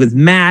you guys, with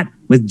Matt,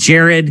 with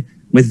Jared,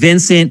 with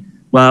Vincent.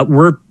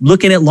 We're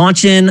looking at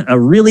launching a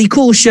really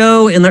cool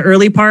show in the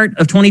early part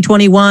of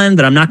 2021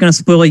 that I'm not going to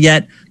spoil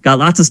yet. Got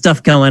lots of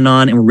stuff going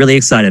on, and we're really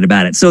excited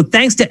about it. So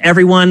thanks to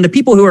everyone, the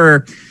people who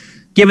are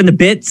giving the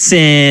bits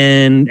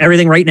and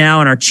everything right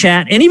now in our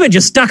chat, and even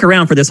just stuck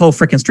around for this whole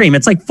freaking stream.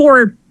 It's like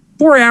 4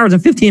 hours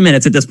and 15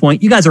 minutes at this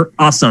point. You guys are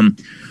awesome.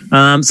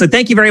 So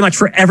thank you very much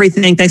for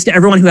everything. Thanks to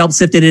everyone who helped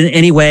Sifted in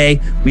any way.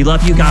 We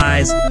love you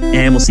guys,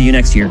 and we'll see you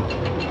next year.